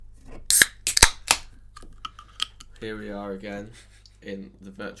Here we are again in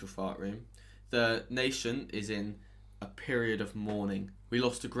the virtual fart room. The nation is in a period of mourning. We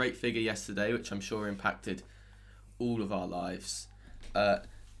lost a great figure yesterday, which I'm sure impacted all of our lives.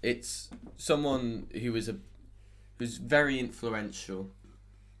 It's someone who was very influential,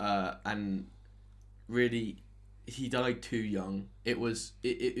 and really, he died too young. It was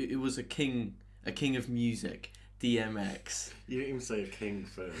a king of music. DMX. You didn't even say a king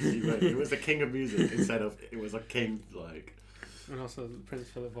first. It was a king of music instead of it was a king like. And also Prince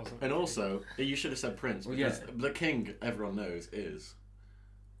Philip wasn't. And also, you should have said Prince because the king everyone knows is.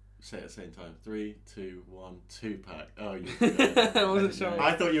 Say it at the same time. 3, 2, 1, Tupac. Oh, you. I wasn't sure.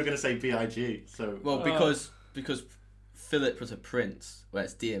 I thought you were going to say B.I.G. So. Well, because Philip was a prince,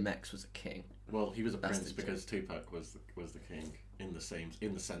 whereas DMX was a king. Well, he was a prince because Tupac was the king in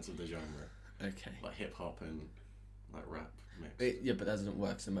the sense of the genre. Okay. Like hip hop and like rap mix. Yeah, but that doesn't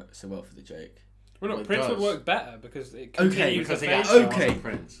work so well for the joke. Well, no, Prince would work better because it continues because the he phase. actually Okay. was a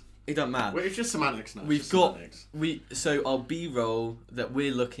prince. It doesn't matter. Well, it's just semantics now. So our B-roll that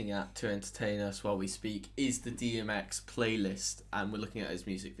we're looking at to entertain us while we speak is the DMX playlist, and we're looking at his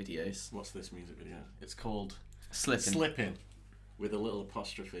music videos. What's this music video? It's called Slippin'. With a little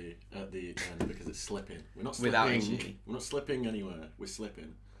apostrophe at the end because it's slipping. We're not Without slipping. a G. We're not slipping anywhere. We're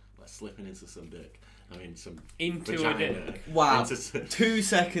slipping. Like slipping into some dick. I mean, some into vagina. a dick. Wow. 2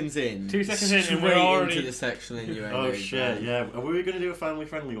 seconds in. 2 seconds in, and we're straight already into the sexual innuendo. Oh shit! Yeah. Are we going to do a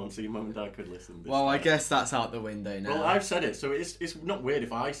family-friendly one so your mum and dad could listen? Well, I guess that's out the window now. Well, I've said it, so it's not weird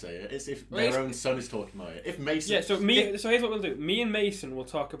if I say it. It's if their own son is talking about it. If Mason. Yeah. So here's what we'll do. Me and Mason will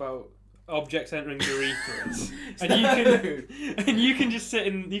talk about objects entering urethras, and you can just sit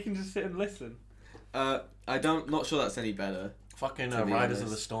and listen. Not sure that's any better. Fucking to be Riders honest. of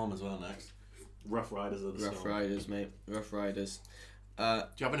the Storm as well next. Rough Riders of the Storm. Rough Riders, mate. Rough Riders. Do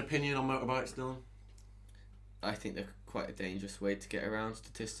you have an opinion on motorbikes, Dylan? I think they're quite a dangerous way to get around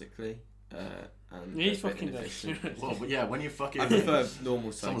statistically. And He's they're a bit fucking inefficient. dangerous. Well, but yeah, when you fucking... I prefer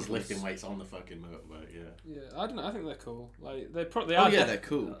normal cyclists. Someone's lifting weights on the fucking motorbike, yeah. Yeah, I don't know. I think they're cool. Like they are. Oh yeah, they're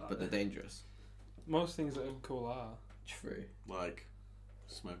cool, but they're dangerous. Most things that are cool are. True. Like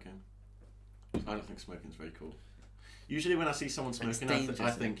smoking. I don't think smoking's very cool. Usually when I see someone smoking,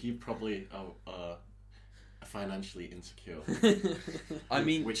 I think you probably are financially insecure. I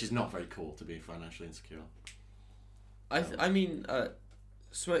mean... Which is not very cool to be financially insecure. I mean,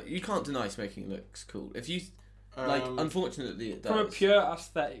 you can't deny smoking looks cool. If you... unfortunately it does. From a pure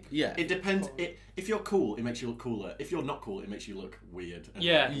aesthetic. Yeah. It depends. If you're cool, it makes you look cooler. If you're not cool, it makes you look weird.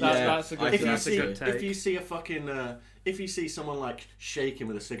 That's a good take. If you see a fucking... if you see someone like shaking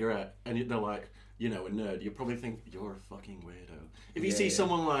with a cigarette and they're like... a nerd, you probably think you're a fucking weirdo. If you see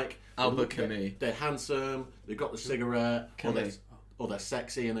someone like Albert Camus, they're handsome, they've got the cigarette, or they're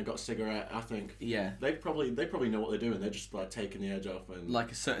sexy and they've got a cigarette, I think they probably know what they're doing. They're just like taking the edge off and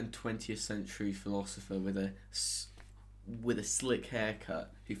like a certain 20th century philosopher with a slick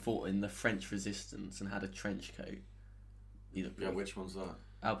haircut who fought in the French Resistance and had a trench coat. Which one's that?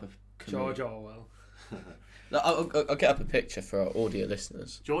 Albert Camus. George Orwell. I'll get up a picture for our audio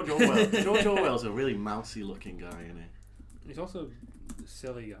listeners. George Orwell's a really mousy looking guy, isn't he? He's also a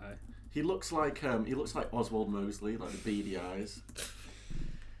silly guy. He looks like Oswald Mosley, like the beady eyes.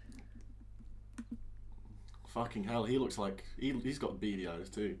 Fucking hell, he looks like he's got beady eyes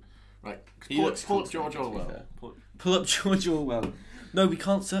too. Right, pull up George Orwell. Pull up George Orwell. No, we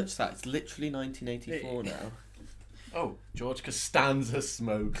can't search that. It's literally 1984 now. Oh, George Costanza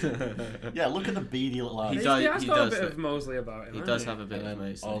smoke. Yeah, look at the beady little eyes. He has got a bit of Mosley about him. He does have a bit of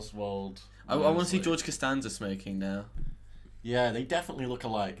Mosley. Oswald. I want to see George Costanza smoking now. Yeah, they definitely look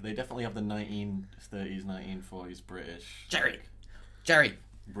alike. They definitely have the 1930s, 1940s British. Jerry.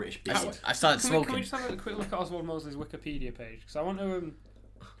 British beard. I started smoking. Can we just have a quick look at Oswald Mosley's Wikipedia page? Because I want to...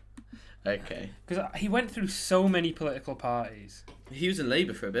 Okay. Because he went through so many political parties. He was in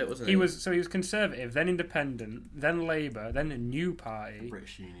Labour for a bit, wasn't he? He was Conservative, then Independent, then Labour, then a new party,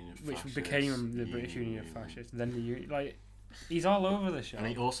 British Union of which Fascists. became the British Union of Fascists. Then the he's all over the show. And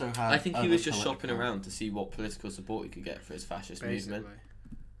he also had. I think he was just shopping around to see what political support he could get for his fascist movement.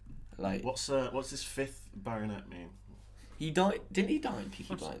 Like, what's this fifth baronet mean? He died. Didn't he die in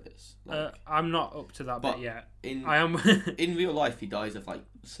Peaky Blinders? I'm not up to that bit yet. I am. In real life, he dies of like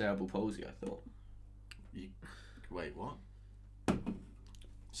cerebral palsy. I thought. Wait, what?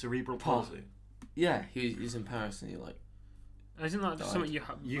 Cerebral palsy. Yeah, he's in Paris and he like. Isn't that just something you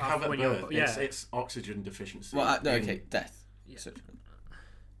have? You have at when birth. you're... It's oxygen deficiency. Well, no, okay, death. Yeah.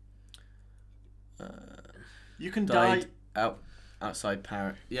 You can die outside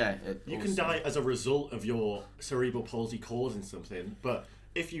Paris. Yeah. You can die as a result of your cerebral palsy causing something, but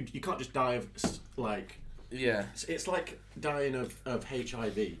if you can't just die of like Yeah. It's like dying of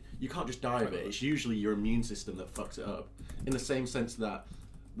HIV. You can't just die of it. It's usually your immune system that fucks it up. In the same sense that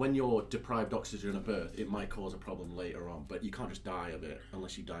when you're deprived oxygen at birth, it might cause a problem later on, but you can't just die of it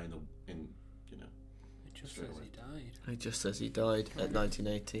unless you die in It just says he died. It just says he died at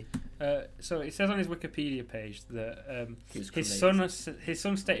 1980. So it says on his Wikipedia page that his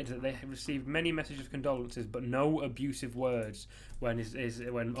son stated that they received many messages of condolences, but no abusive words when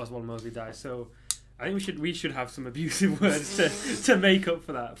Oswald Mosley died. So I think we should have some abusive words to make up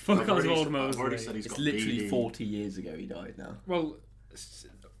for that. Fuck Oswald Mosley. I've already said he's It's got literally BD. 40 years ago he died now. Well,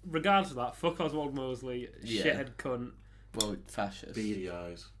 regardless of that, fuck Oswald Mosley, shithead cunt. Well, fascist. Beady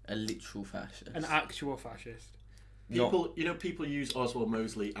eyes. A literal fascist. An actual fascist. People use Oswald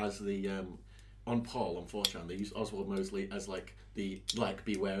Mosley as the on Paul on 4chan. They use Oswald Mosley as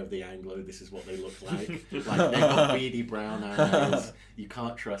beware of the Anglo. This is what they look like. They've got beady brown eyes. You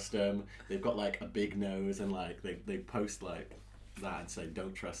can't trust them. They've got a big nose, and they post that and say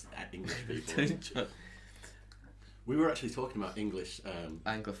don't trust English people. We were actually talking about English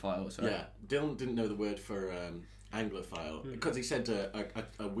Anglophiles, right? Yeah, Dylan didn't know the word for Anglophile because he said a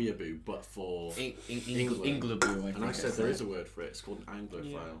weeaboo, but for Englaboo. And I said there is a word for it. It's called an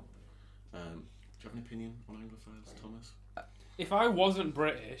Anglophile. Do you have an opinion on Anglophiles, Thomas? If I wasn't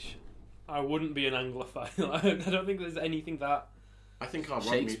British, I wouldn't be an Anglophile. I don't think there's anything that. I think our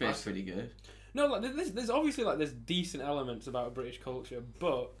Shakespeare's pretty good. No, there's obviously there's decent elements about British culture,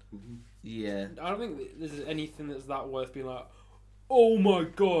 but yeah, I don't think there's anything that's that worth being like, oh my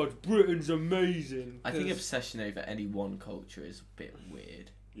god, Britain's amazing. I think obsession over any one culture is a bit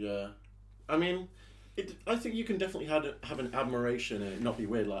weird. Yeah, I mean, I think you can definitely have an admiration and it not be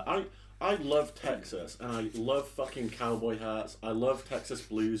weird. I love Texas and I love fucking cowboy hats. I love Texas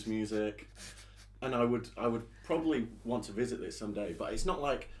blues music, and I would probably want to visit this someday. But it's not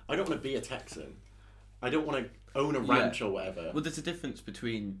like I don't want to be a Texan. I don't want to own a ranch or whatever. Well, there's a difference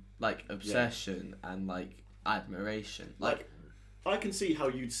between obsession and admiration. I can see how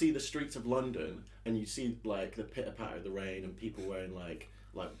you'd see the streets of London and you'd see the pitter patter of the rain and people wearing like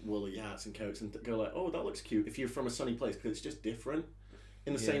woolly hats and coats and go oh, that looks cute if you're from a sunny place, because it's just different.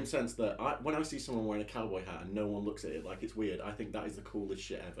 In the same sense that when I see someone wearing a cowboy hat and no one looks at it like it's weird, I think that is the coolest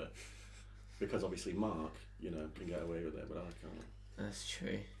shit ever. Because obviously Mark, can get away with it, but I can't. That's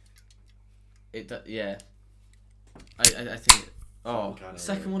true. Yeah. I think. Oh,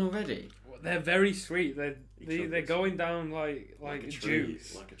 second one already. They're very sweet. They're going down like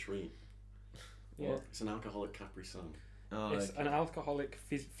juice. Like a treat. Yeah. Well, it's an alcoholic Capri Sun. Oh, it's an alcoholic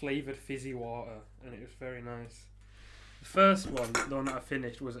flavoured fizzy water, and it was very nice. The first one, the one that I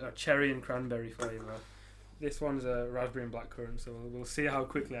finished, was a cherry and cranberry flavour. This one's a raspberry and blackcurrant, so we'll see how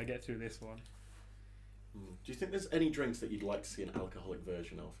quickly I get through this one. Do you think there's any drinks that you'd like to see an alcoholic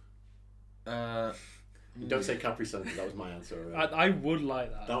version of? Don't say Capri Sun, because that was my answer already. I would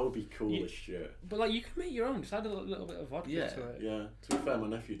like that. That would be cool as shit. But you can make your own. Just add a little bit of vodka to it. Yeah. To be fair, my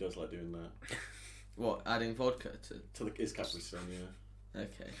nephew does like doing that. What, adding vodka to? His Capri Sun, yeah.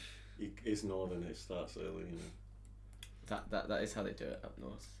 Okay. He's northern. It starts early, That is how they do it up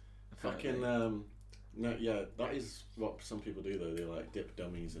north. Fucking no, yeah, that is what some people do though. They dip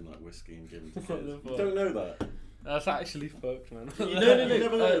dummies in whiskey and give them to kids. You don't know that? That's actually fucked, man. You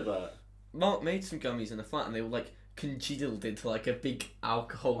never heard of that? Mark made some gummies in the flat and they were congealed into a big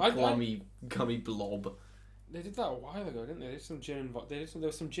alcohol gummy blob. They did that a while ago, didn't they? They did some gin and vodka. There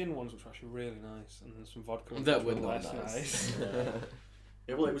were some gin ones which were actually really nice, and then some vodka ones that were were less nice.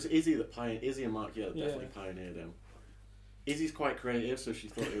 Yeah, well, it was Izzy that pioneered. Izzy and Mark, definitely pioneered him. Izzy's quite creative, so she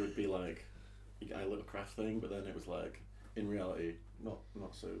thought it would be a little craft thing, but then it was in reality, not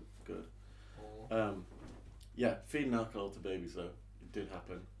so good. Yeah, feeding alcohol to babies though, it did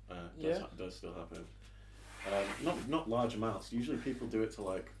happen. Does still happen. Not large amounts. Usually people do it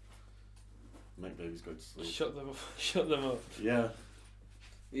to make babies go to sleep. Shut them up. Yeah.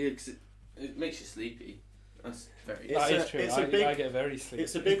 Yeah, because it makes you sleepy. That's very. That is true. I get very sleepy.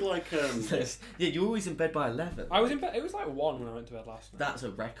 It's a big yeah, you're always in bed by 11. I was in bed. It was 1 when I went to bed last night. That's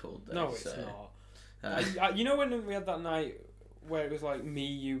a record, though. No, it's not. You know when we had that night where it was me,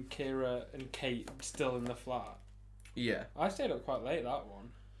 you, Kira, and Kate still in the flat? Yeah. I stayed up quite late that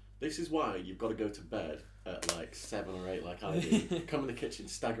one. This is why you've got to go to bed at 7 or 8 like I do. Come in the kitchen,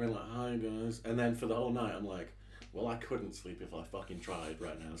 staggering hi guys, and then for the whole night I'm well, I couldn't sleep if I fucking tried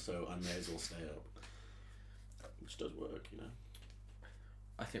right now, so I may as well stay up. Which does work,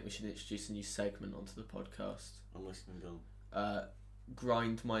 I think we should introduce a new segment onto the podcast. I'm listening, Dylan.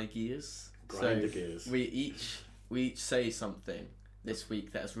 Grind my gears. Grind the gears. We each say something this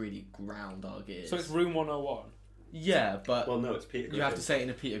week that has really ground our gears. So it's room 101. Yeah, but Well, no, it's Peter Griffin. you have to say it in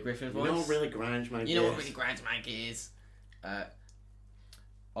a Peter Griffin voice. You know what really grinds my gears? You know what really grinds my gears?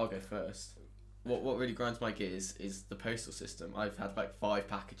 I'll go first. What really grinds my gears is the postal system. I've had like 5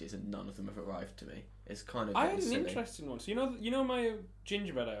 packages and none of them have arrived to me. It's kind of I had an silly. interesting one. So you know my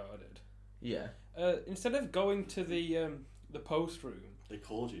gingerbread I ordered. Yeah. Instead of going to the post room, they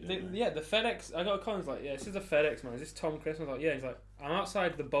called you, didn't they? Yeah, the FedEx. I got a call. He's like, "Yeah, this is a FedEx man. Is this Tom Chris?" I was like, "Yeah." He's like, "I'm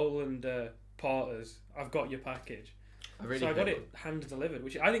outside the Boland Porters. I've got your package." So I got it hand delivered,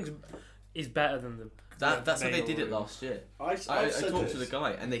 which I think is better than the. That's how they did it last year. I talked to the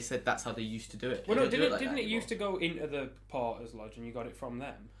guy and they said that's how they used to do it. Well, no, didn't it used to go into the Porter's lodge and you got it from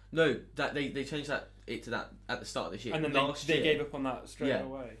them? No, that they changed it to that at the start of this year. And then they gave up on that straight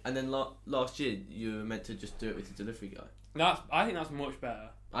away. And then last year you were meant to just do it with the delivery guy. I think that's much better.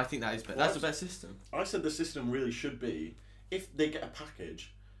 I think that is better. That's the best system. I said the system really should be, if they get a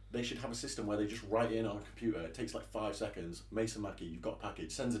package, they should have a system where they just write in on a computer. It takes like 5 seconds. Mason Mackey, you've got a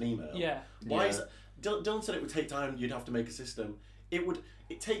package. Sends an email. Yeah. Why is it? Dylan said it would take time. You'd have to make a system.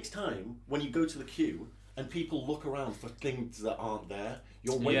 It takes time when you go to the queue and people look around for things that aren't there.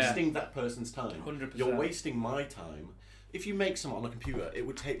 You're wasting that person's time. 100%. You're wasting my time. If you make something on a computer, it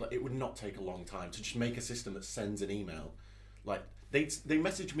would not take a long time to just make a system that sends an email. Like they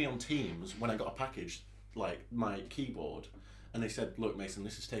messaged me on Teams when I got a package, like my keyboard. And they said, "Look, Mason,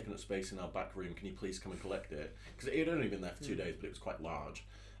 this is taking up space in our back room. Can you please come and collect it?" Because it had only been there for 2 days, but it was quite large.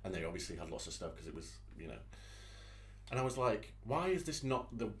 And they obviously had lots of stuff because it was, And I was like, why is this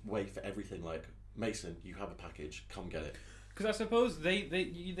not the way for everything? Like, Mason, you have a package. Come get it. Because I suppose they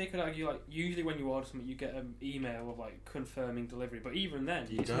could argue, like, usually when you order something, you get an email of, like, confirming delivery. But even then,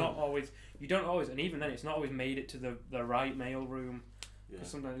 you don't always, and even then, it's not always made it to the right mail room. Because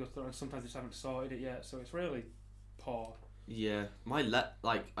sometimes they go through and sometimes they just haven't sorted it yet. So it's really poor. Yeah,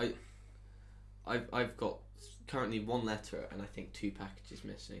 I've got currently 1 letter and I think 2 packages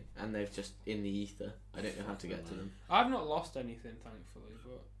missing, and they've just in the ether. I don't know how to get to them. I've not lost anything, thankfully,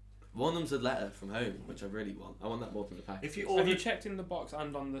 but one of them's a letter from home, which I really want. I want that more than the package. Have you checked in the box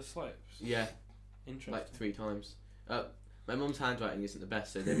and on the slips? Yeah, interesting. like 3 times. My mum's handwriting isn't the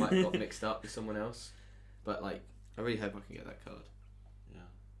best, so they might have got mixed up with someone else. But like, I really hope I can get that card.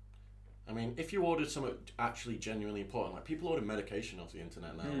 I mean, if you ordered something actually genuinely important, like people order medication off the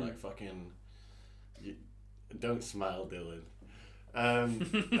internet now, like fucking. Don't smile, Dylan.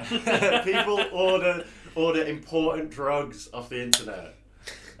 People order important drugs off the internet.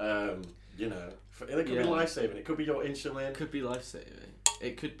 It could be life saving. It could be your insulin. It could be life saving.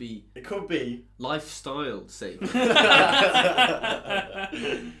 It could be lifestyle saving.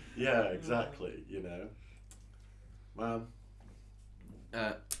 Yeah, exactly. Man.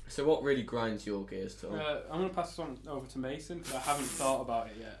 So what really grinds your gears, Tom? I'm going to pass this one over to Mason because I haven't thought about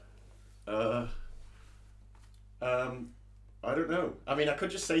it yet. I don't know. I mean, I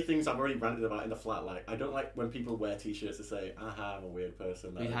could just say things I've already ranted about in the flat. Like, I don't like when people wear T-shirts to say, "Aha, I'm a weird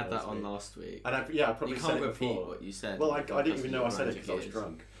person." We had that on last week. And I probably you said can't it repeat before. what you said. Well, I didn't even know I said it because I was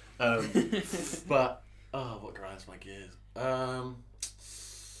drunk. But what grinds my gears?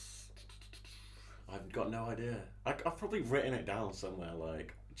 I've got no idea. I've probably written it down somewhere,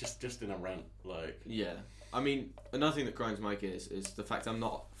 like just in a rant, like. Yeah, I mean, another thing that grinds my gears is the fact I'm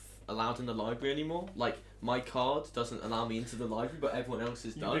not allowed in the library anymore. Like, my card doesn't allow me into the library, but everyone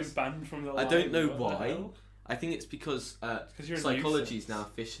else's does. You've been banned from the library. I don't know why. I think it's because you're psychology is now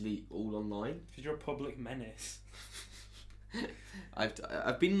officially all online. Because you're a public menace.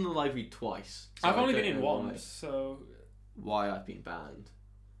 I've been in the library twice. So I've only been in once, so. Why I've been banned?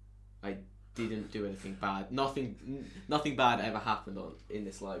 I didn't do anything bad. Nothing bad ever happened in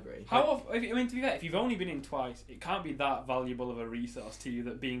this library. To be fair, if you've only been in twice, it can't be that valuable of a resource to you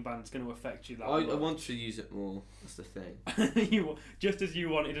that being banned is going to affect you that much. I want to use it more. That's the thing. Just as you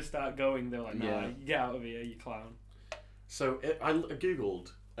wanted to start going, they're like, "Nah, get out of here, you clown." So I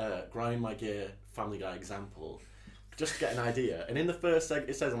googled grind my gear Family Guy example, just to get an idea. And in the first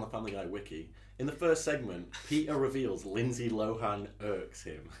it says on the Family Guy wiki. In the first segment, Peter reveals Lindsay Lohan irks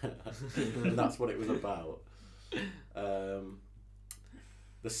him. And that's what it was about.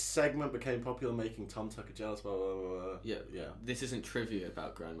 The segment became popular, making Tom Tucker jealous, blah, blah, blah, blah. Yeah. This isn't trivia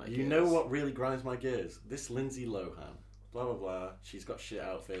about grind my gears. You know what really grinds my gears? This Lindsay Lohan. Blah, blah, blah. She's got shit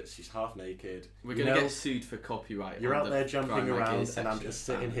outfits. She's half naked. We're going to get sued for copyright. You're out there jumping around and I'm just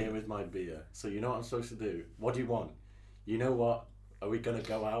sitting here with my beer. So you know what I'm supposed to do? What do you want? You know what? Are we going to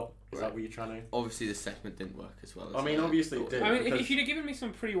go out? Is that what you're trying to... Obviously, this segment didn't work as well as obviously it did. I mean, if you'd have given me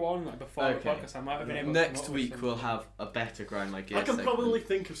some pre-warning before the podcast, I might have been able to... Next week, we'll have a better grind my gears I can probably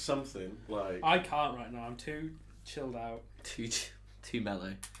think of something, like... I can't right now. I'm too chilled out. Too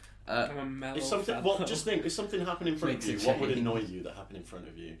mellow. I'm a mellow If something, fellow. well, just think, if something happened in front of you, Makes a what would change. annoy you that happened in front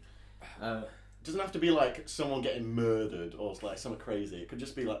of you? Uh, It doesn't have to be like someone getting murdered or like something crazy. It could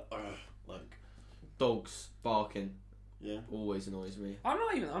just be like, like, dogs barking yeah. always annoys me. I'm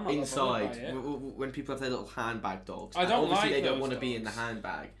not that bothered Inside, by it. when people have their little handbag dogs, I and don't obviously like they don't those want to be in the dogs.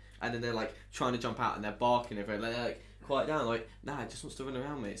 handbag, and then they're like trying to jump out and they're barking everywhere. They're like, quiet down, like, nah, it just wants to run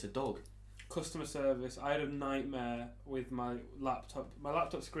around, mate. It's a dog. Customer service. I had a nightmare with my laptop. My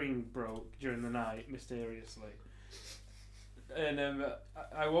laptop screen broke during the night, mysteriously. And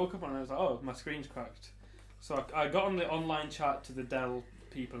I woke up and I was like, oh, my screen's cracked. So I got on the online chat to the Dell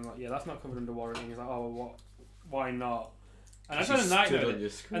people and like, yeah, that's not covered under warranty. He's like, oh, what? Why not? And I tried a nightmare.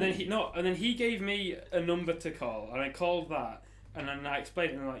 And then he gave me a number to call, and I called that, and then I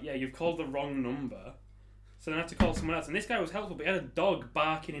explained it, and they're like, yeah, you've called the wrong number. So then I had to call someone else, and this guy was helpful, but he had a dog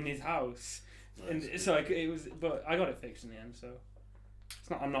barking in his house, and so it was. But I got it fixed in the end, so it's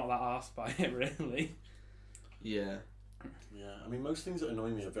not. I'm not that arsed by it, really. Yeah. Yeah, I mean, most things that annoy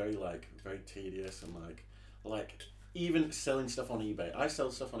me are very tedious and like even selling stuff on eBay. I sell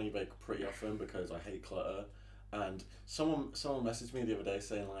stuff on eBay pretty often because I hate clutter. And someone messaged me the other day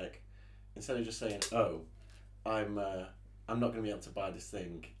saying like, instead of just saying, oh, I'm not going to be able to buy this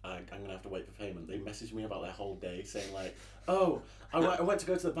thing, I'm going to have to wait for payment, they messaged me about their whole day saying like, oh, I went to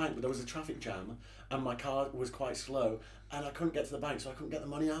go to the bank but there was a traffic jam and my car was quite slow and I couldn't get to the bank so I couldn't get the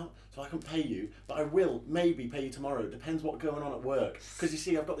money out, so I couldn't pay you, but I will maybe pay you tomorrow, depends what's going on at work, because you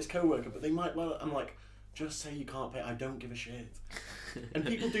see I've got this co-worker but they might, well, I'm like, just say you can't pay, I don't give a shit. And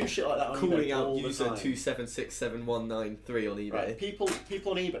people do shit like that on Calling eBay out all the user time. 2767193 on eBay. Right, people on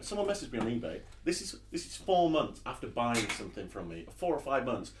eBay. Someone messaged me on eBay. This is 4 months after buying something from me. 4 or 5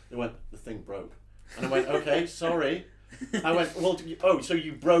 months. They went, the thing broke, and I went, okay, sorry. I went, well, so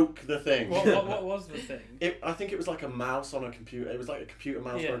you broke the thing. What was the thing? I think it was like a mouse on a computer. It was like a computer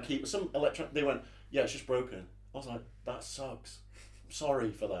mouse or a key. Some electronic. They went, yeah, it's just broken. I was like, that sucks.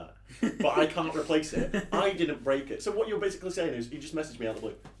 Sorry for that, but I can't replace it. I didn't break it. So what you're basically saying is, you just messaged me out of the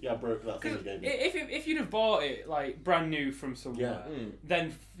blue. Yeah, I broke that thing you gave me. If you'd have bought it like brand new from somewhere,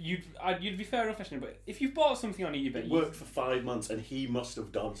 then you'd be fair enough, actually. But if you've bought something on eBay, It worked for 5 months, and he must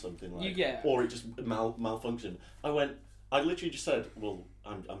have done something like, Yeah. or it just malfunctioned. I literally just said, well,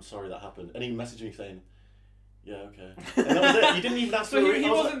 I'm sorry that happened, and he messaged me saying, yeah, okay. And that was it. He didn't even ask for so a he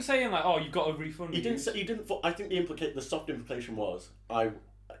wasn't saying like, oh, you've got a refund. He didn't say. He didn't. I think the soft implication was,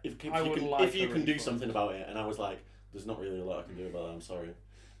 if you can do something about it, and I was like, there's not really a lot I can do about that. I'm sorry.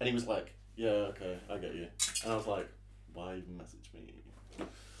 And he was like, yeah, okay, I get you. And I was like, why even message me?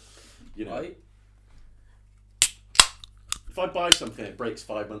 You know. Right. If I buy something, it breaks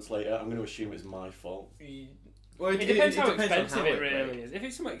 5 months later, I'm going to assume it's my fault. Well, It depends how on expensive how it really breaks. is. If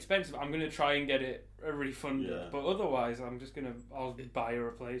it's somewhat expensive, I'm going to try and get it refunded. Yeah. But otherwise, I'll buy a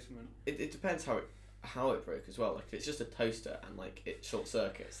replacement. It depends how it broke as well. Like if it's just a toaster and like it short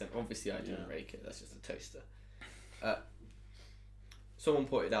circuits, then obviously I didn't break it. That's just a toaster. Someone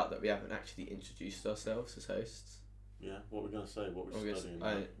pointed out that we haven't actually introduced ourselves as hosts. Yeah, what we're going to say, what we're studying,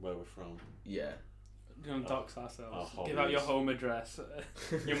 where we're from. Yeah. Don't dox ourselves. Our Give out your hobbies. home address,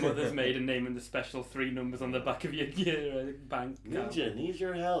 your mother's maiden name, and the special 3 numbers on the back of your bank account. Ninja needs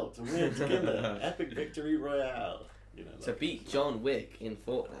your help to win together. Epic victory royale. You know, To beat John Wick in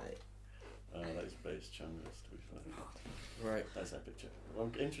Fortnite. that is base channels, to be fair. Right. That's epic.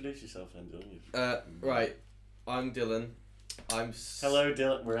 Well, introduce yourself then, Dylan. Right. I'm Dylan. Hello,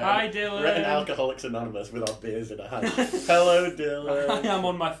 Dylan. Hi, Dylan. We're at an Alcoholics Anonymous with our beers in our hands. Hello, Dylan. I am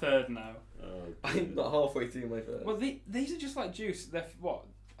on my 3rd now. I'm not halfway through my first. Well, these are just like juice. They're what?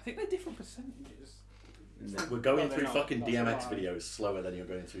 I think they're different percentages. We're going No, through they're not. fucking That's DMX a lie. videos slower than you're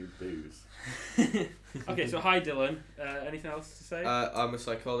going through booze. Okay, so hi, Dylan. Anything else to say? I'm a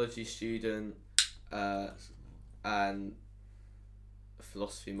psychology student, and a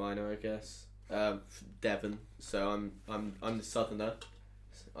philosophy minor, I guess. From Devon, so I'm the southerner.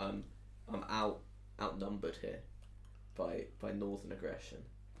 I'm outnumbered here by northern aggression.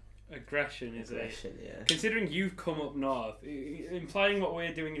 Aggression is Aggression, yeah. Considering you've come up north, implying what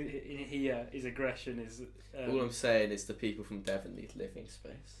we're doing in here is aggression. Is All I'm saying is the people from Devon need living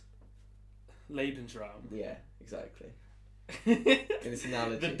space. Lebensraum. Yeah, exactly. In this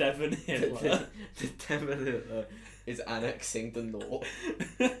analogy, The Devon Hitler. the Devon Hitler is annexing the north.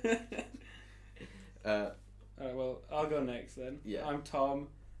 Alright, well, I'll go next then. Yeah. I'm Tom.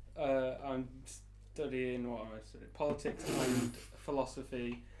 I'm studying, what am I studying? Politics and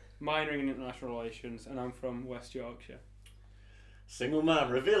philosophy, minoring in international relations, and I'm from West Yorkshire. Single man,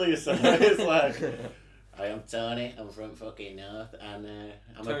 reveal yourself. It's like, I am Tony, I'm from fucking North, and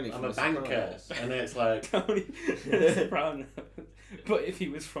I'm Tony a from the banker. Sopranos. And it's like, Tony Soprano. But if he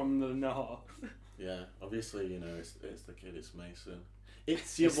was from the north, Yeah, obviously, you know, it's the kid, it's Mason.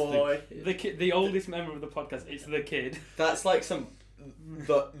 It's your boy. the kid, the oldest member of the podcast, it's the kid. That's like some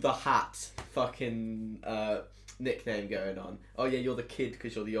the hat fucking nickname going on. Oh yeah, you're the kid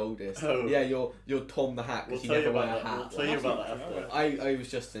because you're the oldest. Oh. Yeah, you're Tom the Hat because you never wear a hat. We'll tell you about that after. I was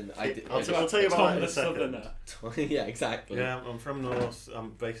just in. I'll tell you about that in a Tom the second. Southerner. Yeah, exactly. Yeah, I'm from North.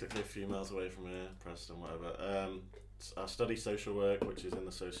 I'm basically a few miles away from here, Preston, whatever. I study social work, which is in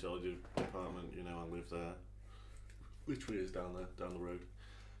the sociology department. You know, I live there. Literally is down the road.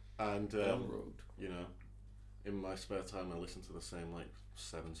 And Down the road. you know, in my spare time, I listen to the same like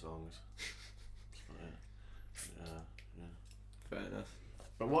 7 songs. Yeah. Fair enough.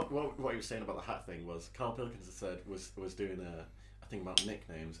 But what he was saying about the hat thing was Carl Pilkins had said was doing a thing about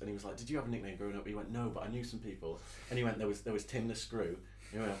nicknames, and he was like, "Did you have a nickname growing up?" He went, "No, but I knew some people." And he went, "There was Tim the Screw."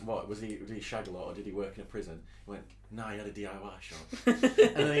 He went, "What did he shag a lot or did he work in a prison?" He went, "No, he had a DIY shop."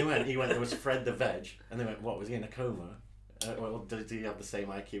 And then he went, "There was Fred the Veg," and they went, "What, was he in a coma? Well, did he have the same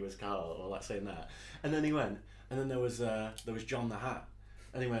IQ as Carl or like saying that?" And then he went, and then there was John the Hat,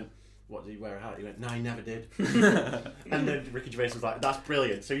 and he went, "What, did he wear a hat?" He went, "No, he never did." And then Ricky Gervais was like, "That's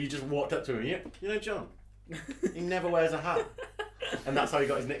brilliant." So you just walked up to him, you know John, he never wears a hat. And that's how he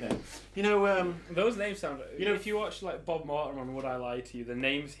got his nickname. You know, those names sound. You know, if you watch like Bob Mortimer on Would I Lie to You, the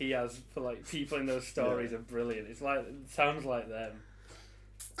names he has for like people in those stories are brilliant. It sounds like them.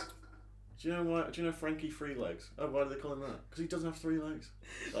 Do you know why? Do you know Frankie Three Legs? Oh, why do they call him that? Because he doesn't have 3 legs.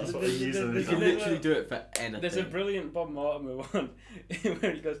 That's what he uses. You can literally do it for anything. There's a brilliant Bob Mortimer one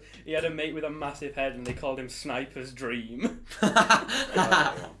where he goes, he had a mate with a massive head and they called him Sniper's Dream.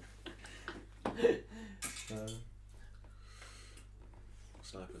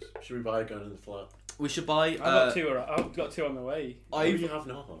 Snipers. Should we buy a gun in the flat? We should buy. I've got two on the way. You have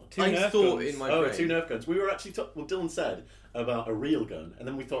not. Two I Nerf thought guns. in my Oh, brain. 2 Nerf guns. We were actually well, Dylan said about a real gun, and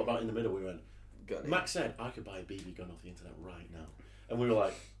then we thought about it in the middle. We went. Gun. Max said I could buy a BB gun off the internet right now, and we were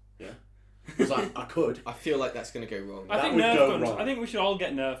like, yeah. He was like, I could. I feel like that's going to go wrong. I think would Nerf go guns. wrong. I think we should all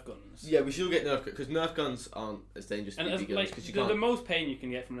get Nerf guns. Yeah, we should all get Nerf guns because Nerf guns aren't as dangerous as And BB guns like because you the can't most pain you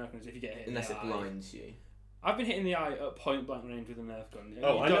can get from Nerf guns is if you get hit unless in it the eye. blinds you. I've been hit in the eye at point blank range with a Nerf gun.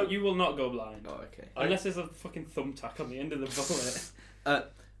 Oh, I know. You will not go blind. Oh, okay. Unless there's a fucking thumbtack on the end of the bullet.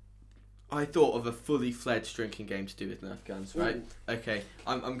 I thought of a fully fledged drinking game to do with Nerf guns, right? Ooh. Okay,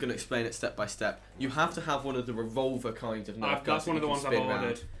 I'm going to explain it step by step. You have to have one of the revolver kinds of Nerf guns. That's one of the ones I've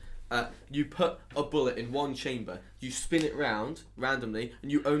ordered. You put a bullet in one chamber, you spin it round randomly,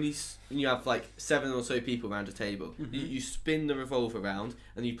 and you have like 7 or so people around a table. Mm-hmm. You spin the revolver round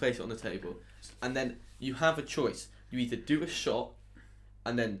and you place it on the table, and then you have a choice. You either do a shot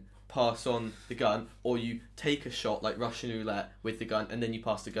and then pass on the gun, or you take a shot like Russian roulette with the gun and then you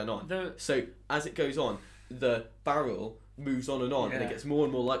pass the gun on. So as it goes on, the barrel moves on and on, and it gets more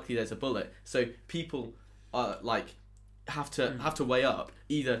and more likely there's a bullet. So people are like have to weigh up.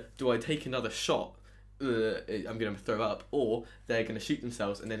 Either do I take another shot, I'm going to throw up, or they're going to shoot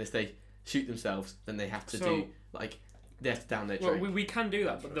themselves, and then if they shoot themselves, then they have to they have to down their drink. Well, we can do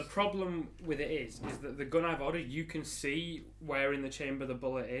that, but the problem with it is that the gun I've ordered, you can see where in the chamber the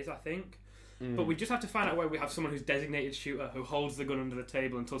bullet is, I think. But we just have to find out where we have someone who's designated shooter who holds the gun under the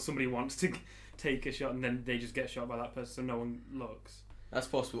table until somebody wants to take a shot, and then they just get shot by that person so no one looks. That's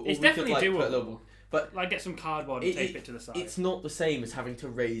possible. It's or we definitely could, doable. Put a little, but like get some cardboard and tape it to the side. It's not the same as having to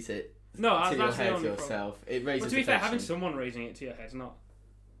raise it to your head yourself. It raises. But to be fair, tension. having someone raising it to your head's not.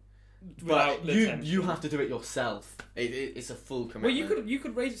 But you have to do it yourself. It's a full commitment. Well, you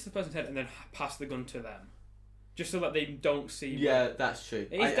could raise it to the person's head and then pass the gun to them, just so that they don't see. Yeah, that's true.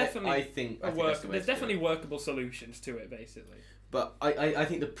 It is definitely. I think there's definitely workable solutions to it, basically. But I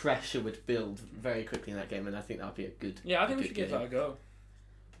think the pressure would build very quickly in that game, and I think that would be a good. Yeah, I think we should give that a go.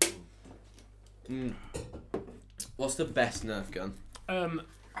 What's the best Nerf gun? I've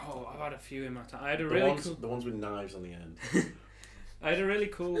had a few in my time. I had the ones with knives on the end. I had a really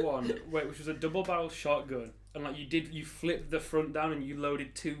cool one, which was a double-barrel shotgun, and like you flipped the front down and you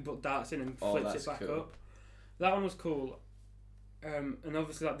loaded 2 darts in and flipped it back up. That one was cool. And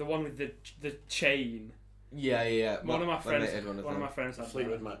obviously, like the one with the chain. Yeah. One of my friends had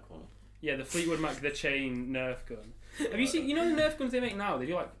Fleetwood Mac one. Yeah, the Fleetwood Mac, the chain Nerf gun. Have you seen? You know the Nerf guns they make now? They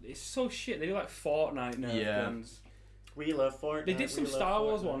do like it's so shit. They do like Fortnite Nerf guns. We love Fortnite. They did some Star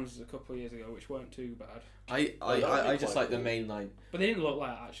Wars ones a couple of years ago, which weren't too bad. I just like the main line. But they didn't look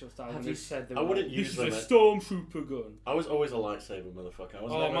like actual Star Wars. They said they were wouldn't use them. This is a stormtrooper gun. I was always a lightsaber motherfucker. I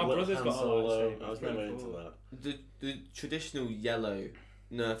was my brother's got a lightsaber. I was never into that. The traditional yellow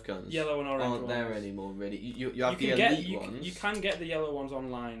Nerf guns Yellow and orange aren't there ones. anymore, really. You have the can elite ones. You can get the yellow ones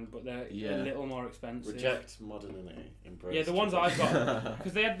online, but they're a little more expensive. Reject modernity, embrace. Yeah, the ones that I've got,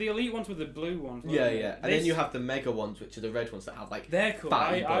 because they had the elite ones with the blue ones. Yeah, and then you have the mega ones, which are the red ones that have like. They're cool.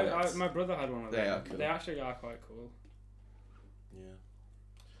 fatty bullets. My brother had one of them. They are cool. They actually are quite cool. Yeah,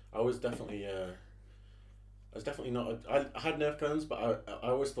 I was definitely not. I had Nerf guns, but I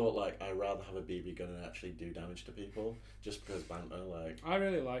always thought like I'd rather have a BB gun and actually do damage to people, just because banter. Like I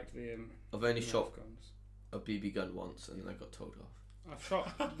really liked the. I've only Nerf shot guns. a BB gun once, and then I got told off. I've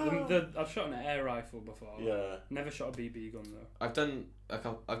shot I've shot an air rifle before. Yeah. Never shot a BB gun though. I've done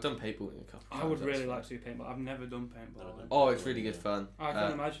paintballing a couple. I would really like to do paintball. I've never done paintball. Oh, it's really good fun. I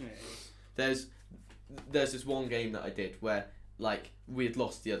can imagine it is. There's this one game that I did where like we had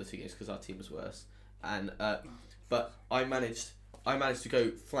lost the other 2 games because our team was worse, and but I managed to go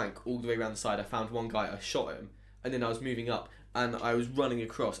flank all the way around the side. I found one guy, I shot him, and then I was moving up, and I was running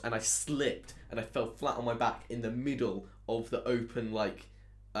across, and I slipped, and I fell flat on my back in the middle of the open like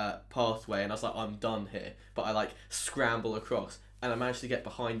pathway, and I was like, I'm done here. But I like scramble across, and I managed to get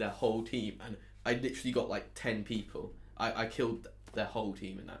behind their whole team, and I literally got like 10 people. I killed their whole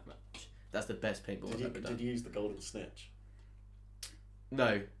team in that match. That's the best paintball I've ever done. Did you use the golden snitch?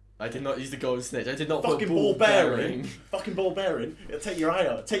 No. I did not use the golden snitch. I did not fucking put ball bearing. Fucking ball bearing. It'll take your eye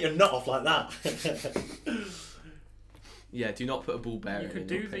out. Take your nut off like that. Yeah, do not put a ball bearing. You could in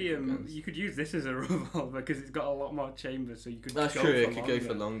do your paintball guns. You could use this as a revolver because it's got a lot more chambers, so you could. That's go true. For It could longer. go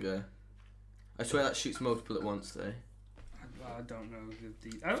for longer. I swear that shoots multiple at once though. I don't know.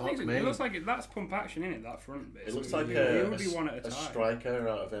 I don't think it looks like that's pump action in it. That front bit. It looks so like it would be one at a time. striker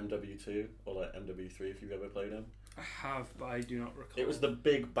out of MW2 or like MW3 if you've ever played him. I have, but I do not recall. It was the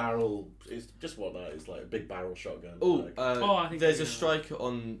big barrel. It's just what that is, like a big barrel shotgun. Ooh, like. I think there's a striker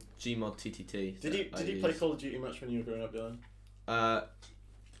on Gmod TTT. Did you play Call of Duty much when you were growing up, Dylan?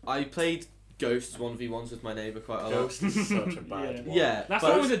 I played Ghosts 1v1s with my neighbour quite a lot. Ghost is such a bad one. Yeah, that's the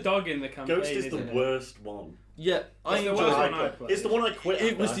one with the dog in the campaign. Ghost is the worst one. Yeah, I It's the enjoyed worst it. one I played. It's the one I quit.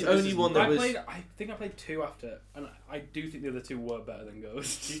 It was the only one that was. I think I played 2 after, and I do think the other 2 were better than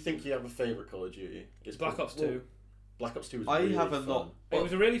Ghost. Do you think you have a favourite Call of Duty? It's Black Ops 2. Black Ops 2 was I really have a fun. lot. It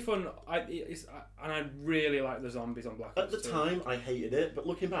was a really fun. And I really like the zombies on Black Ops 2. At the time, I hated it, but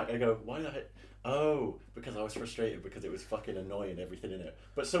looking back, I go, why did I hate? Oh, because I was frustrated because it was fucking annoying, everything in it.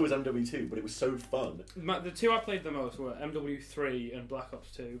 But so was MW2, but it was so fun. The 2 I played the most were MW3 and Black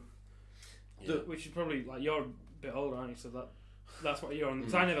Ops 2. Yeah. Which is probably, like, you're a bit older, aren't you? So that's what you're on.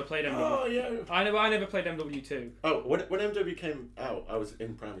 Because I never played MW. Oh, yeah. I never played MW2. Oh, when MW came out, I was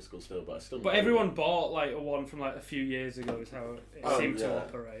in primary school still, but I still... But everyone bought, like, one from, like, a few years ago is how it seemed to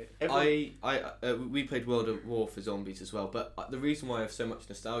operate. We played World of War for zombies as well, but the reason why I have so much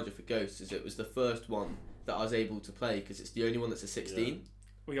nostalgia for Ghosts is it was the first one that I was able to play because it's the only one that's a 16. Yeah.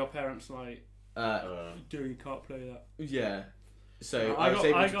 Were your parents like, you can't play that? Yeah. So I was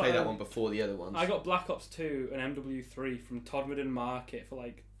able to play that one before the other ones. I got Black Ops 2 and MW3 from Todmorden Market for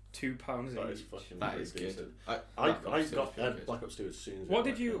like £2 each. That is good. I got Black Ops 2 as soon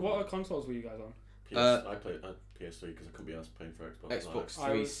as What consoles were you guys on? I played PS3 because I couldn't be asked paying for Xbox. Xbox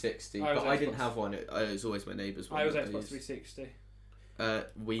 360, but I didn't have one. It was always my neighbour's one. I was Xbox 360.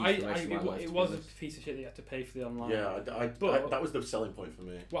 It was a piece of shit that you had to pay for the online. Yeah, that was the selling point for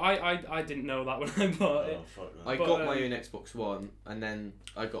me. Well, I didn't know that when I bought it. Fuck that. I got my own Xbox One, and then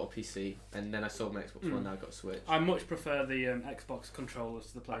I got a PC, and then I sold my Xbox One. Now I got a Switch. I much prefer the Xbox controllers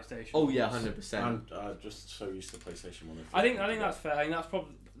to the PlayStation. Oh yeah, 100%. I'm just so used to PlayStation 1. I think that's fair. I think that's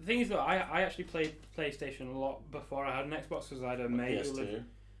probably the thing is that I actually played PlayStation a lot before I had an Xbox because I had a mate who lived.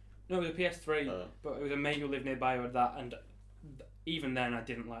 No, it was a PS3, but it was a mate who lived nearby who had that, and even then I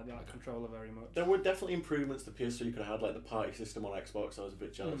didn't like that controller very much. There were definitely improvements to PS3 you could have had, like the party system on Xbox. I was a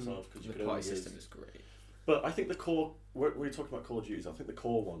bit jealous of because you could party system is great. But I think the core. We're talking about Call of Duty. I think the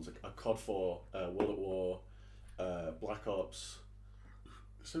core ones are COD 4, World at War, Black Ops.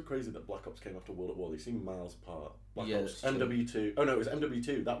 It's so crazy that Black Ops came after World at War. They seem miles apart. Black Ops, MW2. Oh no, it was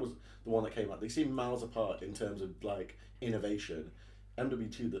MW2. That was the one that came out. They seem miles apart in terms of like innovation.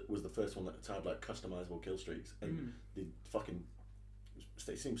 MW2 that was the first one that had like customizable kill streaks, and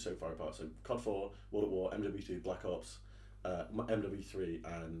they seem so far apart. So COD 4, World at War, MW2, Black Ops,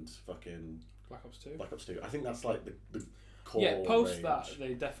 MW3, and fucking Black Ops 2. Black Ops 2. I think that's like the core. Yeah, post range. that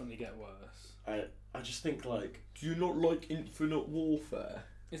they definitely get worse. I just think like. Do you not like Infinite Warfare?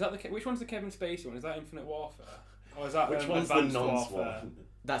 Is that which one's the Kevin Spacey one? Is that Infinite Warfare? Or is that which one's Advanced the nonce Warfare? one?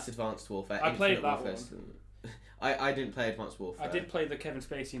 That's Advanced Warfare. I played Infinite that Warfare's one. I didn't play Advanced Warfare. I did play the Kevin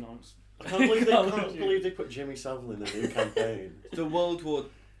Spacey nonce. I can't believe they put Jimmy Savile in the new campaign. The World War,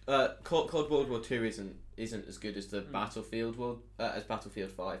 COD World War 2 isn't isn't as good as the Battlefield world as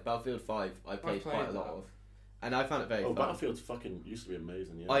Battlefield 5. Battlefield 5 I played quite a lot of, and I found it very fun. Battlefield's fucking used to be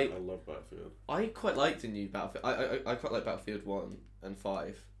amazing. Yeah, I love Battlefield. I quite like the new Battlefield. I quite like Battlefield 1 and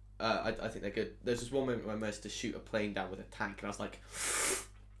 5. I think they're good. There's just one moment where I managed to shoot a plane down with a tank, and I was like,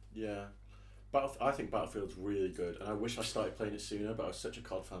 yeah. I think Battlefield's really good, and I wish I started playing it sooner. But I was such a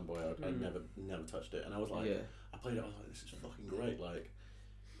COD fanboy, I never touched it, and I was like, I played it. I was like, this is fucking great. Like,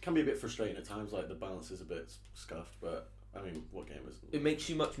 it can be a bit frustrating at times. Like the balance is a bit scuffed, but I mean, what game is it? It makes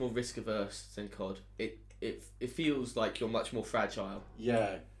you much more risk averse than COD. It feels like you're much more fragile.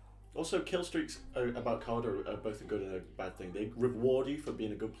 Yeah. Also, kill streaks about COD are both a good and a bad thing. They reward you for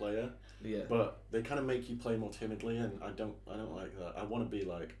being a good player. Yeah. But they kind of make you play more timidly, and I don't like that. I want to be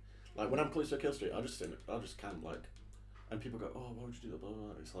like when I'm close to a kill streak, I'll just camp like, and people go, oh, why would you do that? Blah, blah,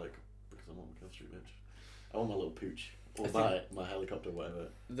 blah. It's like, because I want my kill streak, bitch. I want my little pooch. Or my helicopter, whatever.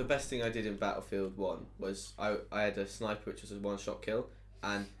 The best thing I did in Battlefield 1 was I had a sniper which was a one-shot kill,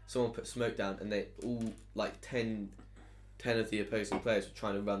 and someone put smoke down, and they all, like 10 of the opposing players were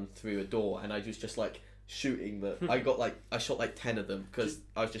trying to run through a door, and I was just like shooting I shot like 10 of them because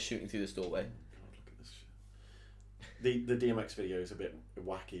I was just shooting through this doorway. God, look at this shit. The DMX video is a bit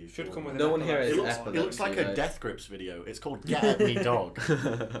wacky. Should come with no one here is it looks like a Death Grips video. It's called Get At Me Dog.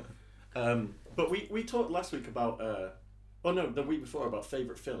 But we talked last week about the week before about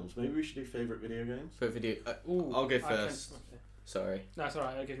favourite films. Maybe we should do favourite video games. I'll go first. Sorry. No, it's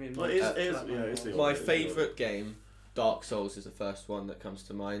alright. I'll give me. My favourite game, Dark Souls, is the first one that comes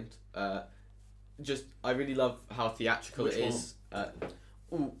to mind. I really love how theatrical it is.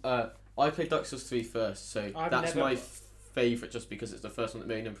 I played Dark Souls 3 first, so that's my favourite just because it's the first one that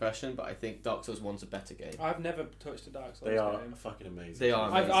made an impression, but I think Dark Souls 1's a better game. I've never touched a Dark Souls game. They are game. fucking amazing. They are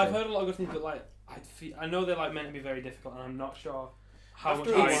amazing. I've heard a lot of good things, but like I know they're like meant to be very difficult, and I'm not sure how much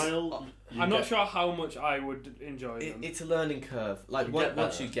I would enjoy them. It's a learning curve. Like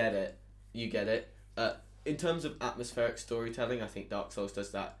once you get it, you get it. In terms of atmospheric storytelling, I think Dark Souls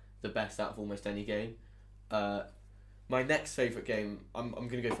does that the best out of almost any game. My next favourite game, I'm going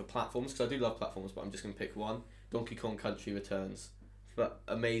to go for platforms because I do love platforms, but I'm just going to pick one. Donkey Kong Country Returns. But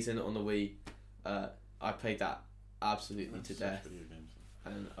amazing on the Wii. I played that absolutely to death.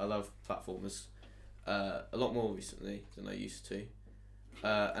 And I love platformers a lot more recently than I used to.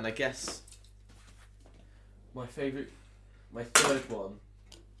 And I guess my third one,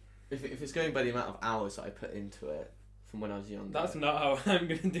 if it's going by the amount of hours that I put into it from when I was younger. That's not how I'm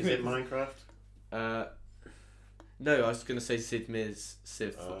going to do it. Is it Minecraft? No, I was going to say Sid Meier's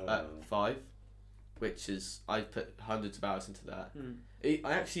Civ 5, which is, I put hundreds of hours into that. I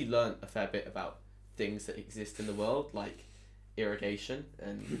actually learned a fair bit about things that exist in the world, like irrigation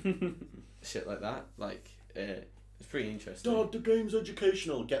and shit like that. Like, it's pretty interesting. Dad, the game's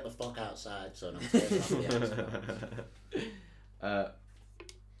educational. Get the fuck outside, son. I'm scared of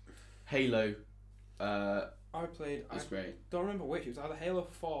Halo. I played. It's great. Don't remember which. It was either Halo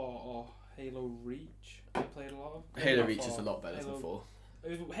 4 or Halo Reach. I played a lot of. Halo Reach is a lot better than 4.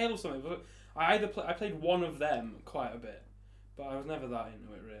 It was Halo something. But I played one of them quite a bit, but I was never that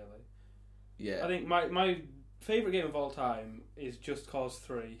into it really. Yeah. I think my favourite game of all time is Just Cause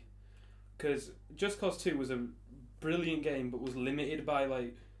 3, because Just Cause 2 was a brilliant game, but was limited by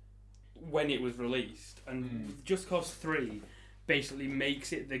like when it was released, and Just Cause 3 basically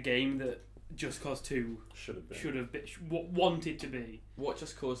makes it the game that Just Cause 2 should have been wanted to be. What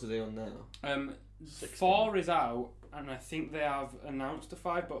Just Cause are they on now? 4 is out, and I think they have announced a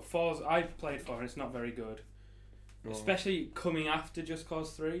 5, but 4's I've played 4 and it's not very good. Especially coming after Just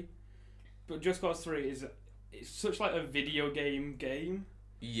Cause 3. But Just Cause 3 it's such like a video game.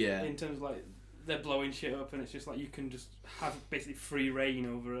 Yeah. In terms of like they're blowing shit up, and it's just like you can just have basically free reign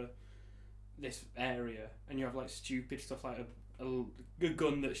over this area, and you have like stupid stuff like a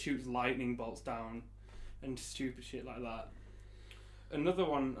gun that shoots lightning bolts down, and stupid shit like that. Another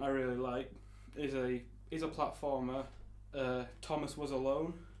one I really like is a platformer. Thomas Was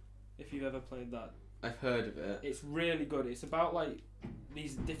Alone. If you've ever played that, I've heard of it. it's really good. It's about like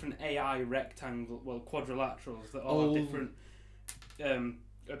these different AI quadrilaterals that all have different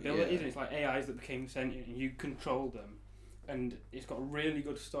abilities, and it's like AIs that became sentient, and you control them. And it's got really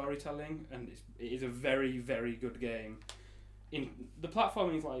good storytelling, and it is a very, very good game. In the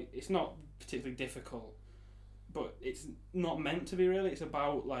platforming is like, it's not particularly difficult, but it's not meant to be really. It's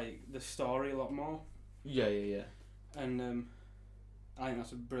about like the story a lot more. Yeah. And I think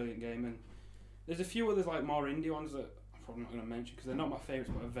that's a brilliant game. And there's a few others like more indie ones that I'm probably not going to mention because they're not my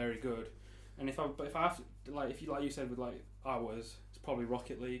favourites, but are very good. And if I have to, like you said with like hours, it's probably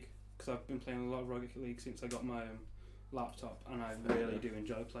Rocket League, because I've been playing a lot of Rocket League since I got my laptop, and I really do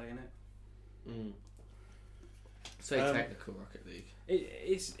enjoy playing it. So technical Rocket League.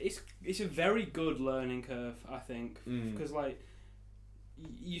 It's a very good learning curve, I think, because like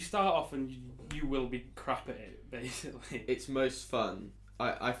you start off and you will be crap at it basically. It's most fun.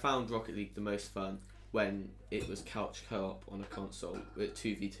 I found Rocket League the most fun when it was couch co-op on a console with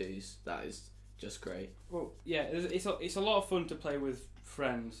 2v2s. That is just great. Well, yeah, it's a lot of fun to play with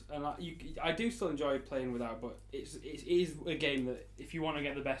friends, and I do still enjoy playing without, but it is a game that if you want to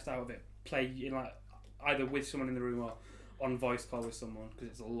get the best out of it, play in like either with someone in the room or on voice call with someone, because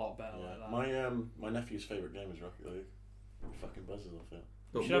it's a lot better like that. My nephew's favourite game is Rocket League. He fucking buzzes off it.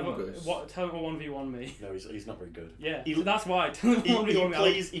 But tell him a 1v1 me. No, he's not very good. Yeah, so that's why. Tell him 1v1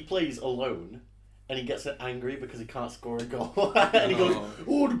 me. He plays alone, and he gets angry because he can't score a goal, and he goes,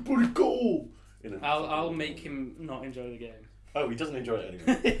 "Oh, to put a goal!" I'll make him not enjoy the game. Oh, he doesn't enjoy it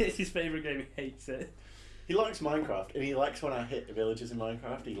anyway. It's his favourite game. He hates it. He likes Minecraft, and he likes when I hit villagers in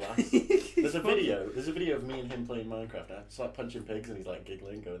Minecraft. He laughs. There's a video of me and him playing Minecraft. And I just like punching pigs, and he's like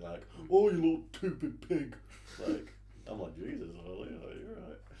giggling, going like, "Oh, you little stupid pig!" Like, I'm like, Jesus, Ollie, you're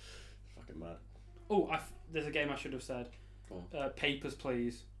right. Fucking mad. Oh, there's a game I should have said. Papers,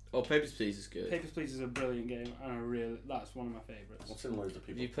 Please. Oh, Papers, Please is good. Papers, Please is a brilliant game, and that's one of my favourites. What's in loads of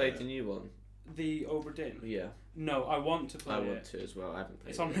people? Have you played the new one? The Obra Dinn? Yeah. No, I want to play it. I want to as well. I haven't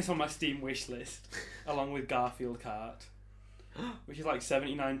played it. It's on my Steam wish list, along with Garfield Kart, which is like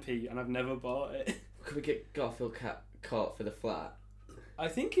 79p, and I've never bought it. Could we get Garfield Kart for the flat? I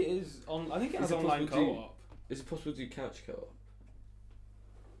think it is on. I think it has online co-op. Is it possible to do couch co-op?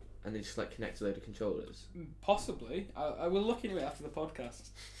 And then just like connect a load of controllers? Possibly. I will look into it after the podcast.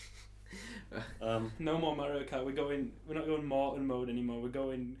 No more Mario Kart. We're not going Morton mode anymore. We're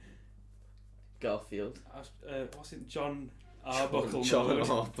going Garfield. What's it? John Arbuckle. John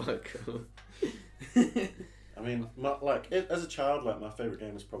Arbuckle. I mean, as a child, like my favourite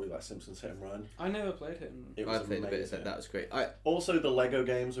game was probably like Simpsons Hit and Run. I never played Hit and Run. I played a bit of that. That was great. Also, the Lego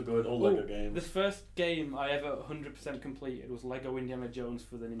games were good. All Lego games. The first game I ever 100% completed was Lego Indiana Jones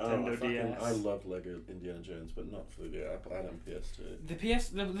for the Nintendo DS. I loved Lego Indiana Jones, but not for the DS. I had on PS2.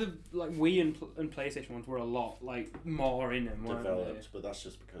 The like Wii and PlayStation ones were a lot like more in them. Developed, but that's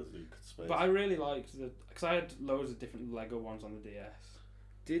just because you could space. But I really liked because I had loads of different Lego ones on the DS.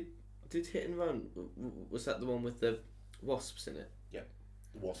 Did Hit and Run, was that the one with the wasps in it? Yeah,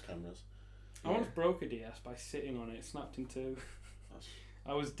 the wasp cameras. I once broke a DS by sitting on it, snapped in two.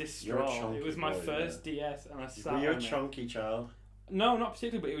 I was distraught. It was my first DS, and I sat on it. Were you a chunky child? No, not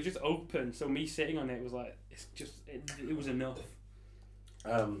particularly, but it was just open, so me sitting on it was like, it was enough.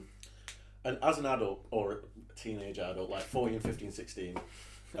 And as an adult, or a teenage adult, like 14, 15, 16...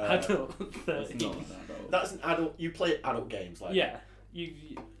 adult, 13. That's not an adult. That's an adult, you play adult games, like... Yeah,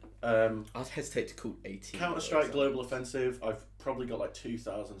 I'd hesitate to call 18. Counter-Strike Global Offensive, I've probably got like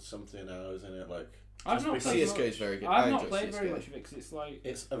 2,000 something hours in it. Like, I've not played CS:GO is very good. I've not played very much of it because it's like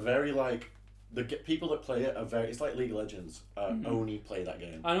it's a very like the people that play it are very. It's like League of Legends. Only play that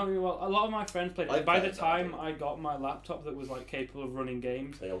game. I know. Well, a lot of my friends played it. By the time I got my laptop that was like capable of running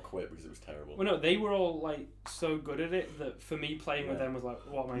games, they all quit because it was terrible. Well, no, they were all like so good at it that for me playing with them was like,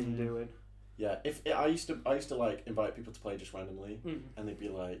 what am I even doing? Yeah, I used to like invite people to play just randomly, and they'd be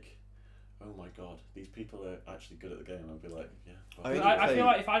like, "Oh my god, these people are actually good at the game." And I'd be like, "Yeah." I feel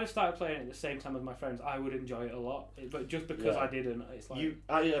like if I just started playing it at the same time as my friends, I would enjoy it a lot. But just because I didn't, it's like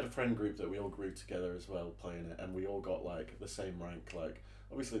I had a friend group that we all grew together as well playing it, and we all got like the same rank. Like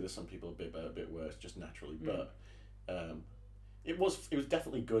obviously, there's some people a bit better, a bit worse, just naturally. But it was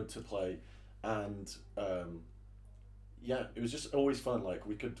definitely good to play, and yeah, it was just always fun. Like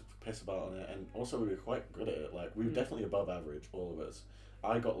we could piss about on it, and also we were quite good at it. Like we were definitely above average, all of us.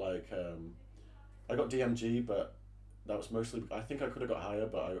 I got like I got DMG, but that was mostly. I think I could have got higher,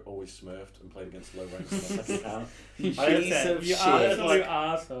 but I always smurfed and played against low ranks on my second account.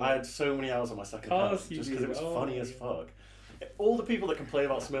 I had so many hours on my second account just because it was funny as fuck. All the people that complain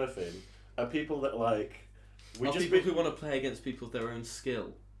about smurfing are people that like people who want to play against people with their own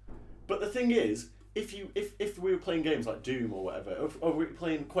skill. But the thing is, if we were playing games like Doom or whatever, or we were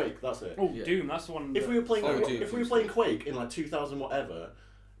playing Quake, that's it. Oh, yeah. Doom, that's the one. If we were playing Quake in like 2000 whatever,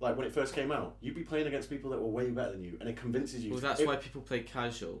 like when it first came out, you'd be playing against people that were way better than you, and it convinces you. Well, that's why people play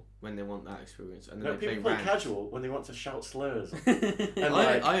casual when they want that experience, and then people play casual when they want to shout slurs and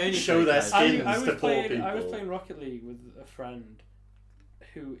I only show their skins to poor people. I was playing Rocket League with a friend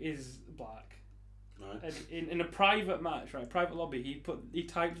who is black. Right. And in a private match, right, private lobby, he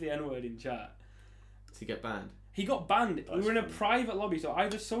typed the N-word in chat. To get banned? He got banned. We were in a private lobby, so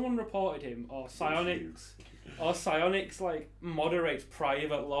either someone reported him or Psionics like moderates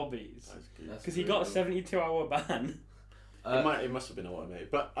private lobbies because he got a 72-hour ban. It must have been automated.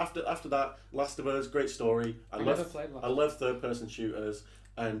 But after that, Last of Us, great story. I love third-person shooters.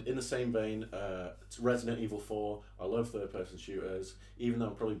 And in the same vein, Resident Evil 4, I love third-person shooters. Even though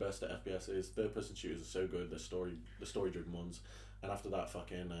I'm probably best at FPSs, third-person shooters are so good. The story-driven ones. And after that,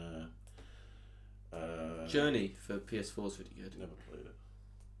 fucking Journey for PS4 is really good. Never played it.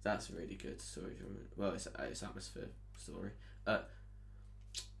 That's really good story-driven. Well, it's atmosphere story.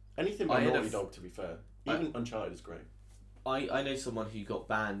 Anything by Naughty Dog, to be fair. Even Uncharted is great. I know someone who got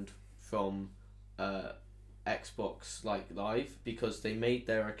banned from Xbox Live because they made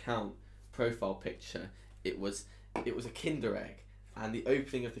their account profile picture. It was a Kinder Egg, and the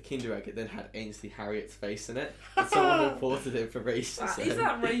opening of the Kinder Egg, it then had Ainsley Harriot's face in it. And someone reported it for racism. Is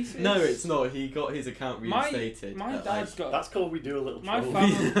that racist? No, it's not. He got his account reinstated. My dad's got. That's called we do a little.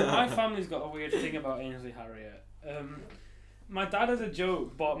 My family's got a weird thing about Ainsley Harriott. My dad, as a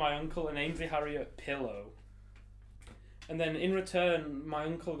joke, bought my uncle an Ainsley Harriott pillow. And then in return, my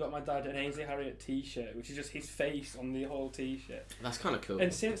uncle got my dad an Ainsley Harriott t-shirt, which is just his face on the whole t-shirt. That's kind of cool.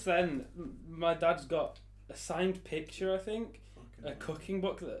 And since then, my dad's got a signed picture, I think, a cooking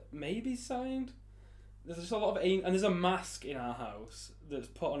book that maybe signed. There's just a lot of and there's a mask in our house that's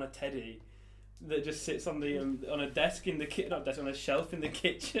put on a teddy that just sits on the on a desk in the not desk, on a shelf in the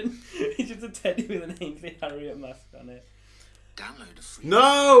kitchen. It's just a teddy with an Ainsley Harriott mask on it. Download a free.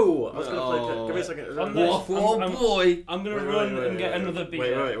 No! I was going to play. Give me a second. Boy! I'm going to run and get another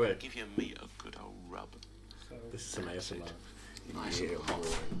beer. Wait. Give your meat a good old rub. So, this is some ASMR. Nice and hot.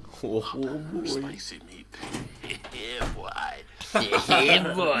 Oh, Spicy meat. Yeah, boy.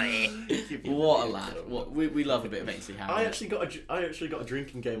 yeah, boy. What a lad. We love a bit of Ainsley Harriott. I actually got a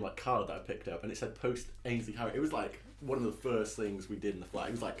drinking game card that I picked up, and it said post Ainsley Harriott. It was like one of the first things we did in the flat.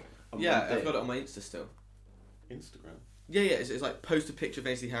 It was like I've got it on my Insta still. Instagram. Yeah, it's like post a picture of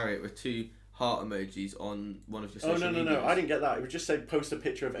Ainsley Harriott with 2 heart emojis on one of your social media. No, I didn't get that. It would just say post a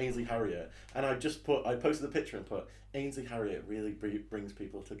picture of Ainsley Harriott, and I posted the picture and put Ainsley Harriott really brings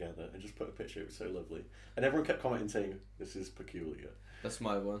people together, and just put a picture. It was so lovely, and everyone kept commenting saying this is peculiar. That's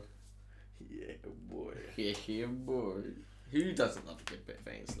my one. Yeah, boy. Yeah, boy. Who doesn't love a good bit of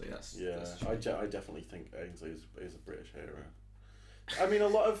Ainsley? That's I definitely think Ainsley is a British hero. I mean, a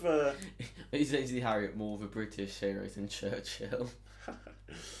lot of... Is Ainsley Harriott more of a British hero than Churchill?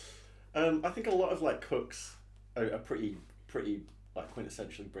 I think a lot of cooks are pretty like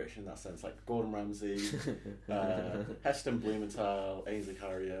quintessentially British in that sense. Like Gordon Ramsay, Heston Blumenthal, Ainsley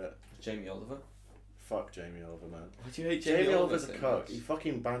Harriott, Jamie Oliver. Fuck Jamie Oliver, man. Why do you hate Jamie Oliver's so a cook. He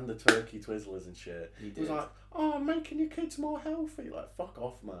fucking banned the turkey twizzlers and shit. He was like, "Oh, I'm making your kids more healthy." Like, fuck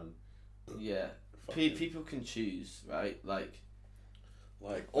off, man. Yeah, people can choose, right? Like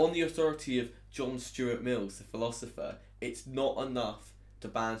on the authority of John Stuart Mills, the philosopher, it's not enough to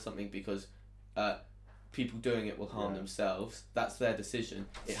ban something because people doing it will harm themselves. That's their decision.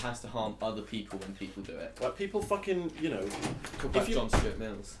 It has to harm other people when people do it. Like people fucking, Talk about John Stuart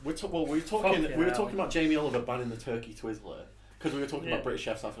Mills. We were talking about Jamie Oliver banning the turkey twizzler because we were talking about British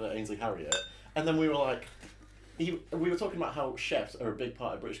chefs after Ainsley Harriott, and then we were like, we were talking about how chefs are a big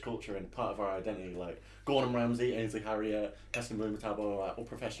part of British culture and part of our identity, like Gordon Ramsay, Ainsley Harriott, Heston Blumenthal, all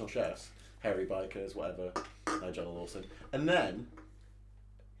professional chefs, hairy bikers, whatever, Nigel Lawson. And then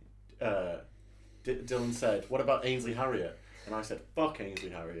Dylan said, "What about Ainsley Harriott?" And I said, "Fuck Ainsley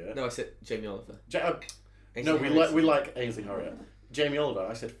Harriott." No, I said Jamie Oliver. We like Ainsley Harriott. Jamie Oliver.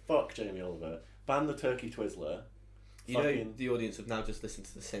 I said, "Fuck Jamie Oliver." Ban the turkey twizzler. You know, the audience have now just listened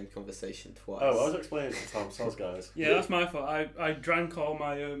to the same conversation twice. Oh, I was explaining it to Tom Soz, guys. Yeah, that's my fault. I drank all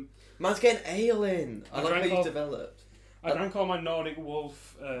my... Man's getting ale in. I like how you developed. I drank all my Nordic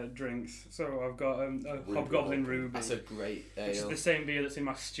Wolf drinks, so I've got a Hobgoblin Ruby. That's a great ale. Which is the same beer that's in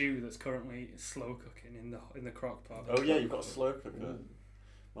my stew that's currently slow cooking in the crock pot. Oh yeah, you've got a slow cooker.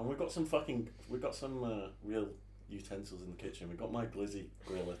 Man, we've got some real utensils in the kitchen. We've got my Glizzy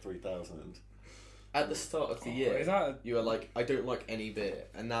Griller 3000. At the start of the year, you were like, "I don't like any beer,"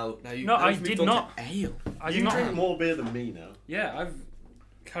 and now you. No, I did not. Ale. You drink more beer than me now. Yeah, I've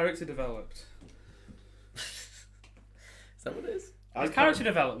character developed. Is that what it is? It's character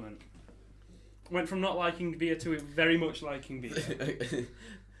development. Went from not liking beer to very much liking beer.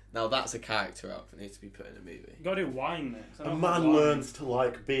 Now that's a character arc that needs to be put in a movie. You gotta do wine next. A man learns to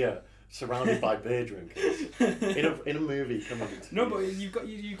like beer, surrounded by beer drinkers. In a movie, come on. No, but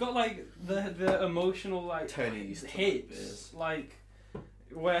you've got like the emotional like Tony used to hits like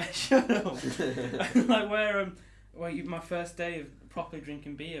where shut up like where my first day of properly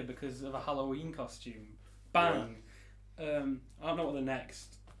drinking beer because of a Halloween costume. Bang. Yeah. I don't know what the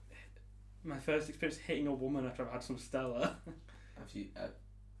next. My first experience hitting a woman after I've had some Stella. Have you?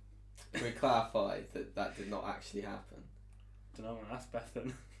 Can we clarify that did not actually happen? don't know, man. That's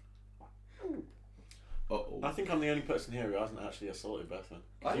Bethan. Uh-oh. I think I'm the only person here who hasn't actually assaulted Bethan.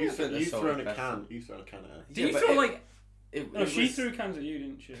 I You've haven't thrown a assaulted can. You've thrown a can at her. Did you but throw it- like? It, No, it she was- threw cans at you,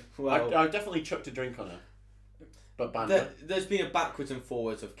 didn't she? Well, I definitely chucked a drink on her. But banned her. there's been a backwards and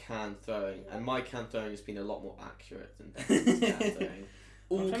forwards of can throwing, and my can throwing has been a lot more accurate than Bethan's can throwing.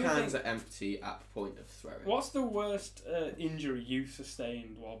 All trying to cans think- are empty at point of throwing. What's the worst injury you've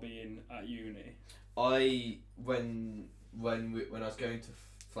sustained while being at uni? When I was going to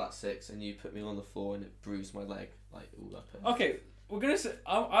flat 6 and you put me on the floor and it bruised my leg like all up. Okay, we're gonna say.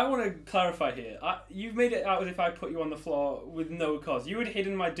 I want to clarify here. You've made it out as if I put you on the floor with no cause. You had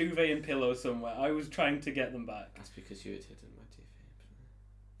hidden my duvet and pillow somewhere. I was trying to get them back. That's because you had hidden my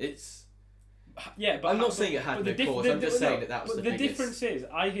TV. It's. Yeah, but I'm not saying it had no cause. I'm just saying that was but the the biggest. difference is,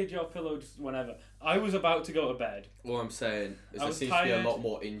 I hid your pillow just whenever. I was about to go to bed. All I'm saying is I there was seems to be a tired. lot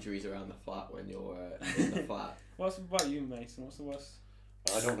more injuries around the flat when you're in the flat. What's about you, Mason? What's the worst?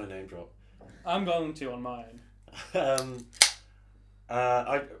 I don't want to name drop. I'm going to on mine.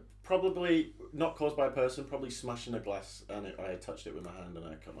 I probably not caused by a person. Probably smashing a glass, and I touched it with my hand, and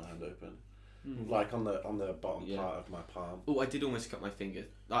I cut my hand open, like on the bottom part of my palm. Oh, I did almost cut my finger.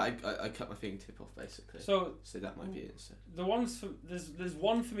 I cut my fingertip off basically. So that might be it. So. the ones for, there's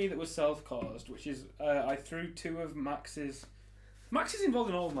one for me that was self-caused, which is I threw 2 of Max's. Max is involved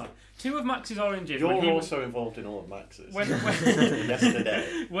in all of mine. 2 of Max's oranges. You're when he also involved in all of Max's. when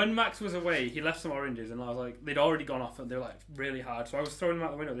Yesterday. when Max was away, he left some oranges, and I was like, they'd already gone off, and they were like really hard. So I was throwing them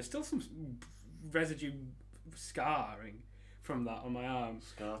out the window. There's still some residue scarring from that on my arm.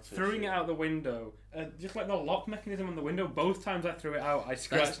 Throwing it out the window, just like the lock mechanism on the window. Both times I threw it out, I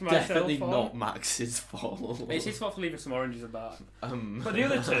scratched That's myself. definitely on. not Max's fault. It's his fault for leaving some oranges about. But But the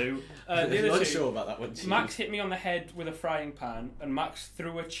other two, not sure about that one. Max hit me on the head with a frying pan, and Max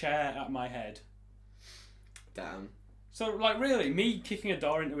threw a chair at my head. Damn. So, like, really, me kicking a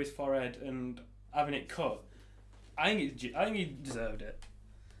door into his forehead and having it cut, I think he deserved it.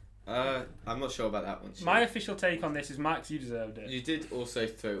 I'm not sure about that one. My official take on this is, Max, you deserved it. You did also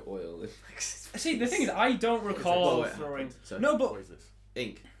throw oil in Max's. See, the thing is, I don't recall What throwing. happened? So, No, but What is this?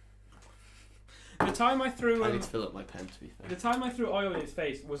 ink. the time I threw. I need to fill up my pen to be fair. The time I threw oil in his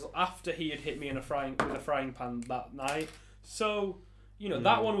face was after he had hit me with a frying pan that night. So, you know,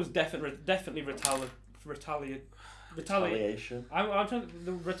 that one was definitely Retaliation. I'm trying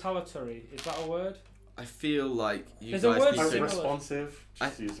the retaliatory. Is that a word? I feel like you There's a word guys need similar. to. Responsive.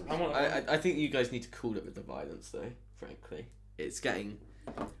 Just use a I think you guys need to cool it with the violence, though. Frankly, it's getting.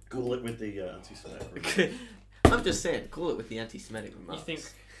 Cool it with the anti-Semitic. I'm just saying, cool it with the anti-Semitic remarks. You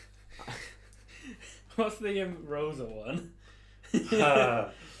think? What's the Rosa one?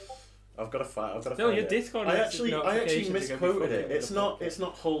 I've got to find. Still, your Discord. I actually notifications are gonna be misquoted fucking it. with It's the not. podcast. It's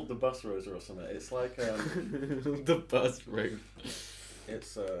not hold the bus, Rosa, or something. It's like the bus route.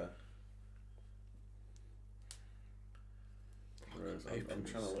 It's Rosa. I'm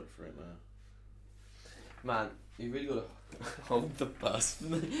trying to look for it now. Man, you really gotta hold the bus.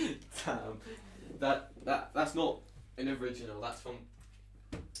 Damn, that's not an original. That's from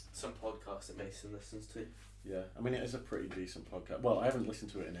some podcast that Mason listens to. Yeah, I mean it is a pretty decent podcast. Well, I haven't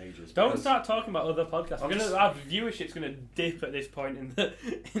listened to it in ages. Don't because- start talking about other podcasts. Our viewership's gonna dip at this point in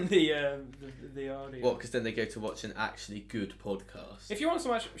the audio. What? Because then they go to watch an actually good podcast. If you want to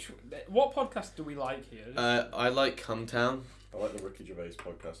watch, what podcast do we like here? I like Come Town. I like the Ricky Gervais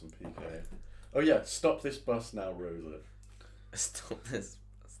podcast and PK. Oh yeah, stop this bus now, Rosa. Stop this.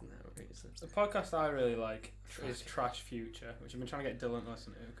 That's not reason. The podcast I really like is Trash Future, which I've been trying to get Dylan to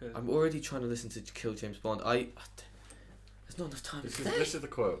listen to. Cause I'm already trying to listen to Kill James Bond. There's not enough time. This is the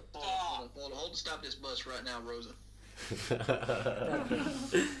quote. Hold on, and stop this bus right now, Rosa.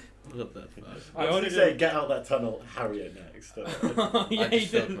 What the fuck? I What did ordered he say? him- Get out that tunnel, Harriet next. yeah, I he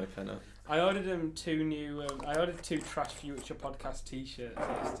just shoved did. my pen up. I ordered him 2 new. I ordered 2 Trash Future podcast T-shirts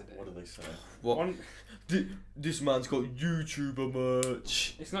yesterday. What do they say? What? One, This man's got YouTuber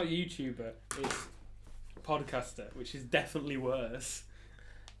merch. it's not YouTuber, it's podcaster, which is definitely worse.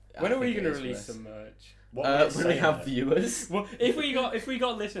 When I are we think going it to is release worse. some merch? What are they When we saying have there? viewers. Well, if we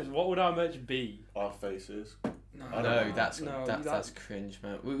got listeners, what would our merch be? Our faces. No, I don't No, know. that's cringe,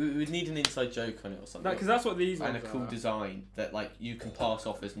 man. We need an inside joke on it or something. because that's what these and ones a cool are. design that like you can pass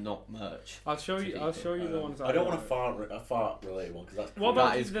off as not merch. I'll show you the ones. I don't want wrote. a fart related one because that's. What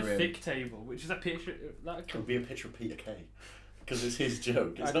about That is the grim. thick table, which is a picture that It could would be a picture of Peter Kay because it's his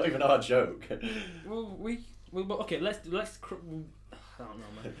joke. It's not even our joke. okay. I don't know,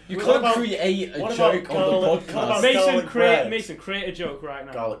 man. You What can't about- create a what joke about on the garlic- podcast. what about Mason, garlic bread? create a joke right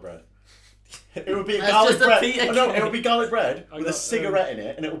now. Garlic bread. It would be That's garlic just a bread. pita No, cake. it would be garlic bread I with a got, cigarette in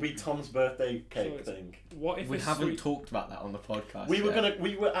it, and it would be Tom's birthday cake it's- thing. What if We a haven't sweet... talked about that on the podcast. We were yet.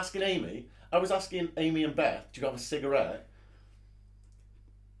 We were asking Amy. I was asking Amy and Beth, "Do you have a cigarette?"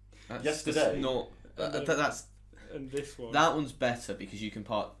 That's yesterday. just not. That's And this one. that one's better because you can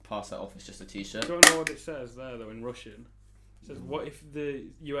pass that off as just a T-shirt. Do you want to know what it says there, though, in Russian? It says, what if the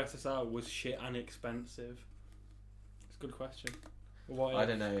USSR was shit and expensive? It's a good question. What I if?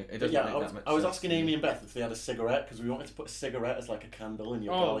 don't know. It But doesn't yeah, make that much I was sense asking to me. Amy and Beth if they had a cigarette because we wanted to put a cigarette as like a candle in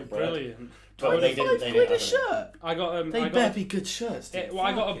your Oh, garlic bread. brilliant. But they didn't. They didn't £5 a have shirt. I got They I better got, be good shirts. it, dude. well,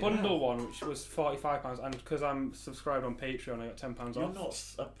 I got a Fucking bundle hell. one which was £45, and because I'm subscribed on Patreon, I got £10 You're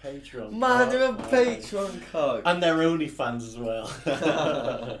off. not a Patreon. Man, they're a card. Patreon card. And they're OnlyFans as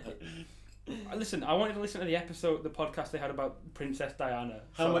well. Listen, I wanted to listen to the episode, the podcast they had about Princess Diana.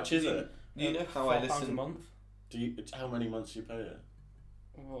 How much is it? You know how I £4 a listen. month. How many months do you pay it?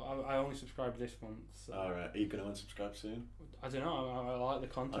 Well, I only subscribed this month. So Alright, are you going to unsubscribe soon? I don't know. I like the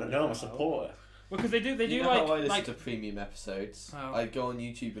content. I don't they know, I'm a put out. supporter. Well, because they do You know like how I listen like to premium episodes? Oh. I go on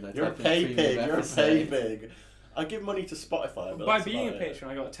YouTube and I You're a type in pay premium pig, you're a episode. pay pig. I give money to Spotify, but by that's being a about it.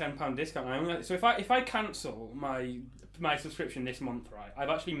 patron, I got a £10 discount. I only, so if I cancel my subscription this month, right, I've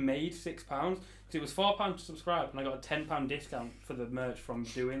actually made £6 because it was £4 to subscribe, and I got a £10 discount for the merch from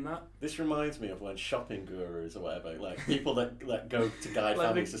doing that. This reminds me of when shopping gurus or whatever, like people that go to guide Like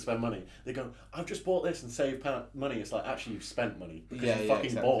families to spend money. They go, "I've just bought this and saved money." It's like actually you've spent money because Yeah, you yeah, fucking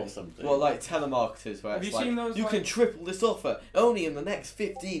exactly. bought something. Well, like telemarketers, where Have it's you like, seen those, you like- can triple this offer only in the next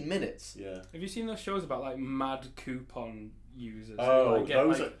 15 minutes. yeah. Have you seen those shows about like mad coupon users? who, Oh, like, get,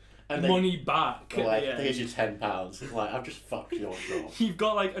 those like, are and money back. they're at like, the end. here's your £10. Like I've just fucked your shop. You've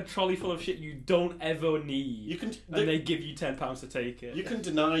got like a trolley full of shit you don't ever need, You can and they give you £10 to take it. you can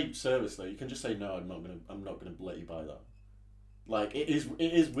deny service though. You can just say no. I'm not gonna let you buy that. Like it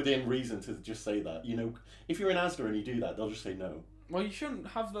is within reason to just say that. You know, if you're in Asda and you do that, they'll just say no. Well, you shouldn't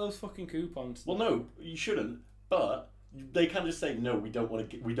have those fucking coupons. Well, no, you shouldn't. But they can just say no. We don't want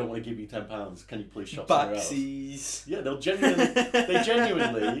to give you £10. Can you please shop somewhere else? Backsies. Yeah, they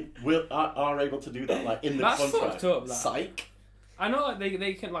genuinely are able to do that. Like in the That's contract. fucked up. That. Psych. I know, like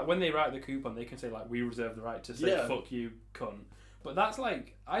they can, like when they write the coupon, they can say like, we reserve the right to say Yeah. fuck you, cunt. But that's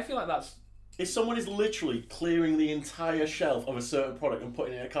like, I feel like that's If someone is literally clearing the entire shelf of a certain product and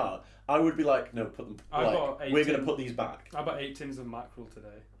putting it in a cart, I would be like, no, put them. I bought Like, we're 18 going to put these back. I bought 8 tins of mackerel today.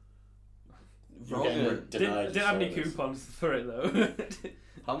 You're getting Wrong. denied Didn't have any service. coupons for it though.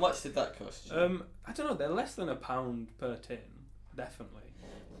 How much did that cost you? I don't know. They're less than £1 per tin, definitely.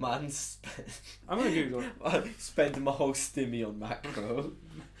 Man, I'm gonna Google it. spend my whole stimmy on macro.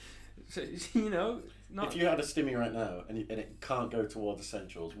 So, you know, not If you had a stimmy right now and it can't go towards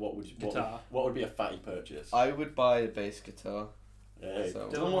essentials, what would Guitar. what would be a fatty purchase? I would buy a bass guitar. Hey, So-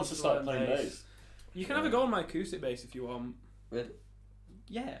 Dylan wants to start playing bass. You can have a go on my acoustic bass if you want. Really?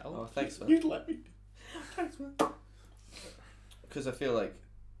 Yeah. Oh, thanks, man. You'd let me. Thanks, man. Because I feel like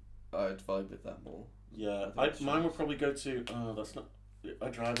I'd vibe with that more. Yeah, I think mine would probably go to. Oh, that's not. Are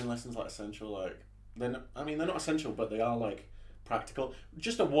driving lessons like essential? Like they're not, I mean they're not essential, but they are like practical.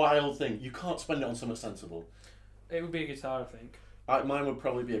 Just a wild thing. You can't spend it on something sensible. It would be a guitar, I think. Mine would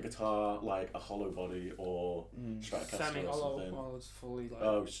probably be a guitar, like a hollow body or Stratocaster or Semi-hollow. something. Well, it's fully like.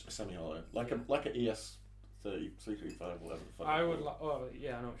 Oh, semi-hollow, like a ES 335, whatever the fuck. I it's would called. like. Oh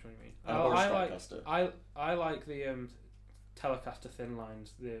yeah, I know which one you mean. Or a I like. Stratocaster. I like the Telecaster thin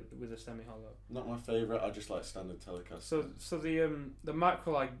lines with a semi-hollow. Not my favourite. I just like standard Telecaster. So the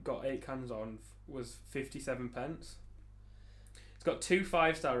mackerel I got 8 cans on was 57p. It's got 2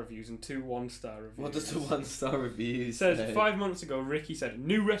 5-star reviews and 2 1-star reviews. What does the 1-star review It says say? 5 months ago, Ricky said,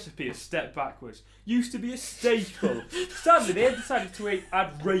 new recipe a step backwards. Used to be a staple. Sadly, they had decided to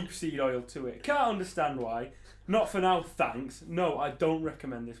add rapeseed oil to it. Can't understand why. Not for now, thanks. No, I don't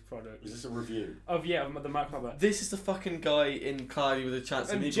recommend this product. Is this a review? Of the mackerel. This is the fucking guy in Cloudy with a Chance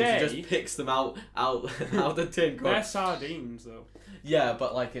of And Eagles Jay- who just picks them out the tin. They're sardines though. Yeah,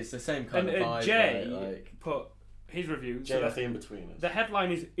 but like it's the same kind And of vibe. Jay right? Like, put his review. Jay, so I think in between us. the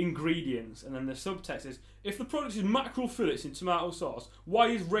headline is ingredients, and then the subtext is, if the product is mackerel fillets in tomato sauce, why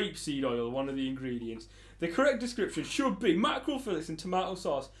is rapeseed oil one of the ingredients? The correct description should be mackerel fillets in tomato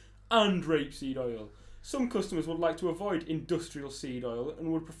sauce and rapeseed oil. Some customers would like to avoid industrial seed oil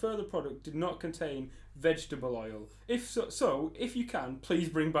and would prefer the product did not contain vegetable oil. If you can, please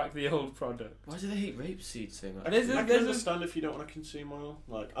bring back the old product. why do they hate rapeseed so much? I can understand if you don't want to consume oil.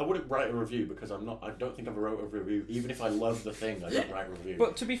 Like, I wouldn't write a review because I don't think I've wrote a review. Even if I love the thing, I don't write a review.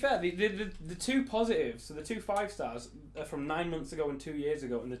 But to be fair, the 2 positives, so the 2 5-stars are from 9 months ago and 2 years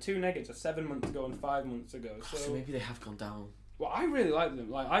ago, and the 2 negatives are 7 months ago and 5 months ago. So maybe they have gone down. Well, I really like them.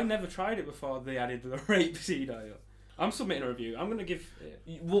 Like, I never tried it before they added the rapeseed oil. I'm submitting a review. I'm gonna give.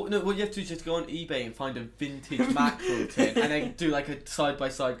 What you have to do is just go on eBay and find a vintage mackerel tin, and then do like a side by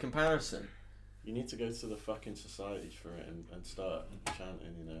side comparison. You need to go to the fucking societies for it and start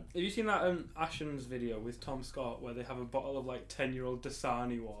chanting, you know. Have you seen that Ashens video with Tom Scott where they have a bottle of like 10-year-old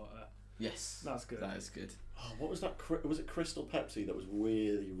Dasani water? Yes, That's good. That is good. Oh, what was that? Was it Crystal Pepsi that was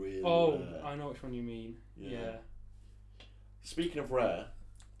really, really rare? I know which one you mean. Yeah. Speaking of rare,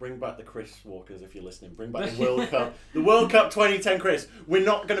 bring back the Chris Walkers if you're listening. Bring back the World Cup. The World Cup 2010, Chris. We're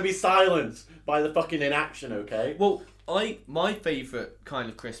not going to be silenced by the fucking inaction, okay? Well, my favourite kind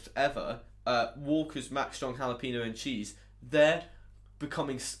of crisps ever, Walker's Max Strong Jalapeno and Cheese. They're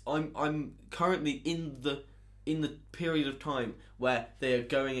becoming. I'm currently in the period of time where they are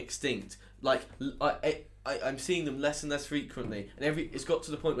going extinct. Like I'm seeing them less and less frequently, and it's got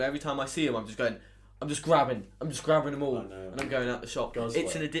to the point where every time I see them, I'm just grabbing them all, and I'm going out the shop.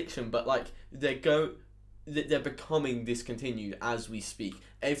 It's an addiction, but like they're becoming discontinued as we speak.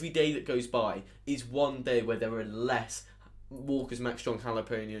 Every day that goes by is one day where there are less Walker's Max Strong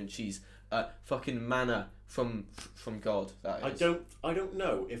Jalapeno and Cheese. Fucking manna from God. That is. I don't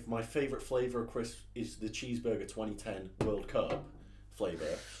know if my favourite flavour of crisp is the cheeseburger 2010 World Cup flavour,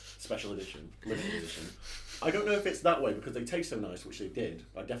 special edition, limited edition. I don't know if it's that way because they taste so nice, which they did.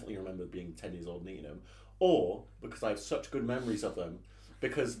 I definitely remember being 10 years old and eating them, or because I have such good memories of them.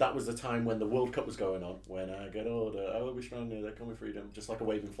 Because that was the time when the World Cup was going on. When I get older, I will be stronger. There come with freedom, just like a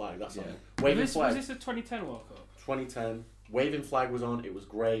waving flag. That's song. Waving flag. Was this a 2010 World Cup? 2010. Waving flag was on. It was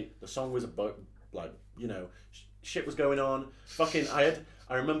great. The song was about shit was going on. Fucking I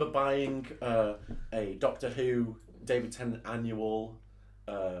remember buying a Doctor Who David Tennant annual.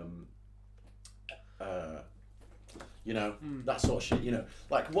 That sort of shit.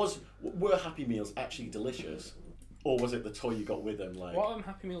 Were Happy Meals actually delicious? Or was it the toy you got with them? Like, what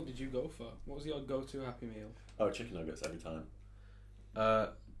Happy Meal did you go for? What was your go-to Happy Meal? Oh, chicken nuggets every time.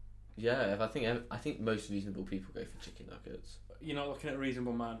 Yeah, I think most reasonable people go for chicken nuggets. You're not looking at a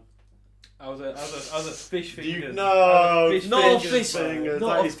reasonable man. I was a fish fingers. Not fish fingers.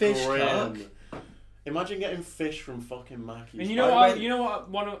 Not That a is fish grim. Imagine getting fish from fucking Mackey's. And you know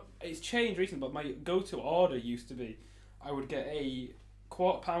what? It's changed recently, but my go-to order used to be, I would get a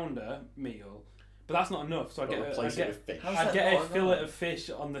quarter pounder meal. But that's not enough, so I'd get a fillet of fish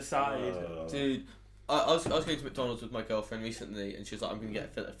on the side. Dude, I was going to McDonald's with my girlfriend recently, and she was like, I'm going to get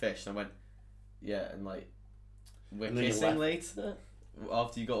a fillet of fish. And I went, yeah, and like, we're kissing later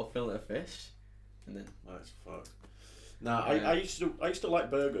after you got a fillet of fish. And then... That's fucked. Nah, I used to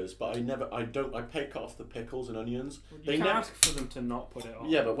like burgers, but I pick off the pickles and onions. You can ask for them to not put it on.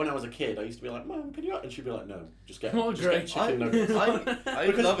 Yeah, but when I was a kid, I used to be like, Mum, can you? And she'd be like, No, just get nuggets. chicken nuggets.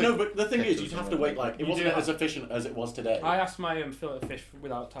 But the thing is, you'd have to wait. Like, it wasn't as efficient as it was today. I asked my fillet of fish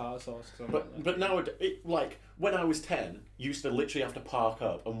without tartar sauce. But nowadays, when I was 10, you used to literally have to park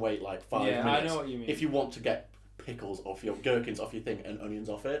up and wait like 5 minutes. Yeah, I know what you mean. If you want to get pickles off your gherkins off your thing and onions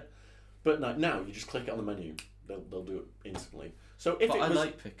off it, but now you just click it on the menu. They'll do it instantly. So I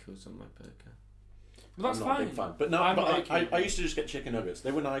like pickles on my burger. Well, that's I'm not fine. a big fan. But I used to just get chicken nuggets.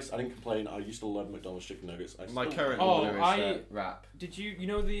 They were nice. I didn't complain. I used to love McDonald's chicken nuggets. My current order is wrap. Did you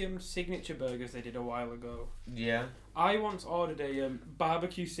know the signature burgers they did a while ago? Yeah. I once ordered a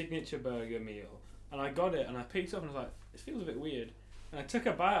barbecue signature burger meal, and I got it, and I picked it up, and I was like, this feels a bit weird. And I took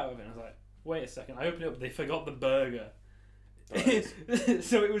a bite out of it, and I was like, wait a second. I opened it up, they forgot the burger.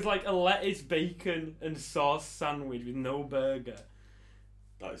 So it was like a lettuce, bacon, and sauce sandwich with no burger.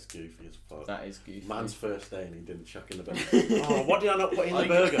 That is goofy as fuck. That is goofy. Man's first day and he didn't chuck in the burger. Oh, what did I not put in the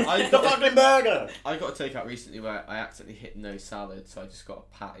burger? The fucking burger! I got a takeout recently where I accidentally hit no salad, so I just got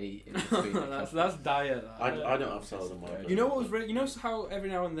a patty in between. That's diet. I don't have salad in my burger. You know what was really? You know how every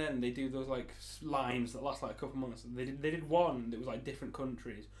now and then they do those like lines that last like a couple months. They did one that was like different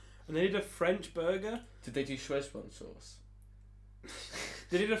countries, and they did a French burger. Did they do Szechuan sauce?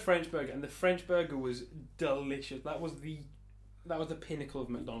 They did a French burger, and the French burger was delicious. That was the pinnacle of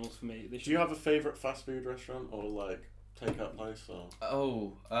McDonald's for me. Do you have a favourite fast food restaurant or like takeout place? Or?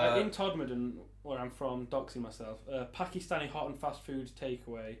 In Todmorden, where I'm from, doxing myself, Pakistani hot and fast food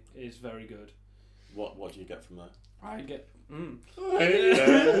takeaway is very good. What do you get from there? I get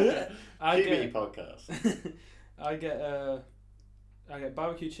podcast. I get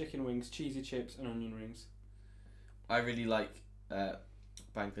barbecue chicken wings, cheesy chips, and onion rings. I really like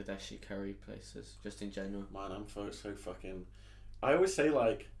Bangladeshi curry places, just in general. Man, I'm so fucking... I always say,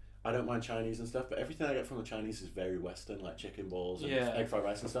 like, I don't mind Chinese and stuff, but everything I get from the Chinese is very Western, like chicken balls and egg fried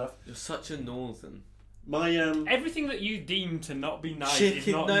rice and stuff. You're such a northern. My Everything that you deem to not be nice Chicken? is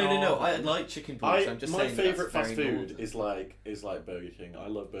not No. normal. I like chicken balls. I'm just my saying. favourite that's fast very food normal. is like Burger King. I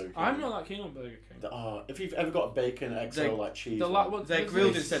love Burger King. I'm not that keen on Burger King. If you've ever got a bacon XO like cheese, They're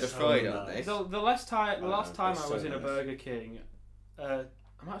grilled instead of fried, aren't they? The last time know, I was they're so in a nice. Burger King, I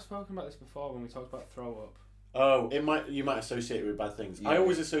might have spoken about this before when we talked about throw up. Oh, you might associate it with bad things. Yeah. I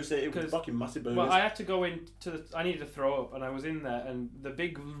always associate it with 'Cause- fucking massive burgers. Well, I had to go into I needed to throw up, and I was in there, and the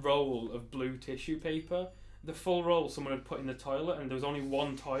big roll of blue tissue paper, the full roll someone had put in the toilet, and there was only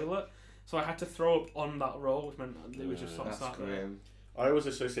one toilet, so I had to throw up on that roll, which meant it was just sort of That's sat there. grim. I always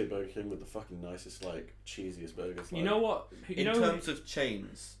associate Burger King with the fucking nicest, like, cheesiest burgers. You know what? In terms of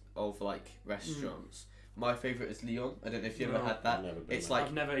chains of like restaurants, my favourite is Leon. I don't know if you ever No. had that. I've never been It's there. like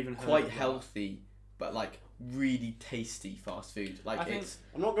I've never even heard quite of that. healthy, but like really tasty fast food. Like I think it's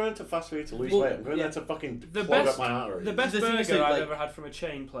I'm not going to fast food to lose Well, weight. I'm going yeah. there to fucking The clog best- up my arteries. The best The thing is burger that, I've like- ever had from a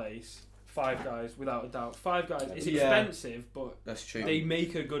chain place, Five Guys, without a doubt. Five Guys, it's Yeah. expensive, but that's true. they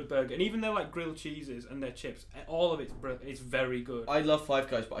make a good burger, and even their like grilled cheeses and their chips, all of it's very good. I love Five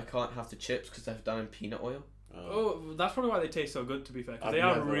Guys, but I can't have the chips because they're done in peanut oil. Oh, that's probably why they taste so good. To be fair, 'cause I've they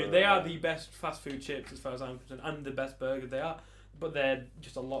are never, they are the best fast food chips as far as I'm concerned, and the best burger they are. But they're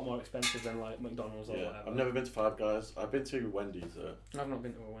just a lot more expensive than like McDonald's or yeah. whatever. I've never been to Five Guys. I've been to Wendy's. I've not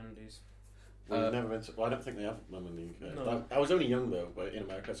been to a Wendy's. We've never been to. Well, I don't think they have them in the UK. No. I was only young though, but in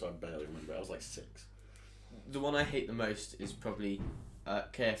America, so I barely remember. I was like 6. The one I hate the most is probably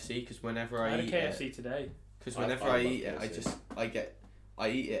KFC because whenever I I had a eat KFC it, today. because I whenever love I eat it, KFC. I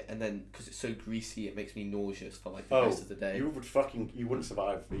eat it and then because it's so greasy, it makes me nauseous for like the Oh, rest of the day. you wouldn't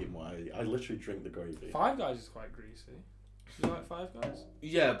survive eating what I eat. I literally drink the gravy. Five Guys is quite greasy. Do you like Five Guys?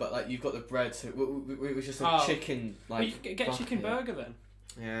 Yeah, but like you've got the bread, so it was just a Oh. chicken Well, like. you can get a chicken bucket. burger then.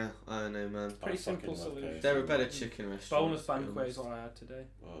 Yeah, I don't know, man. Pretty I fucking simple love solution. KFC. They're a better chicken restaurant. Bonus to be banquet is honest. what I had today.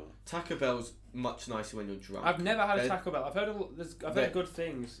 Oh. Taco Bell's much nicer when you're drunk. I've never had a They're- Taco Bell. I've heard they're- good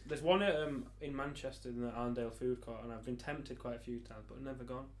things. There's one at, in Manchester in the Arndale food court, and I've been tempted quite a few times, but never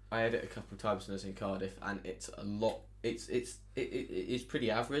gone. I had it a couple of times when I was in Cardiff, and it's a lot. It's pretty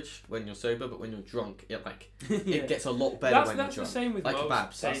average when you're sober, but when you're drunk, it gets a lot better when That's you're the drunk. same with Like most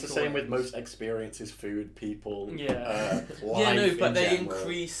kebabs. That's the same with takeaways. most experiences, food, people. Yeah. Yeah, no, life but in they general.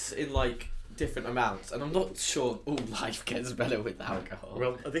 increase in like different amounts, and I'm not sure all life gets better with alcohol.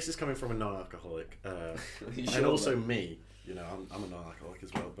 Well, this is coming from a non-alcoholic, You and sure, also man? me. You know, I'm a non-alcoholic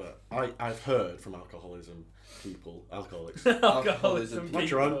as well, but I've heard from alcoholics. Alcoholism. I'm not people.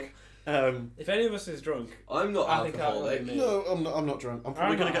 drunk. If any of us is drunk, I'm not I think I alcoholic. would be. No, I'm not drunk. I'm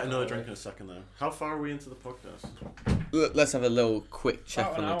probably I'm going not to get another alcoholic. drink in a second though. How far are we into the podcast? Let's have a little quick check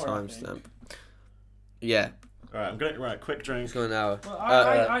About on an the hour, I timestamp. Yeah, Alright, I'm going to quick drink. it's got an hour. well,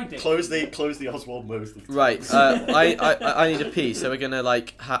 I did. Close the Oswald Mosley. Right, I need a pee, so we're gonna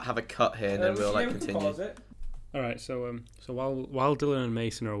like have a cut here, and then we'll like we can continue. pause it. All right, so while Dylan and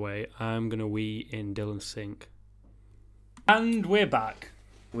Mason are away, I'm gonna wee in Dylan's sink, and we're back.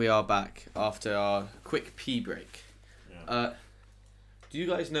 We are back after our quick pee break. Yeah. Do you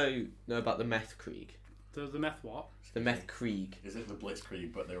guys know about the methkrieg? The meth what? The methkrieg. Is it the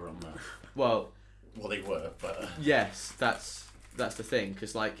Blitzkrieg, but they were on that? Well, Well, they were, but... yes, that's the thing,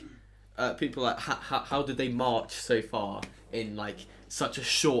 because like people like how did they march so far in like such a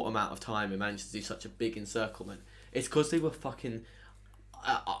short amount of time and manage to do such a big encirclement? It's because they were fucking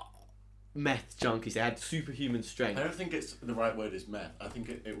meth junkies. They had superhuman I strength. don't think it's the right word is meth. I think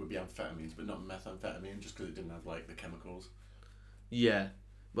it would be amphetamines, but not methamphetamine, just because it didn't have like the chemicals. Yeah,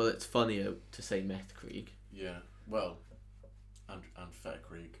 well, it's funnier to say methkrieg. Yeah, well, and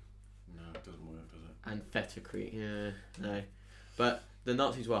Fettkrieg. No, it doesn't work, does it? And Fetterkrieg, yeah, no. But the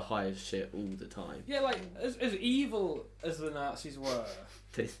Nazis were high as shit all the time. Yeah, like as evil as the Nazis were,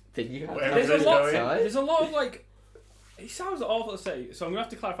 Then you have Where to is there's this a lot. going? There's a lot of like. It sounds awful to say, so I'm gonna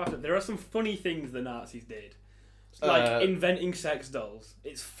have to clarify that there are some funny things the Nazis did, like inventing sex dolls.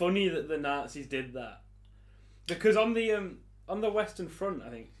 It's funny that the Nazis did that because on the Western Front, I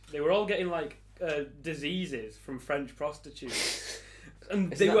think they were all getting like diseases from French prostitutes,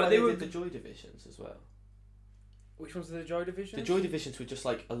 and they were did the Joy Divisions as well. Which ones are the Joy Division? The Joy Divisions were just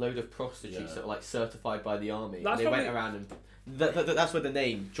like a load of prostitutes that were like certified by the army. That's And they probably- went around and that's where the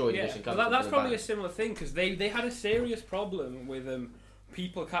name Joy Division comes from. That's the probably a band. similar thing because they had a serious problem with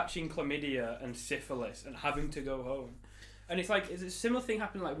people catching chlamydia and syphilis and having to go home, and it's like it's a similar thing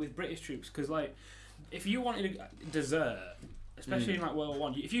happening like with British troops because like if you wanted to desert, especially in like World War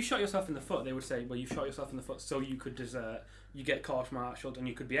I, if you shot yourself in the foot, they would say, well, you shot yourself in the foot so you could desert, you get court-martialed and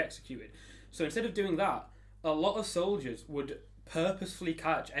you could be executed. So instead of doing that, a lot of soldiers would purposefully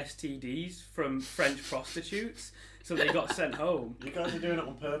catch STDs from French prostitutes, so they got sent home. You guys are doing it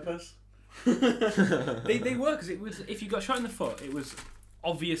on purpose? They were, because it was, if you got shot in the foot, it was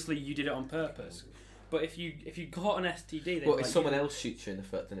obviously you did it on purpose. But if you got an STD, Well, if someone else shoots you in the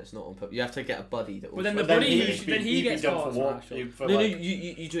foot, then it's not on purpose. You have to get a buddy that will. But then the buddy, then he gets caught. No,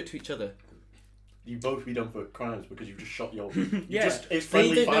 you do it to each other. You both be done for crimes because you just shot your. Yeah. It's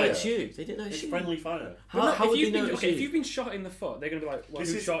friendly They fire. know it's you. They didn't know it's It's you. friendly fire. How would they know it's if you? you've been shot in the foot, they're going to be like, well,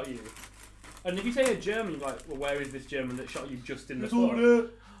 This who is- shot you? And if you say a German, you're like, well, where is this German that shot you just in the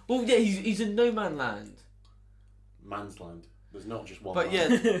foot? Well, yeah, he's in no man land. Man's land. There's not just one. But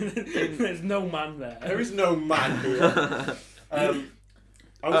man. yeah, There's no man there. There is no man here.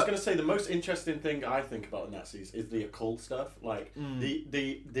 I was going to say the most interesting thing I think about the Nazis is the occult stuff. Like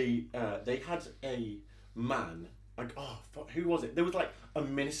they had a man. Like, oh fuck, who was it? There was like a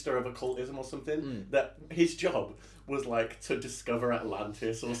minister of occultism or something. That his job was like to discover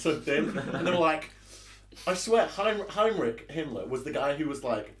Atlantis or something. And they were like, I swear, Heinrich Himmler was the guy who was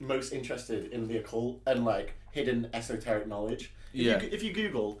like most interested in the occult and like hidden esoteric knowledge. If you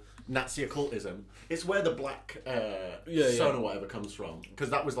Google Nazi occultism, it's where the black sun or whatever comes from, because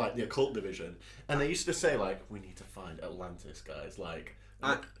that was like the occult division. And they used to say like, we need to find Atlantis, guys. Like,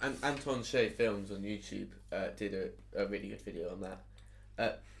 and Anton Shea Films on YouTube did a really good video on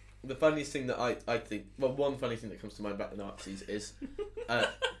that. The funniest thing that I think, well, one funny thing that comes to mind about the Nazis is. I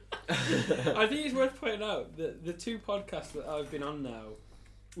think it's worth pointing out that the two podcasts that I've been on now,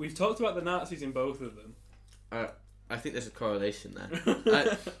 we've talked about the Nazis in both of them. I think there's a correlation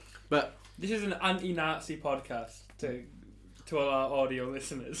there. But this is an anti-Nazi podcast to all our audio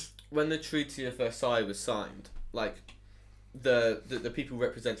listeners. when the Treaty of Versailles was signed, like the people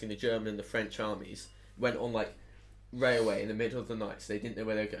representing the German and the French armies went on like railway in the middle of the night, so they didn't know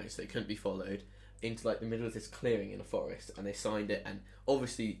where they were going, so they couldn't be followed, into like the middle of this clearing in a forest, and they signed it. And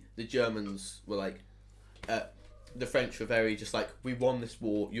obviously the Germans were like, the French were very just like, we won this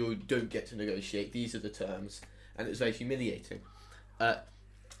war, you don't get to negotiate, these are the terms, and it was very humiliating.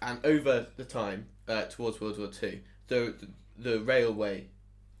 And over the time, towards World War II, the railway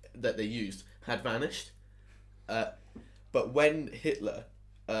that they used had vanished. But when Hitler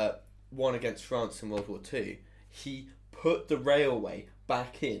won against France in World War II, he put the railway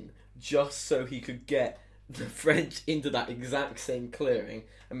back in just so he could get the French into that exact same clearing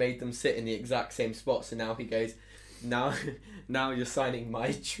and made them sit in the exact same spot. So now he goes, now you're signing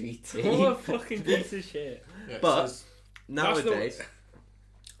my treaty. What a fucking piece of shit. yeah, But nowadays,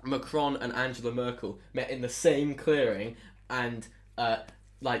 Macron and Angela Merkel met in the same clearing and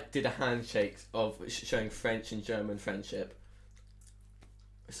like did a handshake of showing French and German friendship.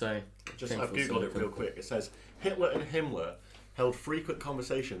 So just I've googled it real quick. It says Hitler and Himmler held frequent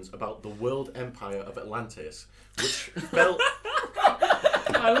conversations about the world empire of Atlantis, which felt.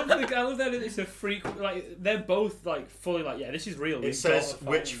 I love that it's a frequent, like, they're both like fully like, yeah, this is real. It says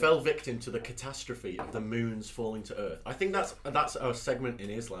which fell victim to the catastrophe of the moons falling to Earth. I think that's a segment in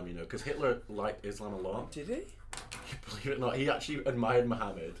Islam, you know, because Hitler liked Islam a lot. Did he? Believe it or not, he actually admired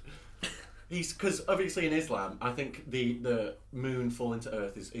Muhammad. Because obviously in Islam, I think the moon falling to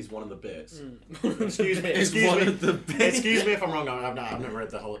Earth is one of the bits. Excuse me if I'm wrong. I've never read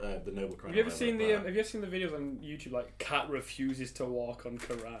the whole the Noble Quran. Have you ever seen the videos on YouTube like cat refuses to walk on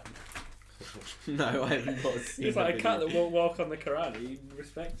Quran? No, I have not seen. It's like a cat that won't walk on the Quran. He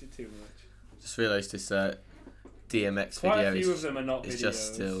respects it too much. Just realised this DMX Quite video a few of them are not is videos.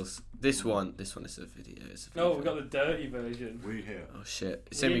 just stills. This one is a video. It's a No, video. we've got the dirty version. We here. Oh shit!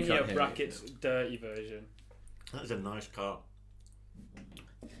 It's We we in can't here hear brackets dirty version. That is a nice car.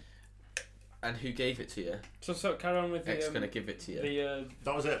 And who gave it to you? So carry on with X the gonna give it to you.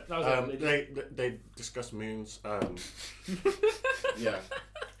 That was it. That was it. They discussed moons. Yeah.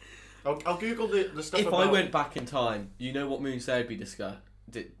 I'll Google the stuff. If about... I went back in time, you know what moons they'd be discussing?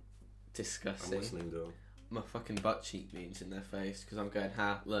 I'm listening though. My fucking butt cheek means in their face, because I'm going,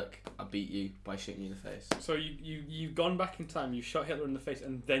 look, I beat you by shooting you in the face. So you've gone back in time, you shot Hitler in the face,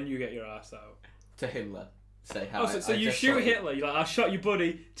 and then you get your ass out. To Himmler, say how. So you shoot Hitler. You're like, I shot you,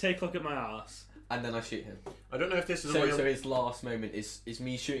 buddy. Take a look at my ass. And then I shoot him. I don't know if this is So his last moment is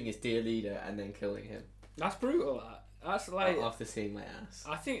me shooting his dear leader and then killing him. That's brutal. That's like after seeing my ass.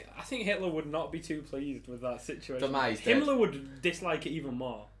 I think Hitler would not be too pleased with that situation. Himmler would dislike it even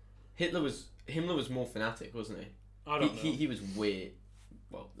more. Himmler was more fanatic, wasn't he? I don't know. He was weird.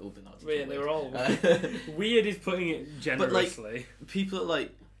 Well, all the Nazis. Yeah, they were all weird. Weird is putting it generously. But like, people are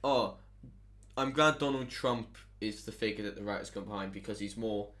like, oh, I'm glad Donald Trump is the figure that the right has gone behind because he's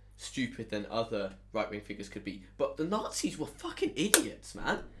more stupid than other right-wing figures could be. But the Nazis were fucking idiots,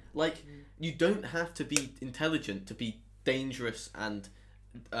 man. Like, you don't have to be intelligent to be dangerous and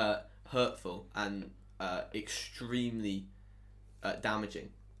hurtful and extremely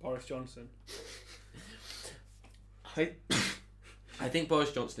damaging. Boris Johnson. I think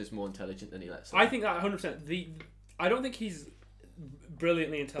Boris Johnson is more intelligent than he lets on. I think that 100%. I don't think he's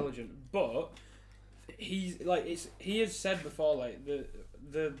brilliantly intelligent, but he's like he has said before, like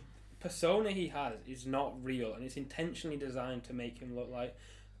the persona he has is not real, and it's intentionally designed to make him look like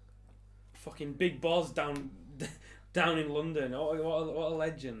fucking Big Boss down in London. Oh, what a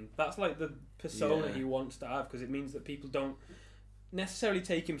legend! That's like the persona he wants to have, because it means that people don't necessarily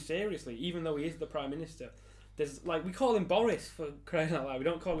take him seriously, even though he is the Prime Minister. There's like, we call him Boris, for crying out loud. We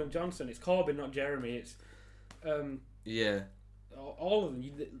don't call him Johnson. It's Corbyn, not Jeremy. It's all of them.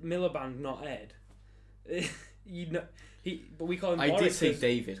 Miliband, not Ed. But we call him Boris. I did say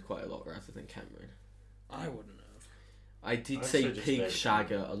David quite a lot rather than Cameron. I wouldn't have. I did say Pig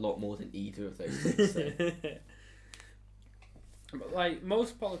Shagger a lot more than either of those things. So. But like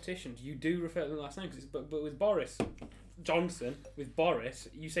most politicians, you do refer to them last name, but with Boris Johnson, with Boris,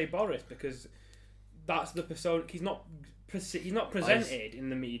 you say Boris because that's the persona. He's not presented in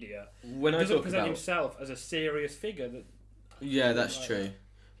the media. When he I doesn't talk present about himself as a serious figure. Yeah, that's like true.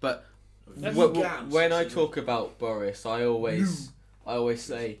 But Gams, when I talk about Boris, I always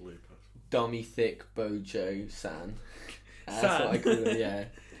say dummy thick Bojo San. That's what I call him. Yeah.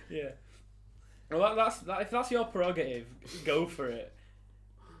 Yeah. Well, if that's your prerogative, go for it.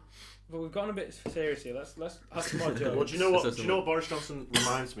 But we've gotten a bit serious here. Let's have some more jokes. Well, do you know what Boris Johnson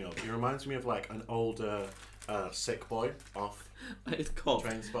reminds me of? He reminds me of like an older sick boy off It's cough.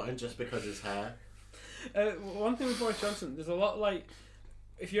 Trainspotting, just because his hair. One thing with Boris Johnson, there's a lot like,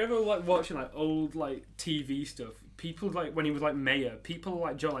 if you're ever like watching like old like TV stuff, people like when he was like mayor, people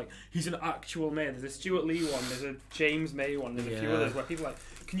like Joe, like he's an actual mayor. There's a Stuart Lee one, there's a James May one, there's a few others where people are like,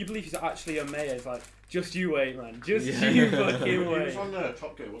 can you believe he's actually a mayor? It's like, just you wait, man, just you fucking wait. He was on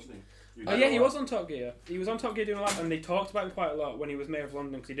Top Gear, wasn't he? Oh yeah, he was on Top Gear. He was on Top Gear doing a lot, and they talked about him quite a lot when he was mayor of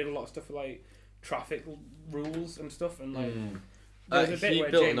London, because he did a lot of stuff with like traffic rules and stuff, and like. There was a bit he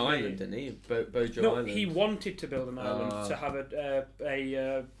where built James an island, didn't he? Bojo no, Island. he wanted to build an island to have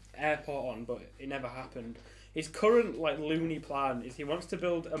a airport on, but it never happened. His current like loony plan is he wants to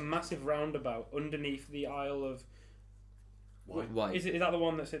build a massive roundabout underneath the Isle of. Why? Is that the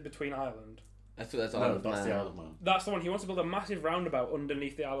one that's in between Ireland? I thought that's No, Isle of that's Man. the Isle of Man. That's the one. He wants to build a massive roundabout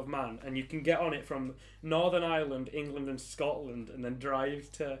underneath the Isle of Man, and you can get on it from Northern Ireland, England, and Scotland, and then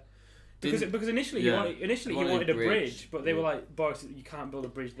drive to. Because initially he wanted a bridge, but they were like, Boris, you can't build a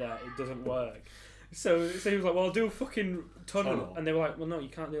bridge there. It doesn't work. So he was like, well, I'll do a fucking tunnel. And they were like, well, no, you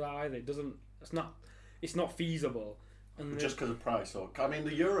can't do that either. It doesn't. It's not feasible. And just because of price, or I mean,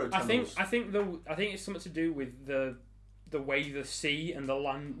 the Euro. I think it's something to do with the way the sea and the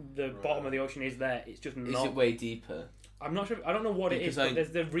land, the bottom of the ocean is there. It's just not. Is it way deeper? I'm not sure. I don't know what it is. But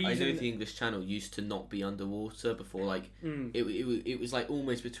there's the reason. I know the English Channel used to not be underwater before. Like it was like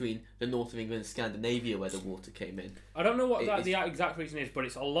almost between the north of England and Scandinavia where the water came in. I don't know what the exact reason is, but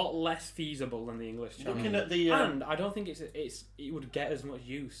it's a lot less feasible than the English Channel. Looking at the and I don't think it would get as much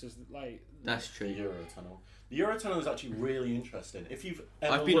use as like. That's true. The Eurotunnel. The Eurotunnel is actually really interesting. If you've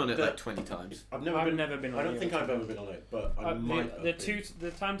ever I've been on it like 20 times. I've never been. I don't think I've ever been on it, but I might.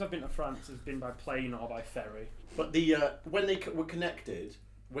 The times I've been to France has been by plane or by ferry. But the when they were connected,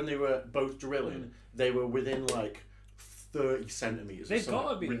 when they were both drilling, they were within like 30 centimeters. They've got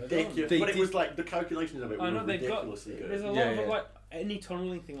to be ridiculous. But it was like the calculations of it were ridiculously good. There's a lot of like any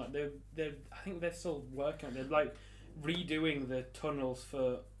tunneling thing. Like they're I think they're still working on it. They're like redoing the tunnels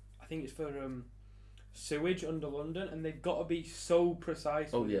for. I think it's for sewage under London, and they've got to be so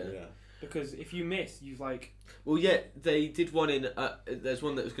precise. Oh yeah. Because if you miss, you've like. Well, yeah, they did one in. There's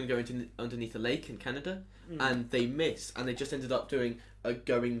one that was going to go into underneath a lake in Canada, and they missed, and they just ended up doing a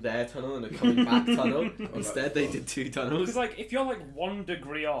going there tunnel and a coming back tunnel. Instead, they did two tunnels. Because like, if you're like 1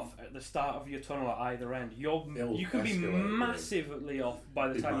 degree off at the start of your tunnel at either end, you can be massively off by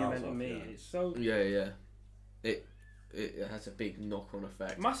the time you're meant to meet. It's so. Yeah. It has a big knock-on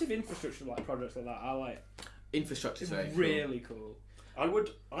effect. Massive infrastructure like projects like that are like. Infrastructure is very really cool. I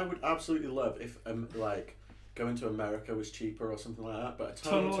would absolutely love if like going to America was cheaper or something like that, but a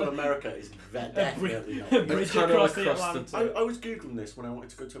tunnel to America is definitely not. A bridge across the Atlantic. I was googling this when I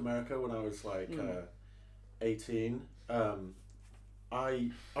wanted to go to America when I was like 18. I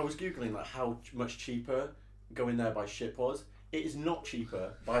was googling like how much cheaper going there by ship was. It is not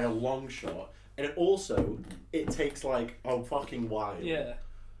cheaper by a long shot, and it takes like a fucking while. Yeah.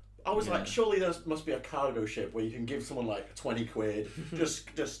 I was like, surely there must be a cargo ship where you can give someone like 20 quid, just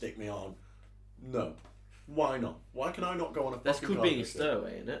stick me on. No. Why not? Why can I not go on a fucking That's called cargo being a ship?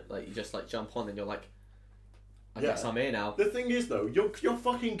 stowaway, isn't it? Like, you just like jump on and you're like, I guess I'm here now. The thing is, though, you're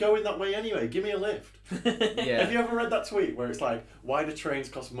fucking going that way anyway. Give me a lift. Yeah. Have you ever read that tweet where it's like, why do trains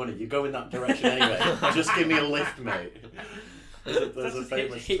cost money? You go in that direction anyway. Just give me a lift, mate. There's a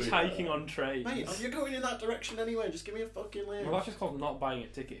famous hitchhiking on trains. Mate, you're going in that direction anyway. Just give me a fucking lift. Well, that's just called not buying a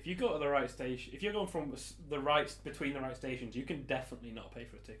ticket. If you go to the right station, if you're going from between the right stations, you can definitely not pay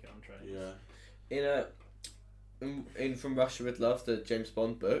for a ticket on trains. Yeah. In From Russia with Love, the James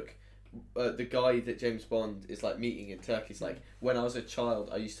Bond book, the guy that James Bond is like meeting in Turkey is like, when I was a child,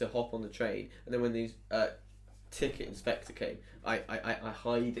 I used to hop on the train, and then when the ticket inspector came, I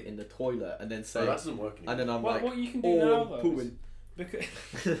hide it in the toilet and then say, that doesn't work anymore. and then I'm what you can do now though, pooing.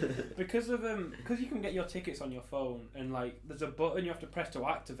 because you can get your tickets on your phone, and like there's a button you have to press to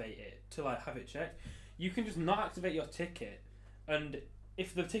activate it to like have it checked. You can just not activate your ticket, and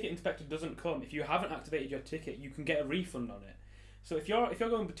if the ticket inspector doesn't come, if you haven't activated your ticket, you can get a refund on it. So if you're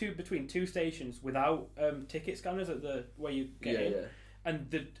going between two stations without ticket scanners at the where you get in,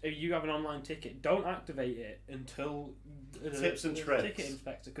 and you have an online ticket, don't activate it until the ticket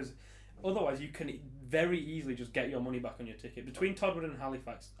inspector, because otherwise you can very easily just get your money back on your ticket. Between Todwood and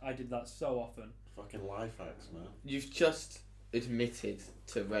Halifax, I did that so often. Fucking life hacks, man. You've just admitted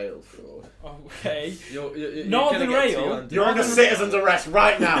to rail fraud. Okay. You're Northern Rail. You're under citizen's arrest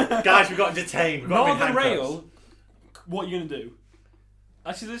right now, guys. We've got detained. Northern Rail. What are you gonna do?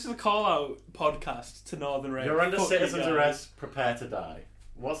 Actually, this is a call-out podcast to Northern Rail. You're under citizen's arrest. Prepare to die.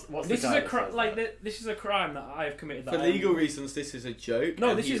 What's this is a this is a crime that I have committed. For legal reasons, this is a joke.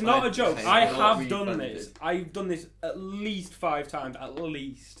 No, this is not a joke. I have done this. I've done this at least 5 times, at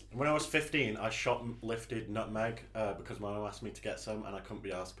least. When I was 15, I shoplifted nutmeg because my mum asked me to get some, and I couldn't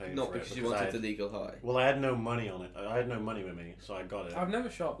be asked paying for it. Not because you wanted the legal high. Well, I had no money on it. I had no money with me, so I got it. I've never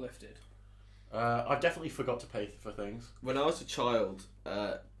shoplifted. I definitely forgot to pay for things. When I was a child,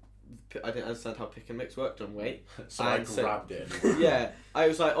 I didn't understand how pick and mix worked on weight. So I grabbed it. Yeah, I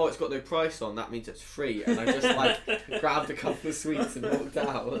was like, oh, it's got no price on, that means it's free. And I just like grabbed a couple of sweets and walked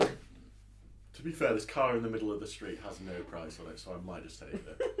out. To be fair, this car in the middle of the street has no price on it, so I might just take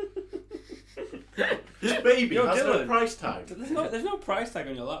it. Baby, Yo, has Dylan, no price tag. There's no price tag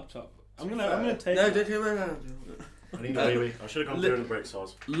on your laptop. I'm gonna take. No, that. don't do it. I need a baby. I should have gone through the brake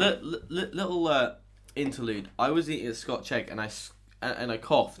sauce. Little interlude. I was eating a Scotch egg and I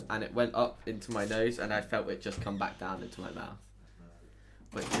coughed and it went up into my nose and I felt it just come back down into my mouth,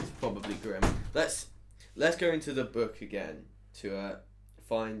 which is probably grim. Let's go into the book again to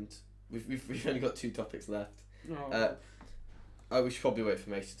find. We've only got 2 topics left. We should probably wait for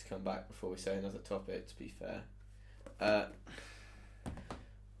Mason to come back before we say another topic. To be fair.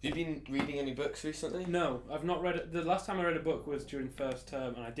 Have you been reading any books recently? No, I've not read it. The last time I read a book was during first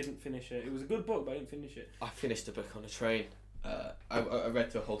term, and I didn't finish it. It was a good book, but I didn't finish it. I finished a book on a train. I read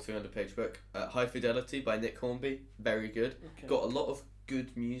the whole 300-page book. High Fidelity by Nick Hornby. Very good. Okay. Got a lot of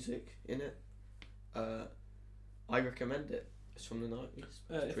good music in it. I recommend it. It's from the 90s.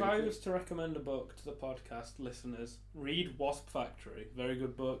 If I was to recommend a book to the podcast listeners, read Wasp Factory. Very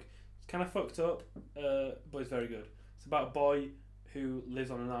good book. It's kind of fucked up, but it's very good. It's about a boy who lives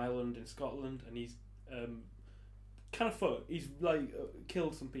on an island in Scotland, and he's kind of fucked. He's like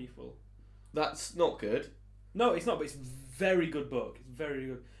killed some people. That's not good. No, it's not, but it's a very good book. It's very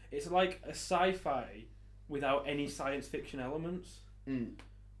good. It's like a sci-fi without any science fiction elements.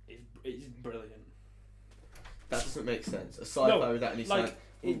 It's brilliant. That doesn't make sense. A sci-fi without any science.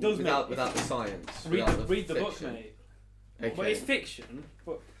 It does without the science. Read the book, mate. Okay. Well, it's fiction.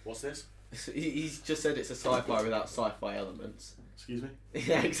 But What's this? He's just said it's a sci-fi without sci-fi elements. Excuse me?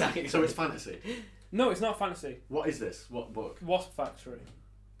 Yeah, exactly. So it's fantasy. no, it's not fantasy. What is this? What book? Wasp Factory.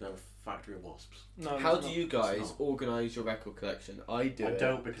 The Factory of Wasps. No. How do you guys organise your record collection? I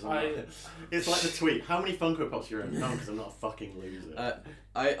don't because I'm not. It's like the tweet. How many Funko Pops are you in? No, because I'm not a fucking loser.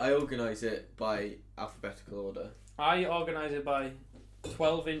 I organise it by alphabetical order. I organise it by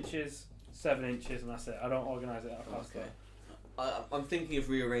 12 inches, 7 inches, and that's it. I don't organise it past that. I'm thinking of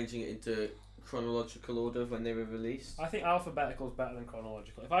rearranging it into chronological order of when they were released. I think alphabetical is better than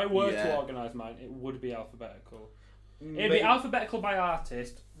chronological. If I were to organise mine, it would be alphabetical. It'd be alphabetical by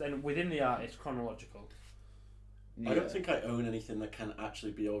artist, then within the artist, chronological. I don't think I own anything that can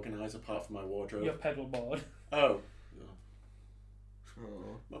actually be organised apart from my wardrobe. Your pedal board. Oh.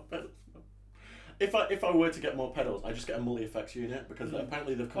 My pedals. If I were to get more pedals, I just get a multi-effects unit because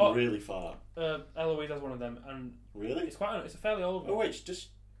apparently they've come really far. Eloise has one of them, and really, it's a fairly old one. Oh wait, does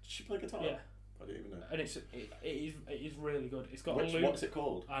she play guitar? Yeah. I don't even know. And it is really good. It's got a loop. What's it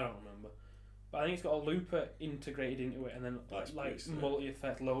called? I don't remember. But I think it's got a looper integrated into it, and then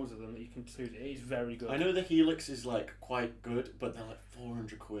multi-effect loads of them that you can choose. It is very good. I know the Helix is like quite good, but they're like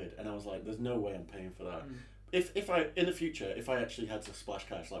 £400, and I was like, "There's no way I'm paying for that." if I in the future, if I actually had to splash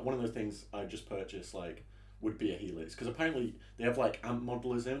cash, like one of the things I just purchased like would be a Helix, because apparently they have like amp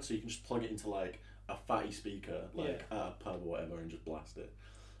modelers in, so you can just plug it into like a fatty speaker like at a pub or whatever and just blast it.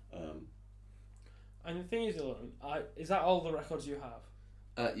 And the thing is, Dylan, is that all the records you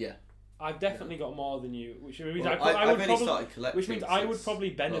have? Yeah. I've definitely got more than you, which means Well, I would I've only probably, started collecting. which means I would since probably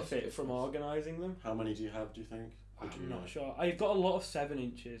benefit last from Christmas. organising them. How many do you have? Do you think? Or do you I'm know? not sure. I've got a lot of 7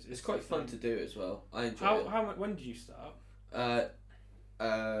 inches. It's quite fun to do as well. I enjoy it. When did you start?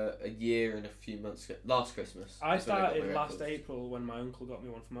 A year and a few months ago. Last Christmas. I is when got started my last records. April when my uncle got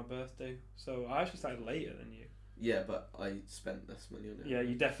me one for my birthday. So I actually started later than you. Yeah, but I spent less money on it. Yeah,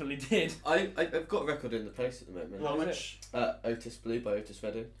 you definitely did. I've got a record in the post at the moment. How is much? Otis Blue by Otis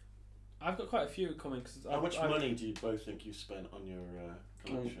Redding. I've got quite a few coming. How much money do you both think you spent on your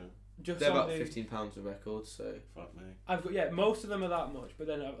collection? Just They're on about the, £15 a record, so Fuck me. I've got most of them are that much, but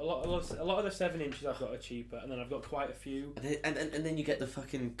then a lot of the 7 inches I've got are cheaper, and then I've got quite a few. and then you get the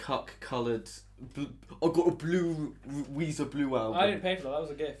fucking cuck coloured. I've got a blue Weezer Blue album. I didn't pay for that. That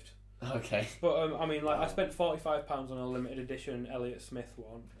was a gift. Okay. But I mean, like I spent £45 on a limited edition Elliott Smith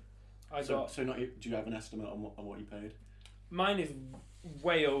one. So not do you have an estimate on what you paid? Mine is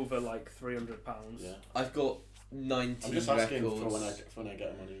way over like £300. Yeah. I've got 19 I'm just asking records. for when I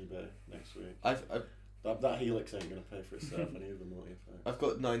get them on eBay next week. I've That Helix ain't gonna pay for itself any of the multi effects. I've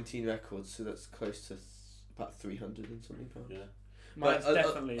got 19 records, so that's close to about 300 and something pounds. Yeah. Mine's But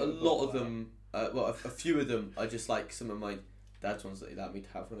definitely a above lot of that. them. A few of them are just like some of my dad's ones that he allowed me to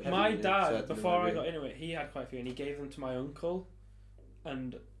have. When I My was in, dad, so I had them in before my I room. got into it, he had quite a few, and he gave them to my uncle.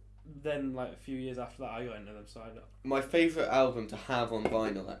 And then, like a few years after that, I got into them. So My favourite album to have on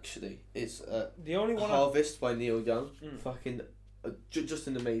vinyl actually is the only one. Harvest by Neil Young. Mm. Fucking just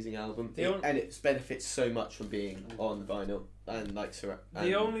an amazing album. The And it benefits so much from being on the vinyl and like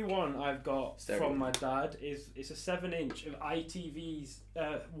The only one I've got stereo. from my dad is it's a 7-inch of ITV's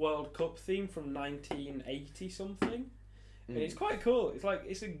World Cup theme from 1980 something. And it's quite cool. It's like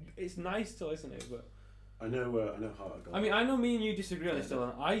it's nice to listen to, but I know how I got. I mean, I know me and you disagree on this, Yeah.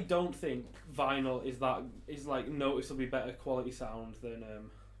 Dylan. I don't think vinyl is like noticeably better quality sound than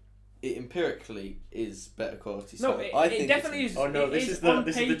It empirically is better quality. No, sound. it I think definitely it's- is. Oh no, it this is is the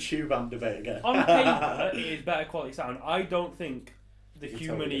on tube amp debate again. on paper, it is better quality sound. I don't think the You can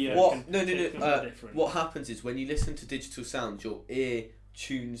human tell the ear What? can No. pick up the difference. What happens is when you listen to digital sound, your ear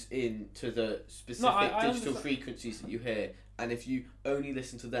tunes in to the specific I digital understand. frequencies that you hear, and if you only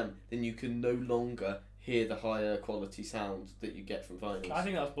listen to them, then you can no longer hear the higher quality sound that you get from vinyls. I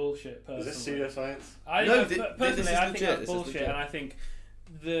think that's bullshit. Is Personally, this pseudoscience? I No, think this personally, is I think legit, that's this is bullshit, legit. and I think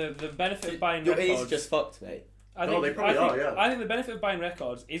the benefit of buying Your records. ears just fucked, mate. I No, think, they probably I think, are, yeah. I think the benefit of buying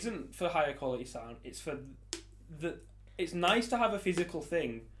records isn't for higher quality sound. It's for the. It's nice to have a physical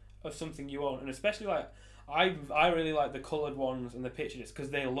thing of something you own, and especially like I really like the coloured ones and the picture discs because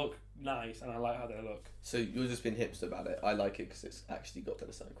they look nice, and I like how they look. So you're just being hipster about it. I like it because it's actually got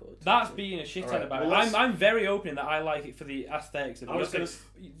better sound quality. That's being a shithead Alright, about well, it. let's- I'm very open that I like it for the aesthetics of it. I was You're gonna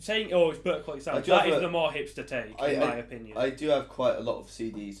saying it's better quality I sound. do That have is a- the more hipster take, in my opinion. I do have quite a lot of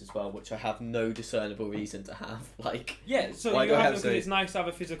CDs as well, which I have no discernible reason to have. Like, yeah, so Why you do I have have them to- because it's nice to have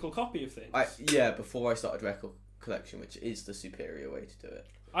a physical copy of things. before I started record collection, which is the superior way to do it.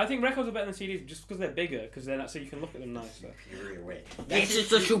 I think records are better than CDs just because they're bigger, because then so you can look at them nicer. Superior way. This is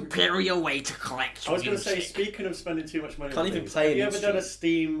the superior way to collect I was going to say, music. speaking of spending too much money Can't on even things, play have an you ever done a instrument.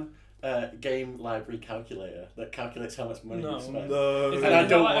 Steam game library calculator that calculates how much money No. you spend? No. Is And that- I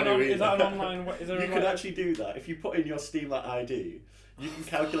don't like want an to on- either. Is that an online? Is there You an can online- actually do that. If you put in your Steam ID, you can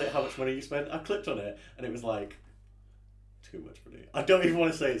calculate how much money you spent. I clicked on it, and it was like, too much money. I don't even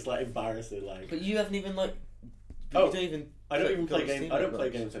want to say it's like embarrassing. Like, But you haven't even like. Oh, you don't even. I don't even go play on games. Steam I don't that play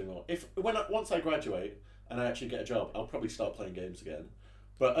much. games anymore. Once I graduate and I actually get a job, I'll probably start playing games again.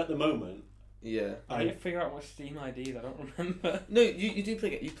 But at the moment, Yeah. I need to figure out my Steam ID is. I don't remember. No, you do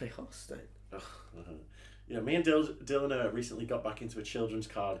play. You play Hearthstone. yeah, me and Dylan recently got back into a children's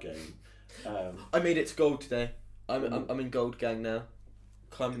card game. I made it to gold today. I'm in gold gang now.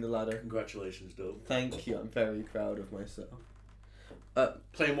 Climbing the ladder. Congratulations, Dylan. Thank you. I'm very proud of myself.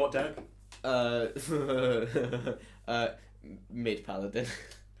 Playing what deck? Mid paladin.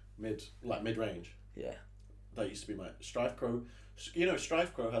 Mid range. Yeah. That used to be my Strife Crow. You know,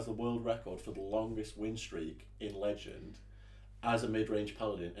 Strife Crow has the world record for the longest win streak in Legend as a mid-range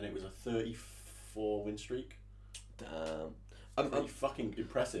paladin, and it was a 34 win streak. Damn. Pretty fucking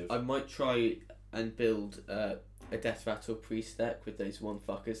impressive. I might try and build a death rattle priest deck with those one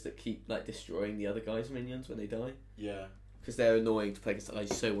fuckers that keep like destroying the other guy's minions when they die. Yeah. because they're annoying to play against. I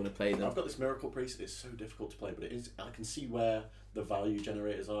so want to play them. I've got this Miracle Priest. It's so difficult to play, but it is. I can see where the value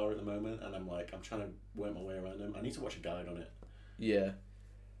generators are at the moment, and I'm trying to work my way around them. I need to watch a guide on it. Yeah.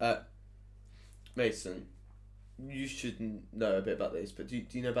 Mason, you should know a bit about this, but do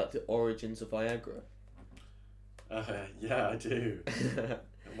you know about the origins of Viagra? Yeah, I do.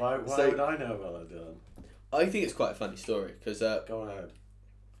 Why would I know about that, Dylan? I think it's quite a funny story, because Go ahead.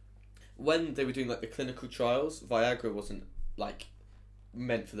 when they were doing like the clinical trials, Viagra wasn't like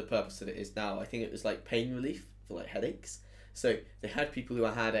meant for the purpose that it is now. I think it was like pain relief for like headaches. So they had people who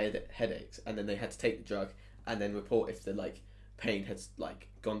had headaches, and then they had to take the drug and then report if the like pain had like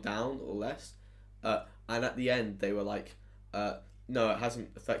gone down or less. And at the end they were like, no, it hasn't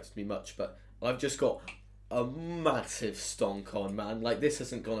affected me much, but I've just got a massive stonk on, man. Like, this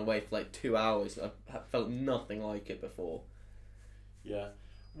hasn't gone away for like 2 hours. I've felt nothing like it before. Yeah.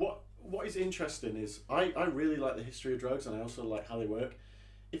 What is interesting is I really like the history of drugs, and I also like how they work.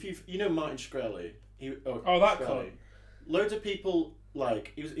 If you know Martin Shkreli, loads of people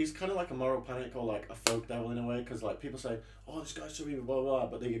like he's kind of like a moral panic or like a folk devil in a way, because like people say, oh, this guy's so evil, blah blah blah,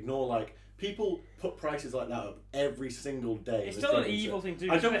 but they ignore like people put prices like that up every single day. It's still an evil thing to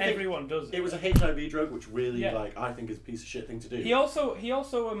do. I don't think everyone does it. It was a HIV drug, which really like I think is a piece of shit thing to do. He also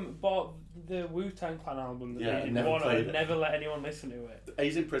bought the Wu-Tang Clan album that they didn't want and never let anyone listen to it.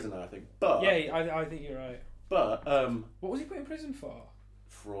 He's in prison now, I think. But yeah, I think you're right. But what was he put in prison for?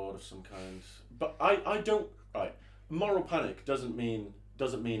 Fraud of some kind. But I don't right. Moral panic doesn't mean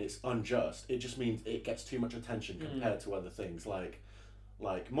it's unjust. It just means it gets too much attention compared to other things like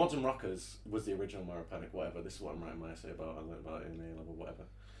Modern Rockers was the original Moral Panic, whatever. This is what I'm writing my essay about. I learned about it in the A-level, whatever.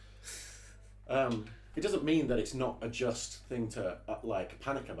 It doesn't mean that it's not a just thing to like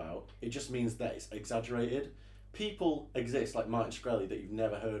panic about. It just means that it's exaggerated. People exist like Martin Shkreli that you've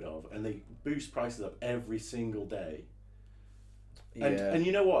never heard of, and they boost prices up every single day. And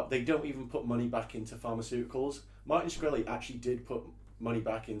you know what? They don't even put money back into pharmaceuticals. Martin Shkreli actually did put money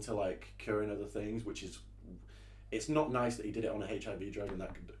back into like curing other things, which is. It's not nice that he did it on a HIV drug, and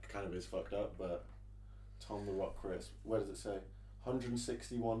that kind of is fucked up, but Tom the Rock Chris, where does it say?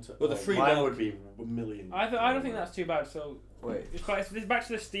 161 to... Well, the free mine would be a million. I don't think that's too bad, so... Wait. It's back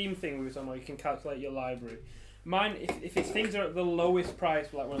to the Steam thing we were talking about, you can calculate your library. Mine, if it's things are at the lowest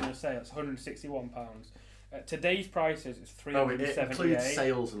price, like when they say it's £161. Today's prices is $378. Oh, it includes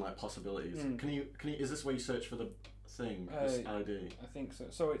sales and like possibilities. Can you? Is this where you search for the thing? This ID? I think so.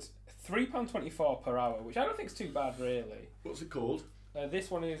 So it's £3.24 per hour, which I don't think is too bad, really. What's it called?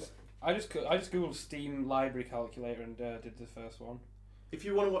 This one is... I just googled Steam library calculator and did the first one. If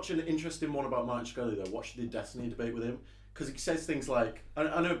you want to watch an interesting one about Martin Shkreli, though, watch the Destiny debate with him, because he says things like,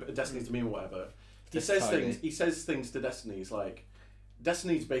 I know Destiny's to me or whatever. He says things to Destiny. He's like,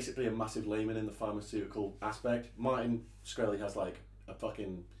 Destiny's basically a massive layman in the pharmaceutical aspect. Martin Shkreli has like a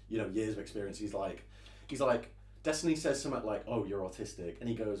fucking years of experience. He's like, Destiny says something like, "Oh, you're autistic," and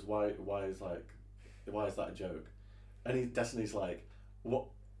he goes, "Why is that a joke?" And Destiny's like, "What?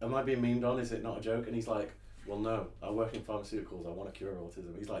 Am I being memed on? Is it not a joke?" And he's like, "Well, no. I work in pharmaceuticals. I want to cure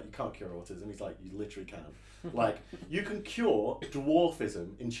autism." He's like, "You can't cure autism." He's like, "You literally can. Like, you can cure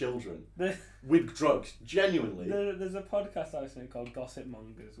dwarfism in children with drugs. Genuinely." There's a podcast I listen to called Gossip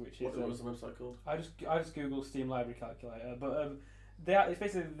Mongers, which is... What was the website called? I just googled Steam library calculator, but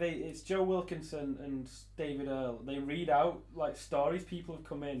it's Joe Wilkinson and David Earl. They read out like stories people have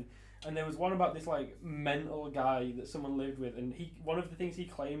come in, and there was one about this like mental guy that someone lived with, and one of the things he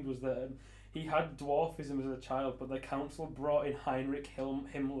claimed was that he had dwarfism as a child, but the council brought in Heinrich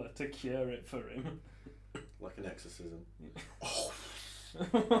Himmler to cure it for him. Like an exorcism.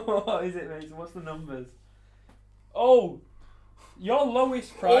 What is it, mate? What's the numbers? Oh, your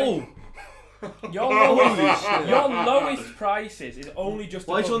lowest price. Your lowest prices is only just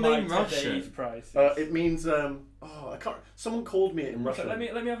Why is your name today's Russian? prices. It means I can't. Someone called me it in Russian. Let me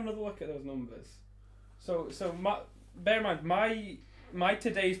have another look at those numbers. So bear in mind my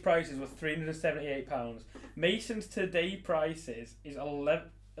today's prices were £378. Mason's today prices is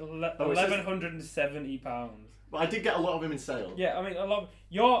 £1,170. But I did get a lot of them in sale. Yeah, I mean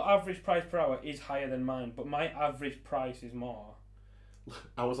your average price per hour is higher than mine, but my average price is more.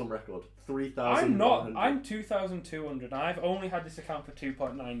 I was on record. 3,000. I'm not. I'm 2,200. I've only had this account for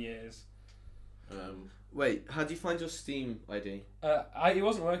 2.9 years. Wait, how do you find your Steam ID? It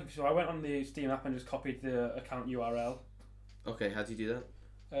wasn't working, so I went on the Steam app and just copied the account URL. Okay, how do you do that?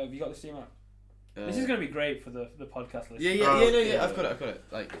 Have you got the Steam app? This is going to be great for the podcast list. Yeah. I've got it.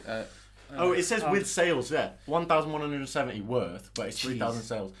 Like. It says with sales. Yeah, 1,170 worth, but it's 3,000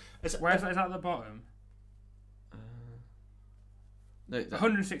 sales. Where's that? Is that at the bottom? No,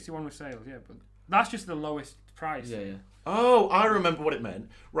 161 with sales. Yeah, but That's just the lowest price. Yeah. Oh, I remember what it meant.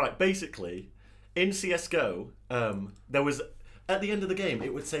 Right, basically, in CS:GO, there was at the end of the game,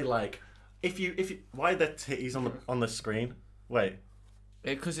 it would say like, if you why are there titties on the screen? Wait,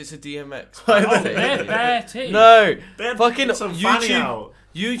 Because it's a DMX. Oh, they're bare titties. No, they fucking had some fanny out.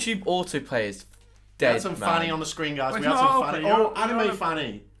 YouTube autoplay is We dead. had some man. fanny on the screen, guys. Well, We it's had not some autoplay, fanny. you're- Oh, you're anime on a-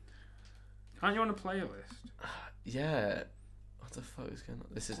 fanny. Aren't you on a playlist? Yeah. What the fuck is going on?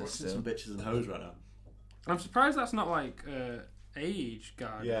 This is a Watching still. some bitches and hoes right now. I'm surprised that's not like age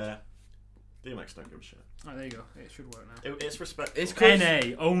guide. Yeah. DMX don't give a shit. Oh, there you go. It should work now. It's respect. It's cause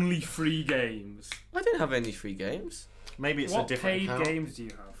NA, only free games. I don't have any free games. Maybe it's What a different paid account. games do you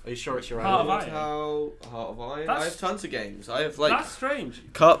have? Are you sure it's your Heart of own? Iron. Heart of Iron. That's- I have tons of games. I have like That's strange.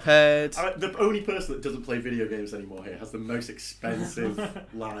 Cuphead. The only person that doesn't play video games anymore here has the most expensive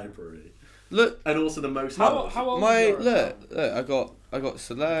library, Look, and also the most. How old my is your look. I got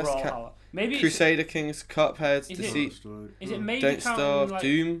Celeste, Brawlhalla? Maybe it's, Crusader Kings, Cuphead, Is Deceit, is it maybe Don't counting Starve, like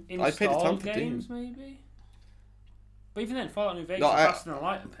Doom. I paid a ton installed for games Doom. maybe? But even then, Fallout New Vegas No, is I- faster than a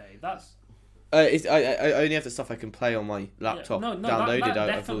light and pay. That's I only have the stuff I can play on my laptop no, downloaded that out of all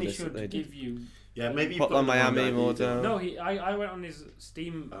definitely this. should give you. Yeah, maybe. you've Hotline got the Miami, one more that you down. No, I went on his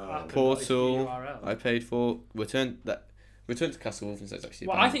Steam app and Portal, got his free URL. I paid for. Return to Castle Wolfenstein is actually.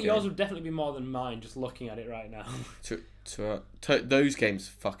 Well, a I bad think game. yours would definitely be more than mine. Just looking at it right now. Those games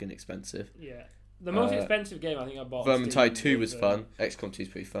fucking expensive. Yeah, the most Uh, expensive game I think I bought. on Vermintide Steam 2 was fun. XCOM 2 is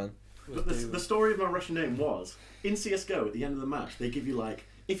pretty fun. But the story of my Russian name was in CS:GO at the end of the match they give you like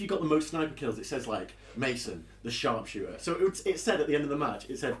if you got the most sniper kills it says like Mason the sharpshooter. So it said at the end of the match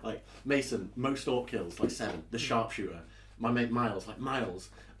it said like Mason most AWP kills like 7 the sharpshooter. My mate Miles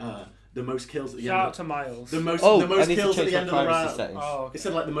the most kills at the Shout out end. to Miles. The most I need kills to at change the end my of the privacy round. settings. Oh, okay. It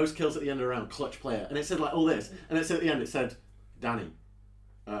said like the most kills at the end of the round, clutch player, and it said like all this, and it said at the end it said Danny.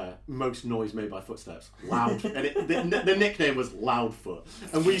 Most noise made by footsteps. Loud. And the nickname was Loudfoot.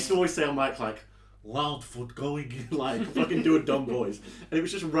 And we used to always say on mic like, Loudfoot going, like fucking do a dumb voice. And it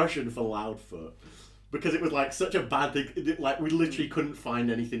was just Russian for Loudfoot. Because it was like such a bad thing. Like we literally couldn't find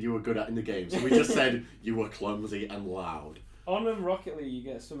anything you were good at in the game. So we just said you were clumsy and loud. On Rocket League, you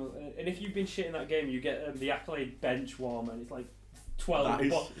get some, and if you've been shit in that game, you get the accolade bench warmer, and it's like 12. That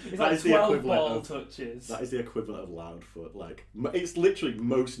is- It's that like is the 12 equivalent ball of- touches. That is the equivalent of Loudfoot. Like it's literally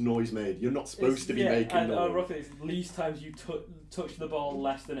most noise made. You're not supposed to be making and noise. Rocket League, it's least times you touch the ball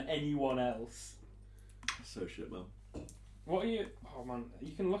less than anyone else. So shit, man. What are you? Oh man,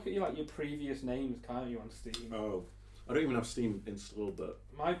 you can look at your previous names, can't you, on Steam? Oh, I don't even have Steam installed, but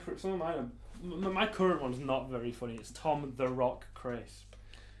Some of mine are. My current one's not very funny. It's Tom the Rock Crisp.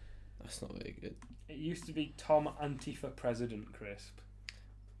 That's not very good. It used to be Tom Antifa President Crisp.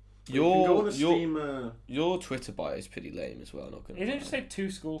 you can go on a Your Steam. your Twitter bio is pretty lame as well. Not gonna. It lie. didn't just say to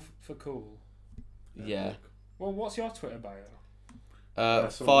school for cool. Yeah. Well, what's your Twitter bio?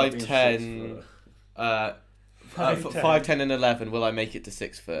 Someone being 5'10", 6'4". 5'10" and 11. Will I make it to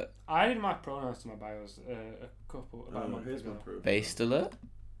 6 foot? I added my pronouns to my bios a couple about a month Here's my ago. profile. Based alert.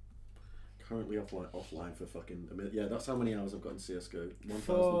 Currently offline for fucking a minute. Yeah, that's how many hours I've got in CS:GO.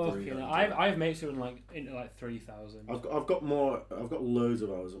 Fucking hell. I've mates who are into 3,000. I've got more. I've got loads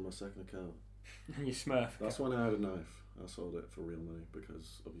of hours on my second account. You smurf. That's when I had a knife. I sold it for real money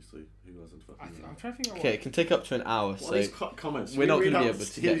because obviously who hasn't fucking. I'm trying to figure out Okay, it can take up to an hour. What So are these comments? we're not going to be able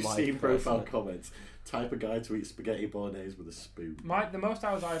to get my Steam profile personal- comments. Type a guide to eat spaghetti bolognese with a spoon. the most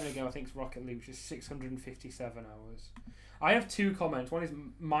hours I have in a game, I think, is Rocket League, which is 657 hours. I have 2 comments. One is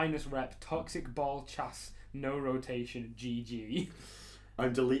minus rep, toxic ball chas, no rotation, GG.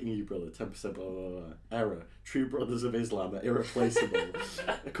 I'm deleting you, brother. 10% blah, blah, blah. Error. True brothers of Islam are irreplaceable.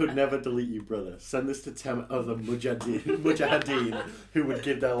 I could never delete you, brother. Send this to 10 other mujahideen who would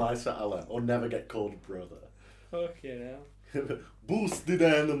give their lives for Allah or never get called brother. Fucking hell. Boosted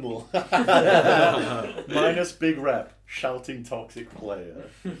animal. Minus big rep. Shouting toxic player.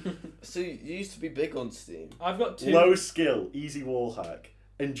 So you used to be big on Steam. I've got 2. Low skill. Easy wall hack.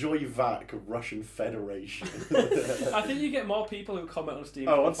 Enjoy VAC. Russian Federation. I think you get more people who comment on Steam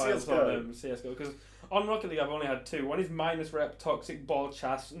Oh, on profiles CS:GO. on CS:GO, because on Rocket League I've only had 2. One is minus rep, toxic ball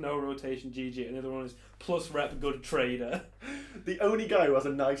chas, no rotation, GG, and the other one is plus rep, good trader. The only guy who has a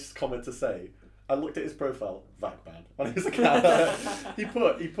nice comment to say, I looked at his profile, VAC ban on his account. he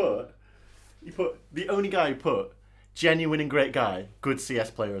put the only guy who put genuine and great guy, good CS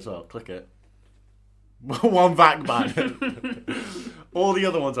player as well. Click it. One VAC ban. All the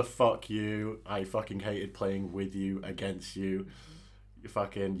other ones are fuck you. I fucking hated playing with you, against you. You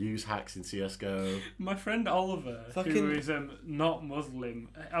fucking use hacks in CS:GO. My friend Oliver, who Fucking- is not Muslim,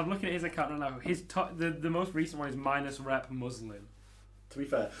 I'm looking at his account right now. His the most recent one is minus rep Muslim. To be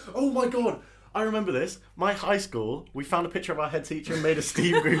fair, oh my god, I remember this. My high school, we found a picture of our head teacher and made a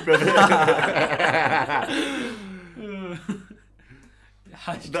Steam group of it.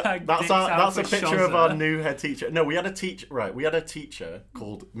 That's a picture of our new head teacher. No, we had a teacher. Right, we had a teacher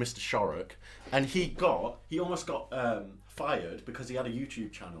called Mr. Shorrock, and he almost got fired because he had a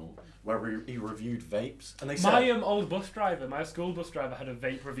YouTube channel where he reviewed vapes, and they said my old bus driver, my school bus driver, had a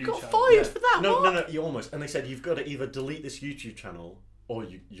vape review channel. Got fired for that? No, you almost. And they said you've got to either delete this YouTube channel or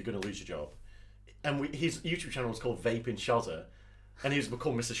you're going to lose your job. And his YouTube channel was called Vaping Shozza. And he was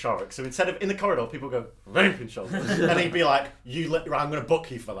called Mr. Shorrock. So instead of in the corridor, people go, Vaping Shozza. And he'd be like, I'm going to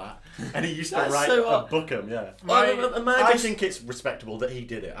book you for that. And he used to book him, yeah. I think it's respectable that he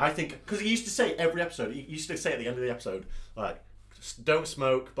did it. I think, because he used to say every episode, he used to say at the end of the episode, like, don't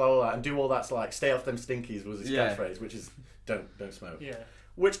smoke, blah, blah, blah, and do all that, so like, stay off them stinkies was his catchphrase, which is, don't smoke. Yeah.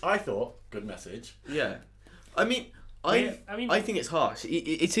 Which I thought, good message. Yeah. I think it's harsh.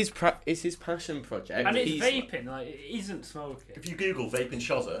 It's his passion project. And it's vaping, like it isn't smoking. If you Google Vaping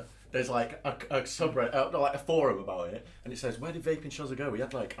Shozza, there's like a subreddit, like a forum about it, and it says, where did Vaping Shozza go? He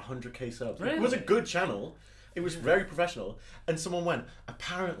had like 100k subs. Really? It was a good channel. It was very professional. And someone went,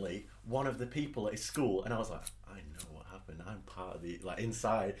 apparently one of the people at his school, and I was like, I know what happened. I'm part of the, like,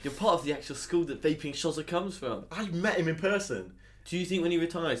 inside. You're part of the actual school that Vaping Shozza comes from. I met him in person. Do you think when he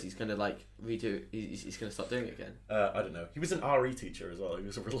retires, he's gonna like redo? He's gonna start doing it again? I don't know. He was an RE teacher as well. He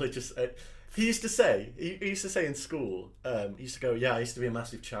was a religious. He used to say in school. He used to go, "Yeah, I used to be a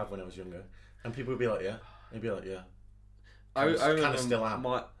massive chav when I was younger," and people would be like, "Yeah," he'd be like, "Yeah." I kind of still am.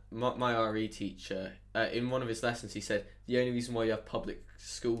 My RE teacher in one of his lessons, he said the only reason why you have public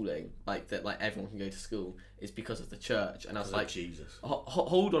schooling, like that, like everyone can go to school, is because of the church. And I was like, Jesus.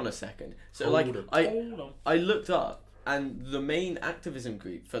 Hold on a second. So I looked up. And the main activism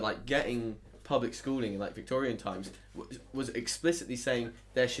group for like getting public schooling in like Victorian times was explicitly saying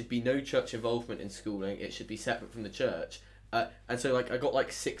there should be no church involvement in schooling. It should be separate from the church. And so like I got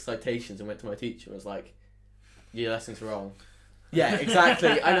like 6 citations and went to my teacher and was like, "Your lesson's wrong." Yeah,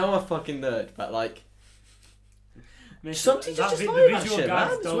 exactly. I know I'm a fucking nerd, but like. Some teachers just the like visual that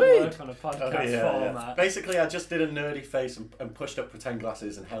guides shit, don't man. work on a podcast format. Basically, I just did a nerdy face and pushed up pretend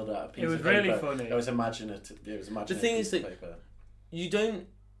glasses and held out a piece of paper. It was really funny. It was imaginative. The thing is that you don't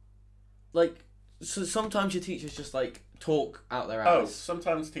like. So sometimes your teachers just like talk out their ass. Oh,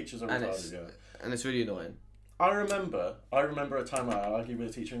 sometimes teachers are retarded. And it's really annoying. I remember a time where I argued with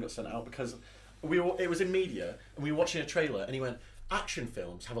a teacher and got sent out because it was in media and we were watching a trailer and he went, action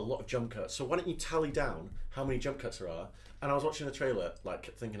films have a lot of jump cuts, so why don't you tally down how many jump cuts there are? And I was watching the trailer,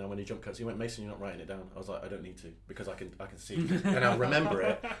 like thinking how many jump cuts. He went, Mason, you're not writing it down. I was like, I don't need to because I can see it and I'll remember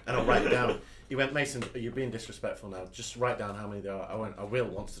it and I'll write it down. He went, Mason, you're being disrespectful now. Just write down how many there are. I went, I will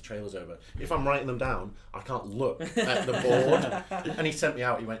once the trailer's over. If I'm writing them down, I can't look at the board. And he sent me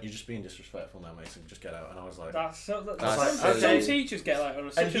out. He went, you're just being disrespectful now, Mason. Just get out. And I was like, some teachers get like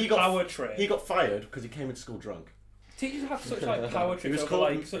on such a power trip. He got fired because he came into school drunk. Teachers have such like power trips over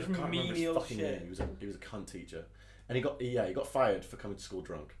like such menial shit. He was a cunt teacher, and he got fired for coming to school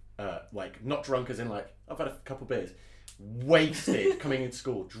drunk. Like not drunk as in like I've had a couple beers, wasted coming into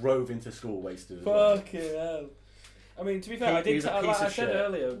school, drove into school wasted. Fucking hell. I mean, to be fair, like I said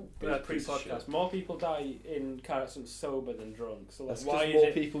earlier, pre-podcast, more people die in car accidents sober than drunk. So like,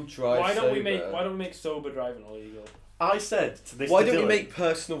 why people drive? Why don't we make sober driving illegal? I said to this. Why don't we make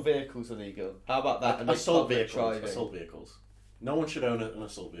personal vehicles illegal? How about that? And assault vehicles. No one should own an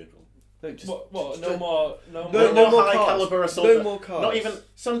assault vehicle. No, just no more high caliber assault. No more cars. Not even.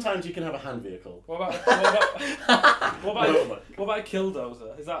 Sometimes you can have a hand vehicle. What about a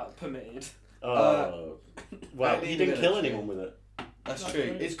killdozer? Is that permitted? Well, he didn't kill anyone with it. That's true.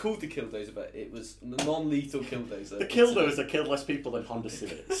 Right. It's called the Killdozer, but it was the non-lethal Killdozer. The Killdozer killed less people than Honda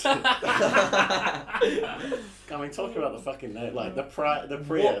Civics. I mean, talk about the fucking like the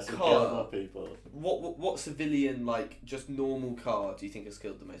Prius killed more people. What civilian like just normal car do you think has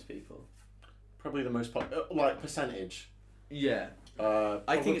killed the most people? Probably the most like percentage. Yeah.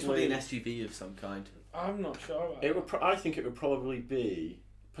 I think it's probably an SUV of some kind. I'm not sure. I think it would probably be.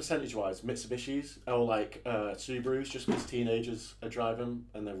 Percentage-wise, Mitsubishis or like Subarus, just because teenagers are driving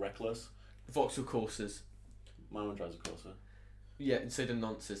and they're reckless. Vauxhall Corsas. My one drives a Corsa. Yeah, instead of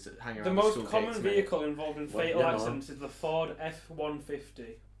nonsense that hang around. The most common vehicle involved in fatal accidents is the Ford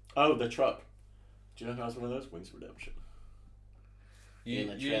F-150. Oh, the truck. Do you know who has one of those? Wings of Redemption. You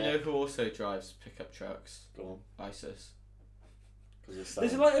know who also drives pickup trucks? Go on. ISIS.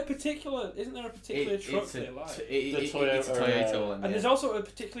 There's like a particular, isn't there a particular truck they like? It's a Toyota one. And there's also a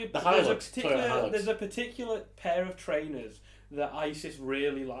particular, there's a particular pair of trainers that ISIS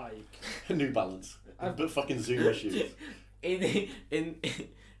really like. New Balance, but fucking Zuma shoes. In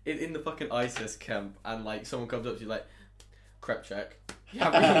in the fucking ISIS camp, and like someone comes up to you like, crep check. You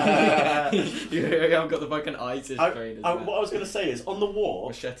haven't got the fucking ISIS trainers. What I was going to say is, on the walk,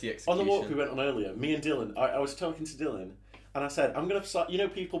 machete execution. on the walk we went on earlier, me and Dylan, I was talking to Dylan, and I said, I'm going to start,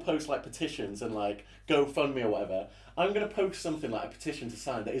 people post like petitions and like GoFundMe or whatever. I'm going to post something like a petition to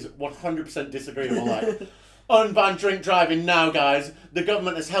sign that is 100% disagreeable, like, unban drink driving now, guys. The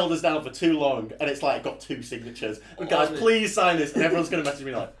government has held us down for too long, and it's like got 2 signatures. But guys, please sign this, and everyone's going to message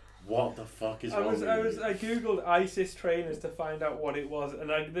me like, what the fuck is wrong with you? I googled ISIS trainers to find out what it was,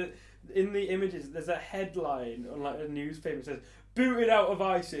 and in the images there's a headline on like a newspaper that says booted out of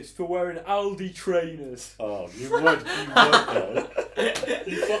ISIS for wearing Aldi trainers. Oh, you would though.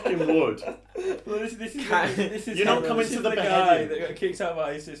 You fucking would. Well, this is you're not coming to the guy beheading that got kicked out of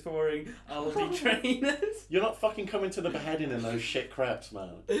ISIS for wearing Aldi trainers. You're not fucking coming to the beheading in those shit crepes,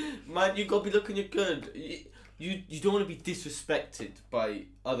 man. Man, you gotta be looking good. You don't want to be disrespected by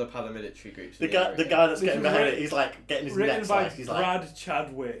other paramilitary groups. The guy that's getting beheaded, he's like getting his neck sliced. He's like, Brad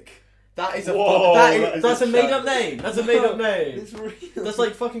Chadwick. That is a Whoa, that's a made up name. That's a made up name. It's real. That's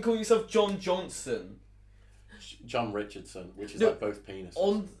like fucking calling yourself John Johnson. John Richardson, which is like both penises.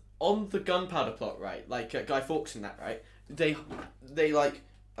 On the gunpowder plot, right? Like Guy Fawkes in that, right? They like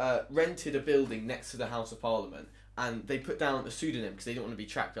rented a building next to the House of Parliament. And they put down a pseudonym because they didn't want to be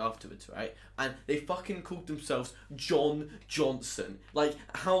tracked afterwards, right? And they fucking called themselves John Johnson. Like,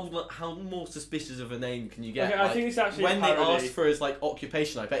 how more suspicious of a name can you get? Okay, like, I think it's actually when a they parody. asked for his like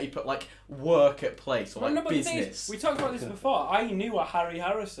occupation, I bet he put like work at place or like but the thing business. is, we talked about this before. I knew a Harry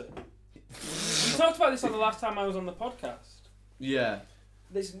Harrison. We talked about this on the last time I was on the podcast. Yeah.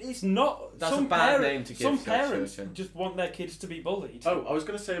 It's not. That's a bad name to give Some to your parents children. just want their kids to be bullied. Oh, I was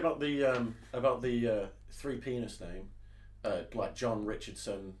going to say about the 3 penis name, like John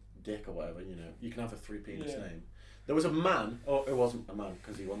Richardson Dick or whatever. You can have a 3 penis name. There was a man, or it wasn't a man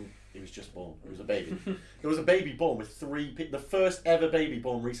because he was just born. It was a baby. There was a baby born with 3. The first ever baby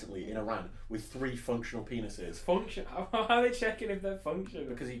born recently in Iran with 3 functional penises. Function? How are they checking if they're functional?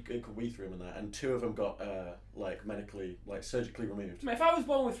 Because he could wee through them and that, and 2 of them got medically, surgically removed. If I was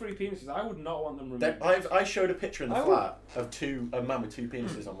born with 3 penises, I would not want them removed. I showed a picture in the flat of a man with 2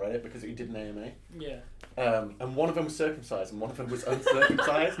 penises on Reddit because he did an AMA. Yeah. And one of them was circumcised and one of them was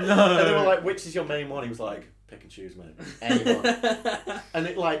uncircumcised. No. And they were like, "Which is your main one?" He was like, "Pick and choose, mate. Anyone." And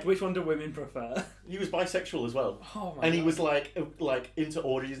it like, which one do women prefer? He was bisexual as well. Oh my and God. he was like into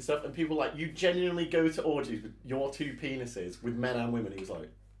orgies and stuff. And people were like, "You genuinely go to orgies with your 2 penises with men and women?" He was like,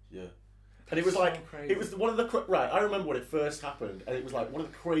 "Yeah." And it was so like, crazy. it was one of the right. I remember when it first happened, and it was like one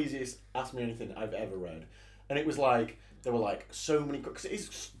of the craziest Ask Me Anything I've ever read. And it was like there were like so many because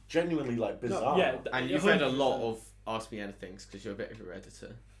it's genuinely like bizarre. No, yeah, And you've read a lot of Ask Me Anythings because you're a bit of a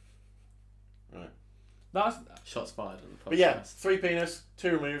redditor. Right. That's Shots fired on the podcast. But yeah, 3 penis,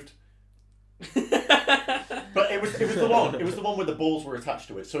 2 removed. But it was the one. It was the one where the balls were attached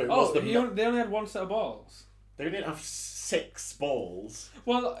to it. So it was the. they only had 1 set of balls. They didn't have 6 balls.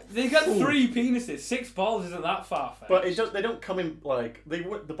 Well, they got 3 penises. 6 balls isn't that far fetched. But they don't come in like the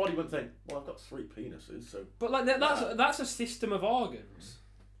body wouldn't think. Well, I've got 3 penises, so. But like that's a system of organs.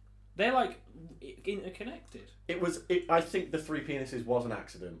 They're like interconnected. I think the 3 penises was an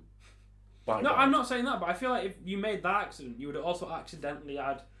accident. No, I'm not saying that, but I feel like if you made that accident, you would also accidentally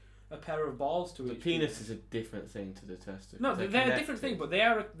add a pair of balls to The each penis is a different thing to the testicles. No, they're a different thing, but they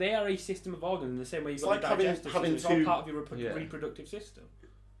are a system of organs in the same way you've got like your digestive having system. It's all 2 part of your reproductive system.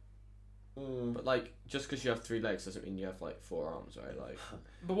 But like, just because you have 3 legs doesn't mean you have like 4 arms, right? Like,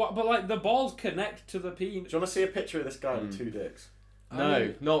 But like the balls connect to the penis. Do you want to see a picture of this guy with 2 dicks?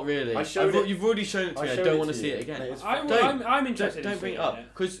 no, not really. You've already shown it to me. I showed don't it want to to see you. it again. I'm interested. Don't bring it up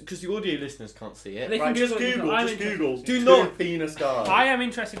because the audio listeners can't see it. They Right, can just Google. Do 2 not- penis guys. I am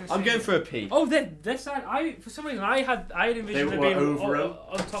interested in. I'm seeing going it. for a pee. Oh, this side. For some reason, I had envisioned They them were being over him.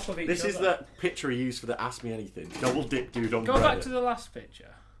 on top of each This other. is the picture he used for the Ask Me Anything. Double dick dude on Go Reddit. back to the last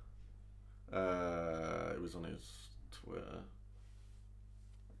picture. It was on his Twitter.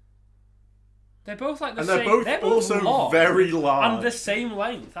 They're both like the And same. they're both also long very large. and the same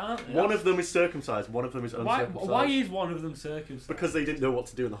length, aren't they? One of them is circumcised, one of them is Why uncircumcised. is one of them circumcised? Because they didn't know what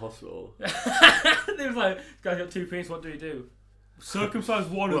to do in the hospital. They was like, this guy's got 2 penises, what do we do? Circumcise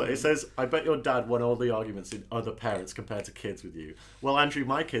one Well, of them. it says, I bet your dad won all the arguments in other parents compared to kids with you. Well, Andrew,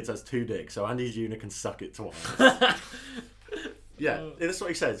 my kids has 2 dicks, so Andy's Jr. can suck it twice. Yeah, that's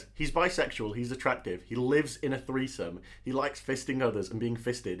what he says. He's bisexual, he's attractive, he lives in a threesome, he likes fisting others and being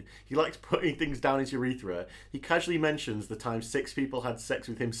fisted, he likes putting things down his urethra, he casually mentions the time 6 people had sex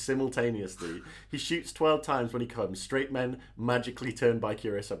with him simultaneously, he shoots 12 times when he comes, straight men magically turn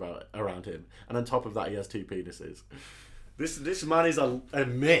bi-curious around him, and on top of that he has 2 penises. This man is a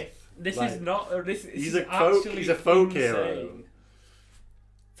myth. This Like, is not. This he's is a folk. actually He's a folk insane. hero.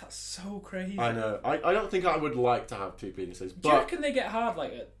 That's so crazy. I know. I don't think I would like to have two penises, Do you but reckon they get hard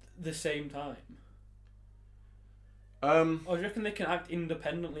like at the same time, or do you reckon they can act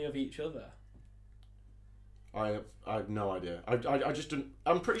independently of each other? I have no idea. I just don't.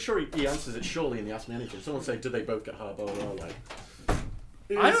 I'm pretty sure he answers it surely in the Ask Me Anything. Someone say, did they both get hard? Blah, blah, blah, like.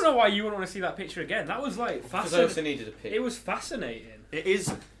 I don't know why you wouldn't want to see that picture again. That was like Because I fascinating. also needed a pic. It was fascinating. It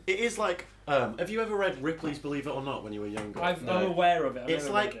is like. Have you ever read Ripley's Believe It or Not when you were younger? I'm aware of it. It's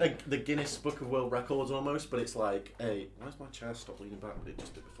like the Guinness Book of World Records almost, but it's like, hey, why's my chair stop leaning back? It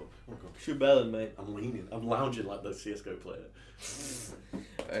just did before. Oh god. You're belling, mate. I'm leaning. I'm lounging like the CS:GO player.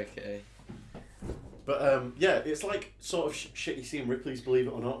 Okay. But yeah, it's like sort of shit you see in Ripley's Believe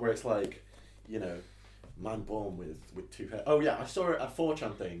It or Not, where it's like, man born with two hair. Oh yeah, I saw a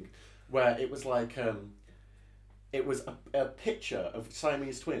 4chan thing where it was like it was a picture of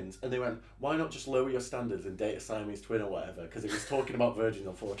Siamese twins, and they went, why not just lower your standards and date a Siamese twin or whatever, because it was talking about virgins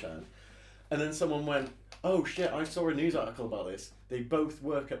on 4chan. And then someone went, oh shit, I saw a news article about this. They both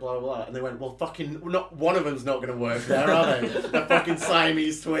work at blah, blah, blah. And they went, well, fucking, not one of them's not going to work there, are they? They're fucking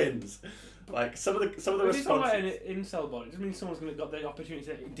Siamese twins. Like, some of the If it's responses... not like an incel body, it doesn't mean someone's going to got the opportunity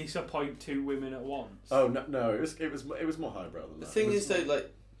to disappoint two women at once. Oh, no, it was more highbrow than that. The thing is, though,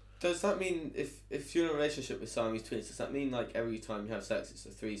 like, does that mean if you're in a relationship with Siamese twins, does that mean like every time you have sex it's a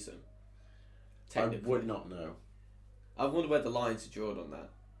threesome? I would not know. I wonder where the lines are drawn on that.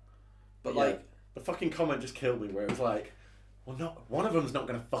 But Yeah. like, The fucking comment just killed me, where it was like, well, not one of them's not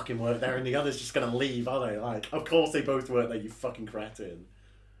going to fucking work there, and the other's just going to leave, are they? Like, of course they both work there, you fucking cretin.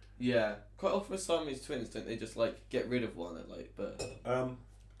 yeah, quite often with Siamese twins, don't they just like get rid of one? But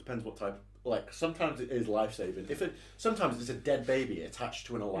Depends what type. Like, sometimes it is life-saving. Sometimes it's a dead baby attached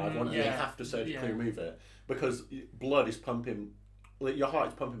to an alive one, and they have to surgically remove it, because blood is pumping, like, your heart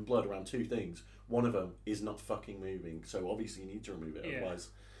is pumping blood around two things. One of them is not fucking moving, so obviously you need to remove it, otherwise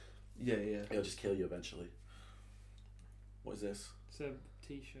yeah, it'll just kill you eventually. What is this? It's a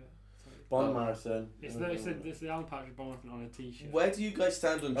t-shirt. Bond Marathon. It's the Alan Patrick Bond on a t-shirt. Where do you guys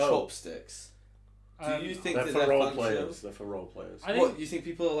stand on chopsticks? Do you think they're that for they're role functional? players? They're for role players. What, you think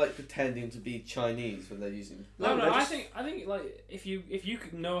people are like pretending to be Chinese when they're using? No, they're I just- think like if you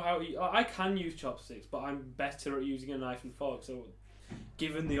could know how I can use chopsticks, but I'm better at using a knife and fork. So,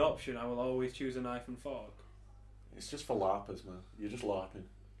 given the option, I will always choose a knife and fork. It's just for larpers, man. You're just larping.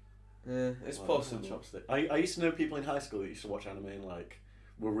 Yeah, it's Like, possible. Chopstick. I used to know people in high school that used to watch anime and like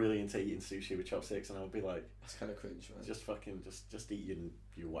were really into eating sushi with chopsticks, and I would be like, That's kind of cringe, man. just fucking just eat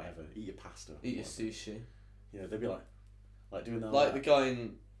your whatever, eat your pasta, Eat your whatever. sushi. Yeah, they'd be like doing that. Like the guy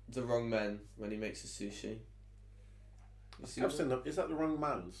in The Wrong Men when he makes his sushi. You see I've that? seen that. Is that the wrong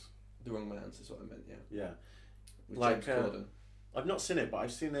man's? The Wrong Man's is what I meant, yeah. Yeah. With Like, James Corden. I've not seen it, but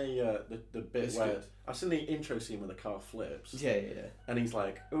I've seen the bit It's where good. I've seen the intro scene where the car flips. Yeah. And he's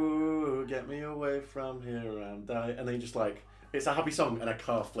like, "Ooh, get me away from here, I'm dying." And then he just like, it's a happy song, and a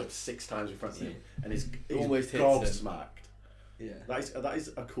car flips 6 times in front of him, and he's Almost hits gobsmacked. Yeah. That is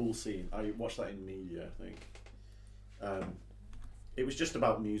a cool scene. I watched that in media, I think. It was just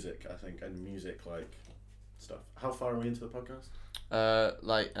about music, I think, and music like stuff. How far are we into the podcast?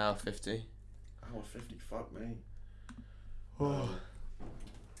 Like hour 50. Hour 50. Fuck me.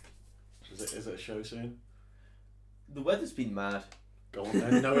 Is it a show soon? The weather's been mad. Go on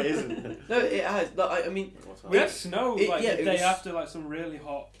then. No, it isn't. No, it has. Like, I mean, What time? We had snow it- like yeah, the it day was- after like some really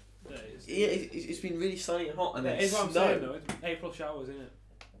hot days. yeah, it's been really sunny and hot, and then It's what I'm snow. saying though. It's April showers, isn't it?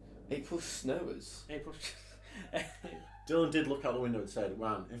 April snowers. April. Dylan did look out the window and said,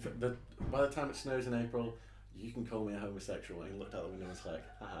 "Man, by the time it snows in April, you can call me a homosexual." And he looked out the window and was like,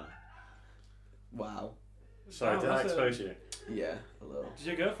 "Haha." Wow. Sorry, Wow, did I that's expose you? Yeah, a little. Did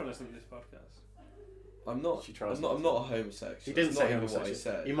your girlfriend listen to this podcast? I'm not. She tries I'm not a homosexual. He didn't It's say not even homosexual. what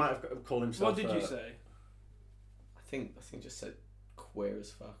I said. He might have called himself. What did you say? I think just said queer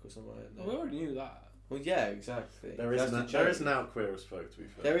as fuck or something like that. Well, we already knew that. Well, yeah, exactly. There is That's the there joke. is now queer as folk, to be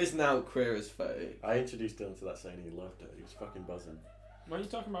fair. There is now queer as folk. I introduced Dylan to that saying, he loved it. He was fucking buzzing. What are you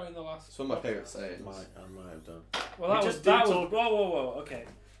talking about in the last? It's one of my favourite podcast? sayings. I might have done. Well, We that just was that did was. talk- Whoa. Okay,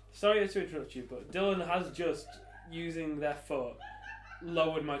 sorry to interrupt you, but Dylan has just using their foot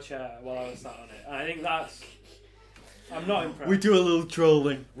lowered my chair while I was sat on it, and I think that's. I'm not impressed. We do a little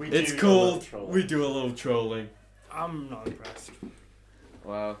trolling. We It's do a called. little trolling. We do a little trolling. I'm not impressed.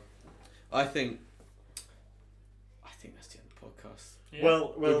 Wow. I think that's the end of the podcast. Yeah.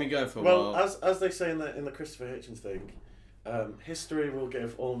 Well, We've been going for a well, while. as they say in the Christopher Hitchens thing, history will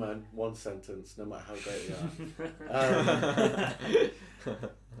give all men one sentence, no matter how great they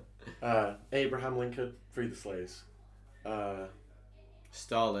are. Abraham Lincoln, free the slaves.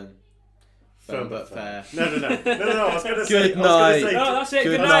 Stalin. Firm but fair. No. I was going to say. Good night. Oh, that's it.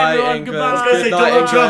 Good Good night, everyone. England. Goodbye. I was gonna say Good night, Donald Trump.